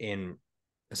Hades in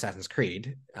Assassin's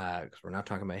Creed, because we're not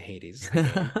talking about Hades, the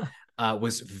game,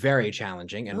 was very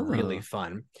challenging and really Oh.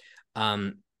 fun.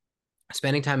 Um,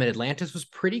 Spending time in Atlantis was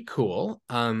pretty cool.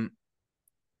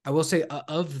 I will say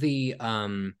of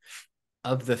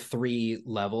the three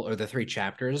level or the three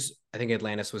chapters, I think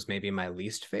Atlantis was maybe my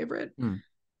least favorite. Hmm.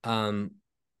 Um,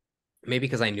 Maybe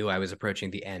because I knew I was approaching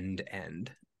the end.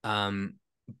 Um,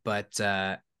 but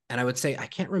and I would say I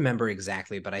can't remember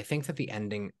exactly, but I think that the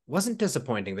ending wasn't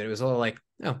disappointing, but it was a little like,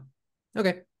 oh,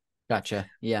 okay. Gotcha.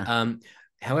 Yeah. Um,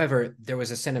 However, there was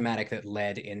a cinematic that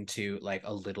led into like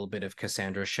a little bit of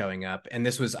Cassandra showing up, and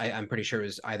this was I'm pretty sure it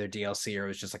was either DLC or it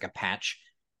was just like a patch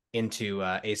into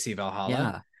AC Valhalla,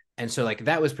 Yeah. and so like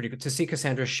that was pretty good to see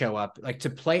Cassandra show up, like to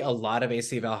play a lot of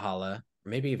AC Valhalla,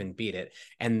 maybe even beat it,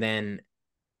 and then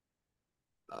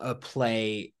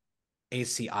play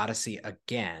AC Odyssey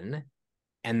again,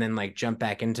 and then like jump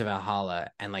back into Valhalla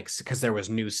and like because there was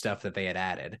new stuff that they had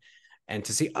added, and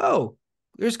to see, oh,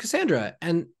 there's Cassandra,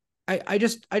 and I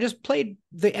just played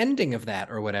the ending of that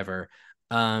or whatever,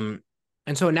 and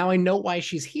so now I know why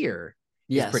she's here.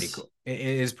 Is pretty Yes. cool. It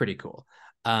is pretty cool.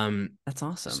 Um, That's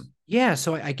awesome. yeah,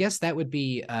 so I guess that would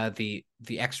be the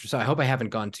extra. So I hope I haven't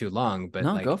gone too long, but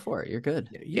No, go like, for it. You're good.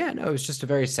 yeah, no, it was just a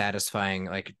very satisfying,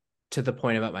 like to the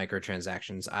point about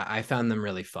microtransactions. I found them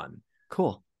really fun.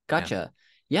 Cool. Yeah. Gotcha.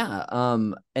 Yeah.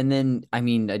 And then I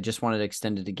mean, I just wanted to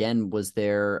extend it again. Was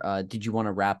there did you want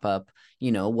to wrap up,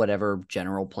 whatever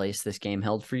general place this game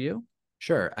held for you?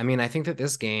 Sure. I mean, I think that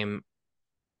this game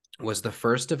was the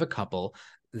first of a couple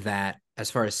that, as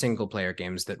far as single player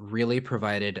games, that really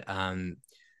provided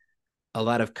a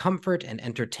lot of comfort and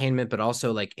entertainment, but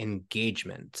also like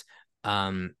engagement.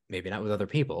 Maybe not with other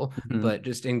people, Mhm. but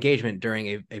just engagement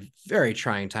during a very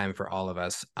trying time for all of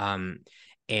us.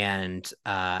 And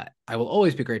I will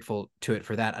always be grateful to it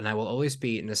for that. And I will always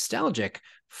be nostalgic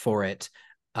for it.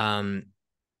 Um,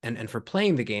 and for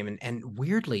playing the game and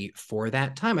weirdly for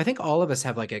that time. I think all of us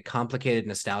have like a complicated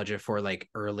nostalgia for like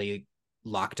early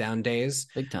lockdown days.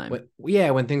 Big time.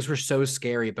 When things were so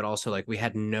scary, but also like we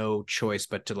had no choice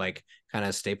but to like kind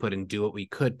of stay put and do what we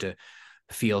could to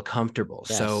feel comfortable.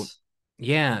 So Yes.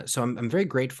 yeah, so I'm very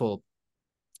grateful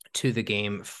to the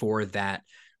game for that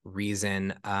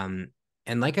reason. And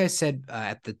like I said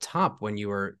at the top when you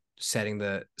were setting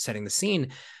the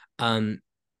scene, um,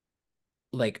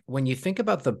 like when you think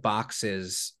about the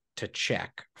boxes to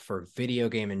check for video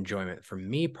game enjoyment, for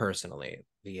me personally,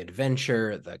 the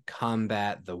adventure, the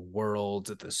combat, the world,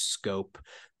 the scope,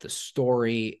 the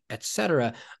story,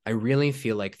 etc., I really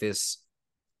feel like this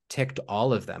ticked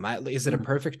all of them. Is it a Mm.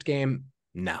 perfect game?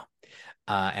 No.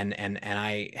 And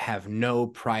I have no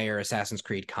prior Assassin's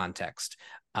Creed context,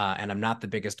 and I'm not the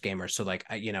biggest gamer, so like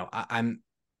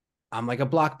I'm like a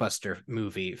blockbuster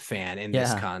movie fan in this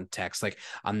Yeah. context. Like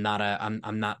I'm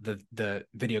not the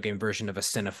video game version of a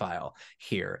cinephile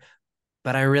here,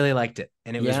 but I really liked it,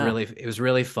 and Yeah. it was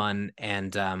really fun.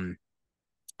 And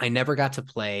I never got to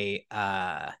play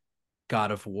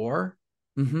God of War,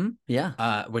 Mm-hmm.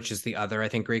 Yeah. which is the other I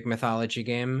think Greek mythology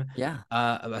game Yeah.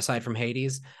 aside from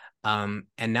Hades. And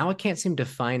now I can't seem to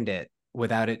find it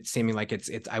without it seeming like it's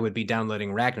I would be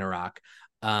downloading Ragnarok.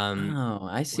 Oh,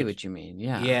 I see Which what you mean.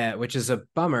 Yeah. Yeah, which is a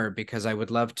bummer because I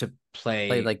would love to Play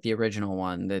play, like the original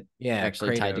one that yeah,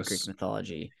 actually tied to Greek Kratos.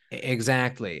 mythology.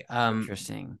 Exactly.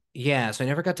 Interesting. Yeah, so I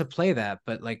never got to play that,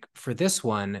 but like for this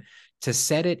one, to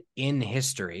set it in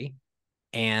history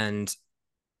and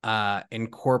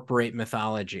incorporate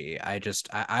mythology,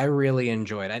 I really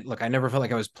enjoyed it. Look, I never felt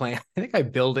like I was playing. I think I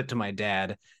billed it to my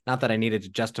dad. Not that I needed to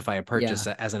justify a purchase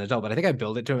Yeah. as an adult, but I think I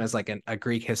billed it to him as like a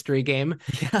Greek history game,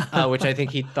 Yeah. which I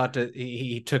think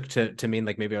he took to mean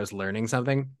like maybe I was learning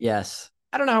something. Yes.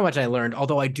 I don't know how much I learned,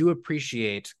 although I do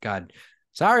appreciate, God,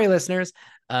 sorry, listeners.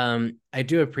 I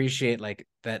do appreciate like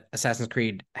that Assassin's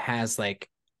Creed has like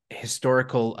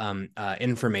historical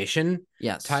information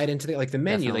Yes. tied into the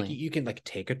menu. Like Definitely. you can like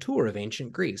take a tour of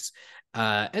ancient Greece.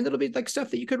 And it'll be like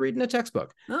stuff that you could read in a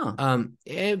textbook. Oh,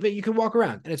 But you can walk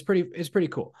around and it's pretty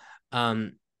cool.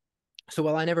 Um, so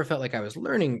while I never felt like I was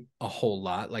learning a whole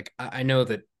lot, like I know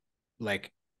that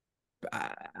like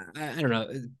I don't know.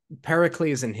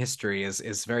 Pericles in history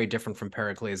is very different from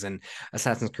Pericles in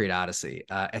Assassin's Creed Odyssey,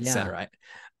 yeah. etc.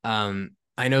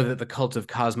 I know that the cult of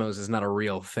Cosmos is not a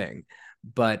real thing,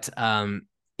 but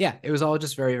yeah, it was all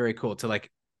just very very cool to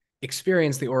like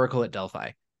experience the Oracle at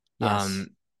Delphi, Yes. um,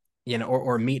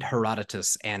 or meet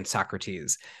Herodotus and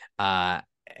Socrates,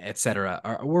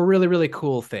 etc. Were really really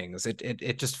cool things.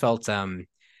 It just felt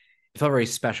it felt very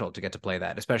special to get to play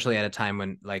that, especially at a time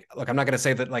when, like, look, I'm not going to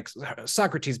say that like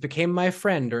Socrates became my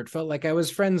friend or it felt like I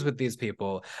was friends with these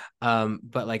people,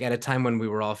 but like at a time when we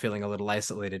were all feeling a little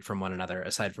isolated from one another,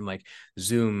 aside from like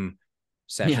Zoom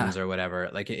Yeah. sessions or whatever,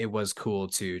 like it was cool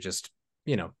to just,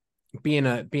 you know, be in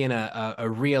a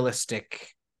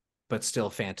realistic but still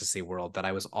fantasy world that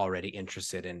I was already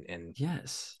interested in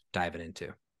Yes. diving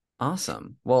into.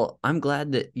 Awesome. Well, I'm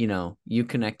glad that, you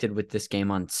connected with this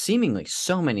game on seemingly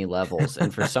so many levels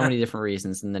and for so many different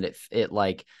reasons, and that it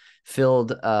like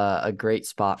filled a great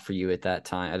spot for you at that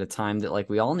time, at a time that like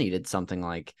we all needed something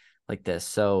like this.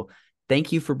 So,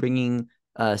 thank you for bringing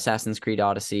Assassin's Creed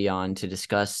Odyssey on to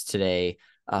discuss today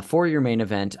for your main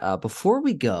event. Before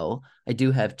we go, I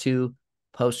do have two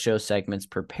post-show segments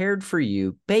prepared for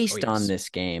you Oh based on yes, this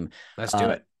game. let's do Uh,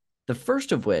 it. the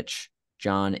first of which,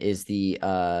 John, is the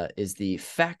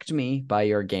Fact Me by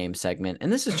Your Game segment.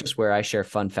 And this is just where I share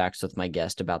fun facts with my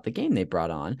guest about the game they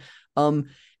brought on.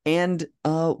 And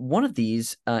one of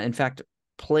these, in fact,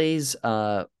 plays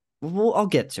well, I'll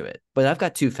get to it, but I've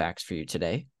got two facts for you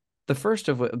today. The first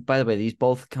of which, by the way, these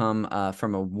both come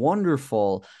from a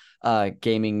wonderful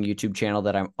gaming YouTube channel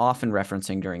that I'm often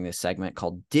referencing during this segment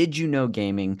called Did You Know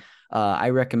Gaming. I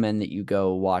recommend that you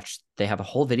go watch. They have a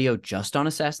whole video just on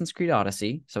Assassin's Creed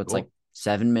Odyssey. So it's like Cool.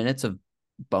 7 minutes of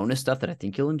bonus stuff that I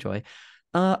think you'll enjoy.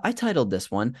 I titled this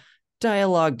one,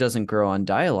 Dialogue Doesn't Grow on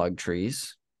Dialogue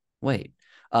Trees. Wait.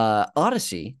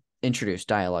 Odyssey introduced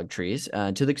dialogue trees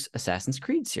to the Assassin's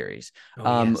Creed series.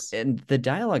 Oh yes. And the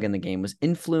dialogue in the game was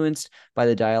influenced by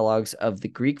the dialogues of the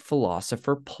Greek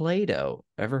philosopher Plato.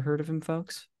 Ever heard of him,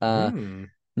 folks? Hmm.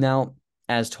 Now,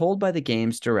 as told by the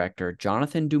game's director,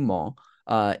 Jonathan Dumont,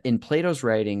 in Plato's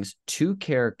writings, two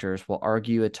characters will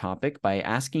argue a topic by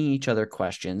asking each other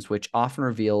questions, which often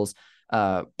reveals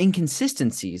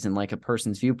inconsistencies in like a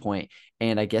person's viewpoint.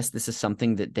 And I guess this is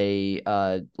something that they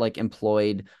like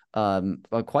employed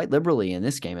quite liberally in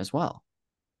this game as well.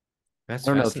 That's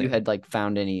I don't know if you fascinating. had like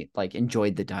found any like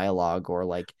enjoyed the dialogue or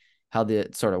like how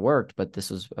it sort of worked, but this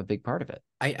was a big part of it.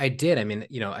 I did. I mean,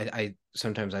 you know, I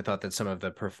sometimes I thought that some of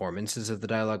the performances of the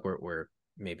dialogue were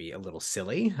maybe a little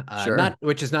silly. Sure. Not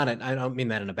which is not I don't mean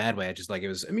that in a bad way. I just like it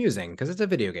was amusing because it's a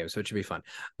video game, so it should be fun.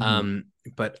 Mhm.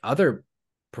 But other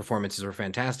performances were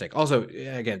fantastic. Also,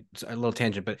 again, a little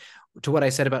tangent, but to what I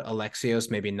said about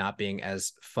Alexios maybe not being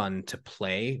as fun to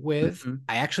play with, Mhm.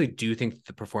 I actually do think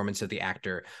the performance of the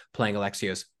actor playing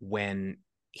Alexios when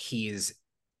he's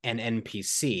an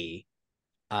NPC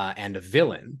and a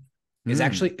villain Mm. is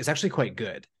actually quite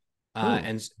good. Oh,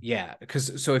 And yeah,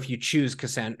 because so if you choose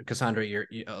Cassandra, you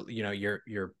know you're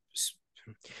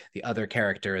the other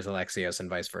character is Alexios and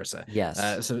vice versa.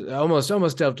 yes. So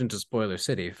almost delved into spoiler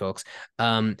city, folks.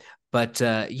 But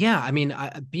yeah, I mean,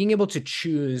 being able to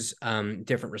choose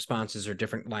different responses or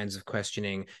different lines of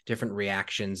questioning, different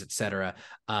reactions, etc.,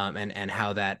 and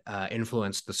how that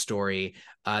influenced the story.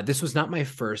 This was not my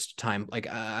first time. Like,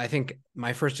 I think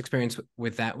my first experience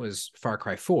with that was Far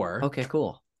Cry 4, Okay,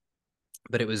 cool.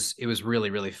 but it was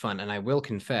really really fun. And I will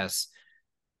confess,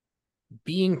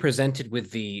 being presented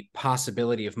with the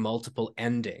possibility of multiple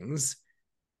endings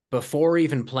before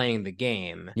even playing the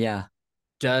game Yeah,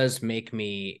 does make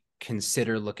me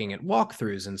consider looking at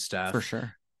walkthroughs and for stuff,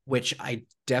 sure. which I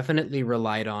definitely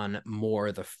relied on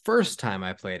more the first time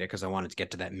I played it because I wanted to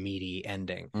get to that meaty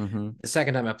ending. Hmm. The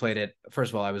second time I played it,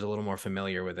 first of all, I was a little more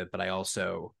familiar with it, but I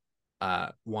also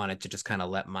wanted to just kind of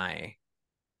let my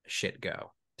shit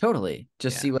go. Totally.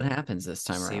 Just Yeah, see what happens this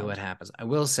time see what around. happens. I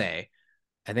will say,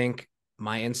 I think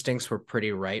my instincts were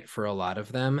pretty right for a lot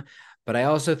of them, but I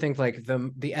also think like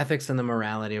the ethics and the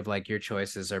morality of like your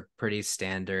choices are pretty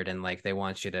standard, and like they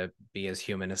want you to be as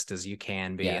humanist as you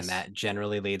can be, and Yes. that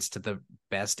generally leads to the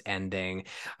best ending.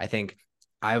 I think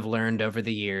I've learned over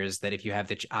the years that if you have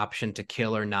the option to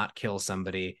kill or not kill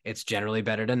somebody, it's generally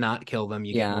better to not kill them.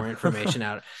 You get Yeah. more information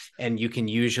out, and you can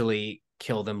usually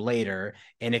kill them later.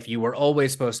 And if you were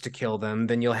always supposed to kill them,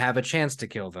 then you'll have a chance to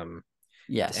kill them.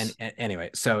 Yes. And anyway,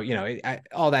 so you know,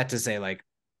 all that to say, like,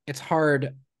 it's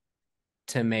hard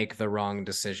to make the wrong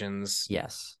decisions.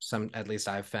 Yes. Some, at least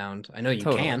I've found. I know you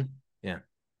Totally. can. Yeah,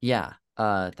 Yeah.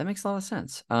 That makes a lot of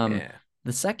sense. yeah.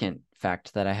 The second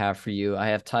fact that I have for you, I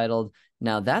have titled,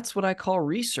 Now That's What I Call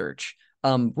Research.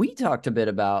 We talked a bit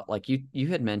about like you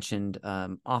had mentioned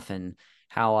often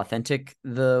how authentic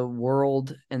the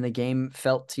world and the game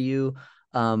felt to you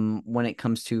when it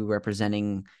comes to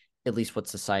representing at least what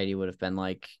society would have been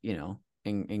like,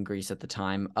 in Greece at the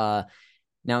time.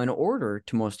 Now, in order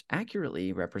to most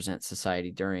accurately represent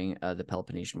society during the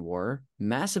Peloponnesian War,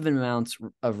 massive amounts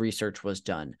of research was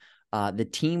done. The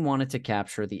team wanted to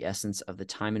capture the essence of the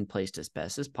time and place as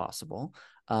best as possible.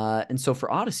 And so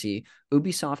for Odyssey,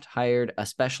 Ubisoft hired a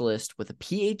specialist with a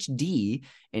PhD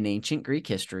in ancient Greek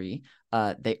history.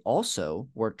 They also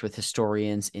worked with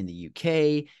historians in the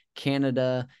UK,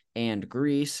 Canada, and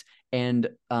Greece. And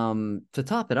to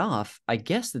top it off, I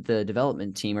guess that the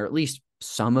development team, or at least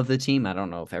some of the team, I don't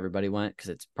know if everybody went because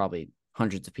it's probably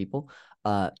hundreds of people,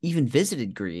 even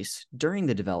visited Greece during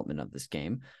the development of this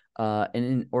game. And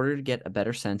in order to get a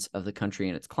better sense of the country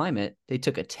and its climate, they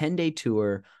took a 10-day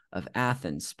tour of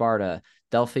Athens, Sparta,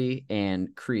 Delphi,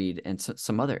 and Crete, and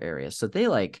some other areas. So they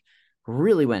like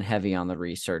really went heavy on the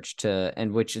research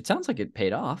and which it sounds like it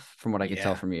paid off from what I could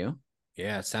tell Yeah. from you.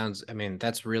 Yeah, it sounds, I mean,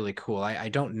 that's really cool. I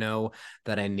don't know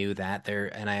that I knew that there,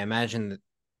 and I imagine that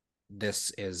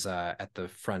this is at the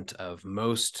front of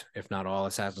most, if not all,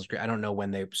 Assassin's Creed. I don't know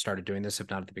when they started doing this, if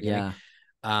not at the beginning.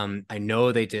 Yeah. I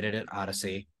know they did it at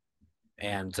Odyssey,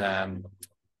 and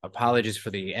apologies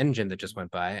for the engine that just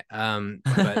went by.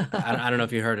 But I don't know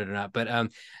if you heard it or not. But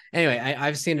anyway,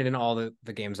 I've seen it in all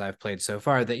the games I've played so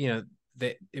far. That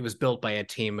that it was built by a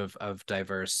team of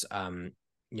diverse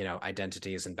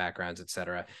identities and backgrounds,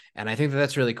 etc. And I think that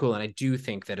that's really cool. And I do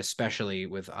think that especially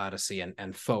with Odyssey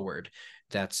and Forward,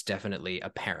 that's definitely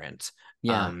apparent.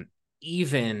 Yeah.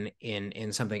 Even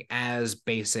in something as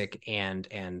basic and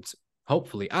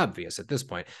hopefully obvious at this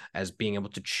point as being able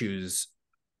to choose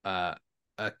a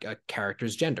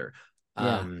character's gender,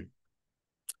 Yeah.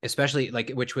 especially like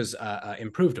which was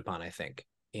improved upon, I think,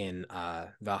 in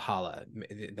Valhalla.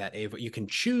 That Eivor, you can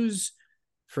choose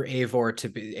for Eivor to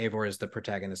be, Eivor is the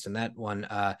protagonist in that one,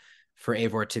 for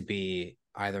Eivor to be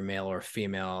either male or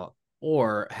female,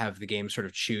 or have the game sort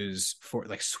of choose for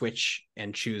like switch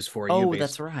and choose for you Oh, based.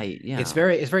 that's right. It's Yeah.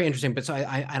 very interesting. But so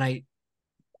I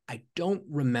don't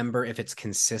remember if it's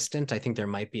consistent. I think there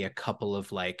might be a couple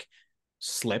of like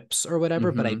slips or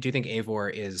whatever, but I Mm-hmm. do think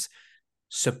Eivor is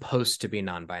supposed to be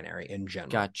non-binary in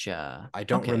general. Gotcha. I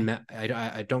don't Okay. remember.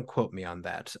 I don't quote me on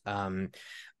that.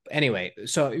 Anyway,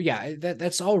 so yeah,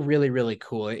 that's all really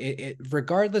cool. It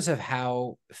regardless of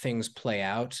how things play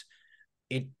out,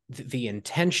 the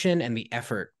intention and the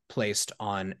effort placed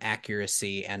on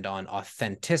accuracy and on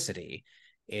authenticity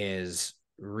is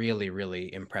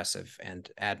really impressive and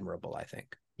admirable, I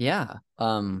think. Yeah.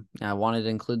 I wanted to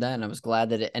include that, and I was glad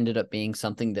that it ended up being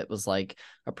something that was like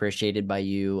appreciated by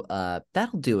you.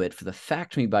 That'll do it for the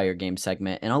Fact Me by Your Game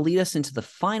segment, and I'll lead us into the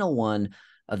final one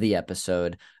of the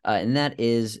episode, and that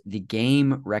is the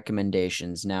game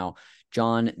recommendations. Now,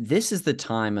 John, this is the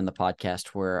time in the podcast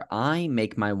where I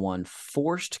make my one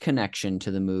forced connection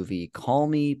to the movie Call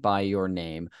Me by Your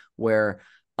Name, where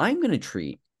I'm going to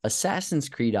treat Assassin's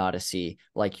Creed Odyssey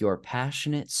like your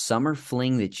passionate summer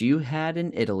fling that you had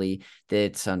in Italy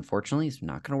that's unfortunately is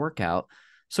not going to work out.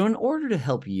 So, in order to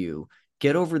help you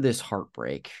get over this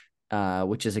heartbreak,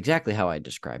 which is exactly how I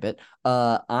describe it,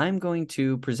 I'm going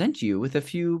to present you with a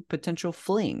few potential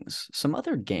flings, some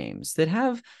other games that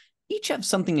each have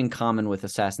something in common with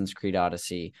Assassin's Creed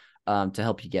Odyssey, to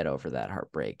help you get over that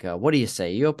heartbreak. What do you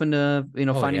say? You open to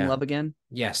Oh finding yeah. love again?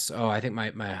 Yes. Oh, I think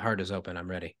my heart is open. I'm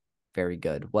ready. Very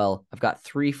good. Well, I've got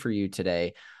three for you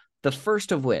today. The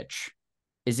first of which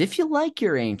is if you like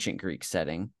your ancient Greek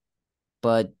setting,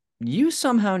 but you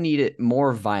somehow need it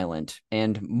more violent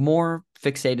and more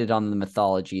fixated on the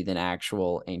mythology than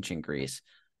actual ancient Greece,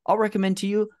 I'll recommend to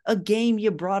you a game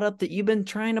you brought up that you've been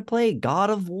trying to play, God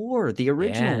of War, the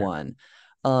original Yeah.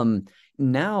 one.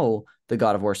 Now the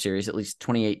God of War series, at least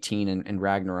 2018 and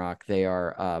Ragnarok,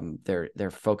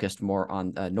 they're focused more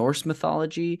on Norse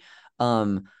mythology.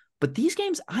 But these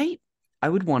games, I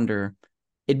would wonder,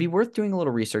 it'd be worth doing a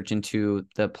little research into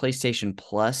the PlayStation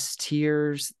Plus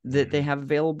tiers that they Mm-hmm. have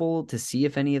available to see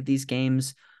if any of these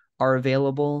games are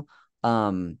available.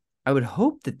 I would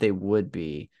hope that they would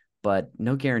be, but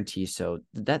no guarantee. So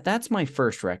that's my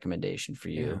first recommendation for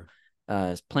Yeah. you.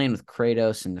 Is playing with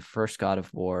Kratos in the first God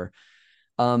of War.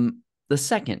 The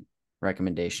second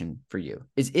recommendation for you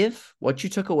is if what you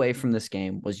took away from this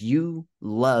game was you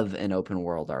love an open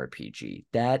world RPG,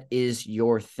 that is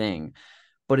your thing.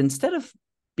 But instead of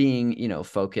being,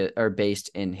 focused or based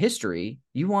in history,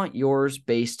 you want yours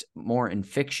based more in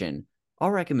fiction. I'll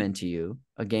recommend to you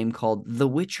a game called The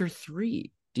Witcher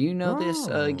 3. Do you know this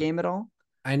Oh, game at all?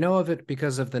 I know of it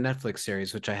because of the Netflix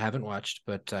series, which I haven't watched,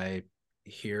 but I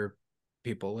hear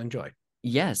people enjoy.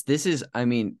 Yes, this is, I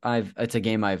mean, it's a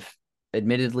game I've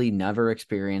admittedly never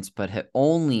experienced, but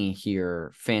only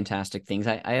hear fantastic things.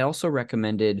 I also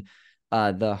recommended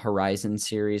the Horizon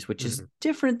series, which is Mm-hmm.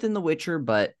 different than The Witcher,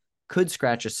 but could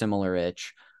scratch a similar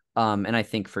itch. And I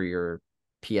think for your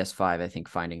PS5, I think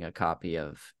finding a copy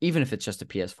of, even if it's just a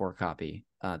PS4 copy,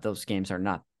 those games are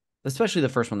not, especially the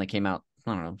first one that came out,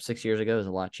 I don't know, 6 years ago, is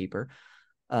a lot cheaper.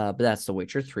 But that's The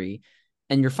Witcher 3.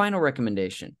 And your final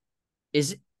recommendation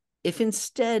is if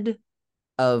instead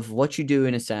of what you do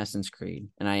in Assassin's Creed,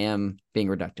 and I am being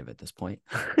reductive at this point,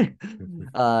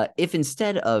 if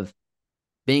instead of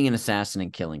being an assassin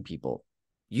and killing people.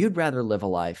 You'd rather live a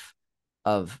life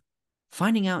of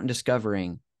finding out and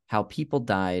discovering how people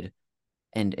died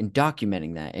and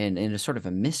documenting that in a sort of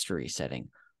a mystery setting.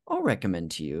 I'll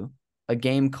recommend to you a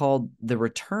game called The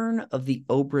Return of the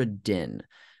Obra Dinn,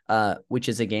 which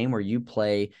is a game where you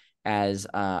play as,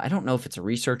 I don't know if it's a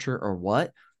researcher or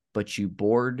what, but you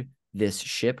board this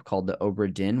ship called the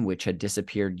Obra Dinn, which had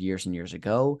disappeared years and years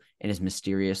ago and is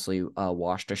mysteriously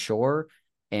washed ashore,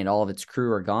 and all of its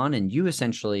crew are gone. And you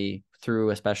essentially, through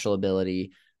a special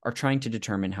ability, are trying to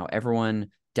determine how everyone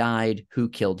died, who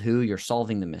killed who. You're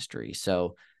solving the mystery.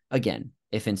 So again,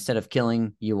 if instead of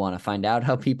killing, you want to find out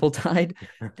how people died,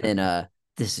 then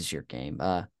this is your game.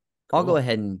 I'll go Cool.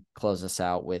 ahead and close us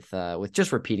out with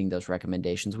just repeating those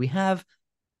recommendations. We have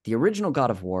the original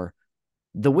God of War,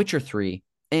 The Witcher 3,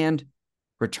 and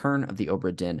Return of the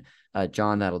Obra Dinn.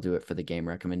 John, that'll do it for the game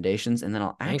recommendations. And then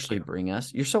I'll Thank actually you. bring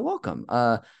us, you're so welcome,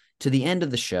 to the end of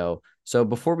the show. So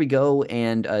before we go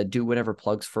and do whatever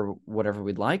plugs for whatever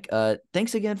we'd like,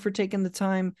 thanks again for taking the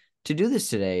time to do this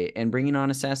today and bringing on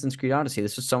Assassin's Creed Odyssey.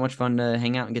 This was so much fun to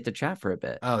hang out and get to chat for a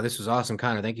bit. Oh, this was awesome,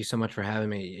 Connor. Thank you so much for having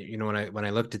me. When I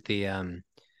looked at the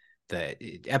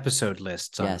episode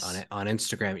lists Yes. on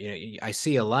Instagram, I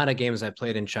see a lot of games I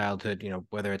played in childhood,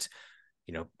 whether it's,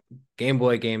 you know, Game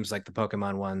Boy games like the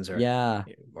Pokemon ones Yeah.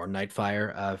 or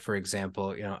Nightfire, for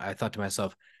example. I thought to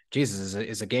myself, Jesus,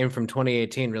 is a game from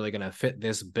 2018 really going to fit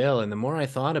this bill? And the more I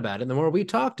thought about it, the more we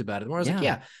talked about it, the more I was like,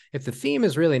 Yeah. yeah, if the theme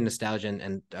is really nostalgia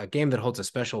and a game that holds a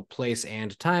special place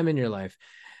and time in your life,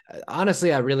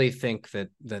 honestly, I really think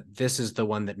that this is the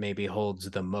one that maybe holds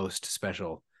the most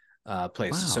special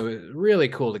place. So Wow. it's really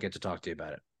cool to get to talk to you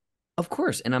about it. Of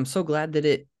course, and I'm so glad that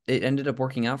it ended up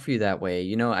working out for you that way.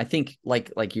 I think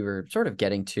like you were sort of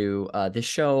getting to, this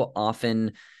show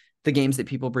often the games that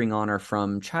people bring on are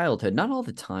from childhood, not all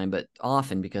the time, but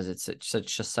often because it's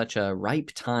such a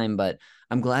ripe time. But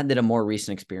I'm glad that a more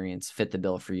recent experience fit the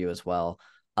bill for you as well.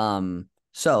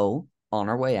 So on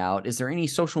our way out, is there any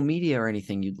social media or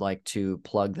anything you'd like to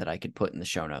plug that I could put in the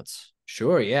show notes?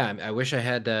 Sure, yeah. I wish I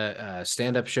had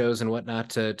stand-up shows and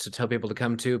whatnot to tell people to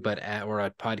come to, or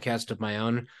a podcast of my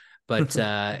own. But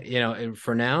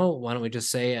for now, why don't we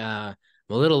just say I'm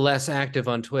a little less active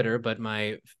on Twitter, but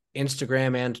my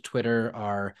Instagram and Twitter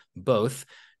are both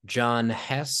John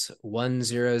Hess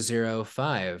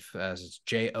 1005. It's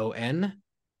Jon,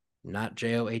 not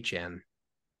John.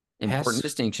 Important Hess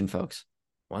distinction, folks.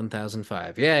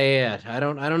 1005. Yeah. I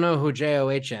don't know who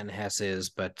John Hess is,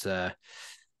 but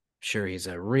sure, he's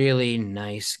a really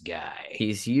nice guy.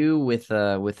 He's you with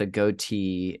a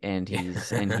goatee, and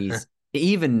he's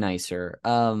even nicer.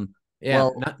 Yeah,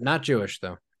 Well, not Jewish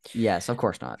though. yes, of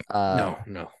course not.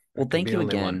 No, Well, there could thank be you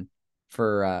only one. again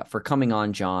for coming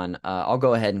on, John. I'll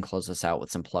go ahead and close this out with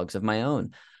some plugs of my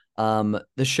own.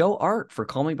 The show art for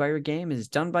Call Me by Your Game is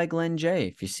done by Glenn J.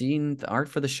 If you've seen the art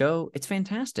for the show, it's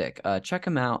fantastic. Check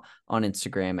him out on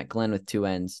Instagram at Glenn with two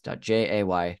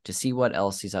N's.jay to see what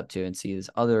else he's up to and see his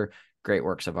other great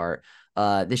works of art.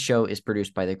 This show is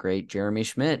produced by the great Jeremy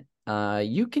Schmidt.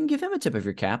 You can give him a tip of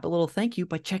your cap, a little thank you,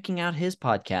 by checking out his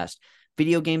podcast,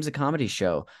 Video Games, a Comedy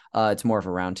Show. It's more of a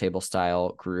roundtable style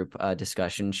group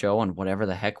discussion show on whatever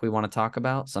the heck we want to talk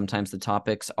about. Sometimes the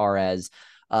topics are as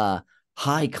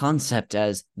high concept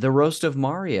as the roast of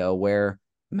Mario, where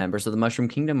members of the Mushroom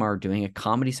Kingdom are doing a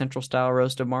Comedy Central style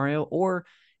roast of Mario, or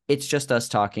it's just us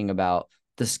talking about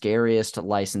the scariest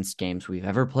licensed games we've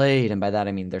ever played. And by that,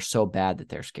 I mean they're so bad that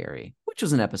they're scary, which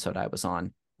was an episode I was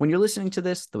on when you're listening to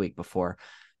this the week before.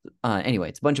 Anyway,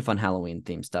 it's a bunch of fun Halloween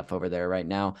themed stuff over there right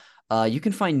now. You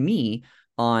can find me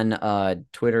on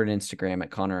Twitter and Instagram at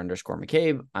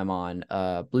Connor_McCabe. I'm on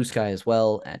Blue Sky as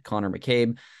well at Connor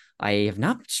McCabe. I have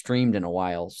not streamed in a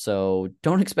while, so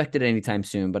don't expect it anytime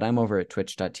soon, but I'm over at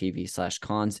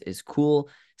twitch.tv/cons is cool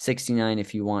 69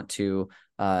 if you want to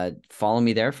follow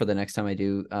me there for the next time I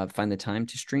do find the time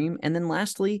to stream. And then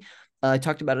lastly, I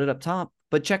talked about it up top,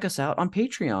 but check us out on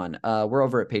Patreon. We're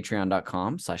over at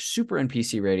patreon.com/super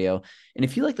NPC radio. And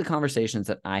if you like the conversations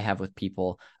that I have with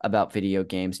people about video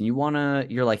games and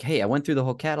you're like, hey, I went through the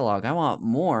whole catalog, I want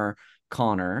more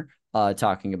Connor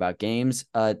talking about games,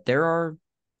 there are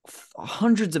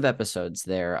hundreds of episodes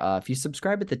there. If you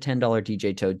subscribe at the $10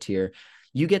 DJ Toad tier,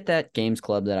 you get that games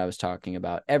club that I was talking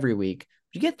about every week.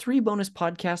 You get 3 bonus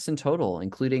podcasts in total,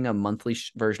 including a monthly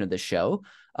version of the show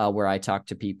where I talk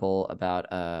to people about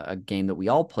a game that we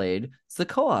all played. It's the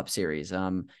co-op series.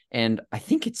 And I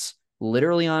think it's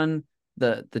literally on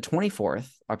the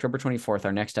 24th, October 24th,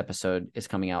 our next episode is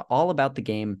coming out, all about the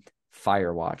game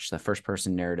Firewatch, the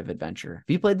first-person narrative adventure. Have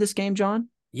you played this game, John?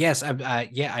 Yes,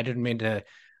 yeah. I didn't mean to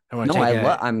I want to No, take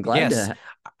a I'm glad yes. to.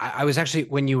 I was actually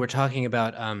when you were talking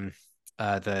about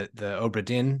the Obra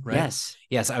Dinn, right? Yes.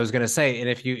 Yes, I was gonna say, and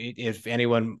if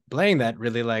anyone playing that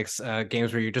really likes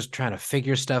games where you're just trying to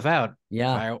figure stuff out,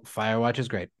 Yeah. Firewatch is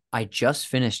great. I just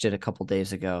finished it a couple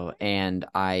days ago, and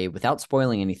without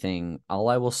spoiling anything, all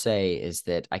I will say is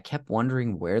that I kept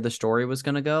wondering where the story was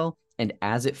going to go. And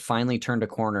as it finally turned a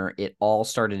corner, it all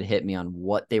started to hit me on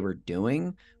what they were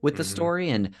doing with the Mm-hmm. story.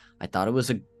 And I thought it was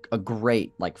a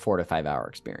great, like, 4 to 5 hour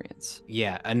experience.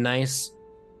 Yeah, a nice,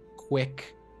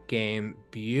 quick game,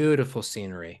 beautiful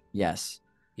scenery. Yes,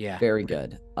 Yeah, very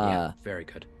good. yeah, very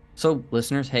good. So,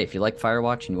 listeners, hey, if you like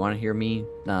Firewatch and you want to hear me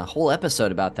a whole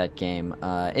episode about that game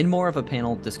in more of a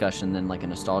panel discussion than like a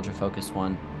nostalgia focused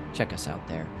one, check us out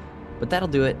there. But that'll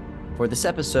do it for this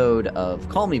episode of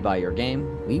Call Me By Your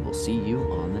Game. We will see you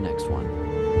on the next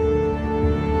one.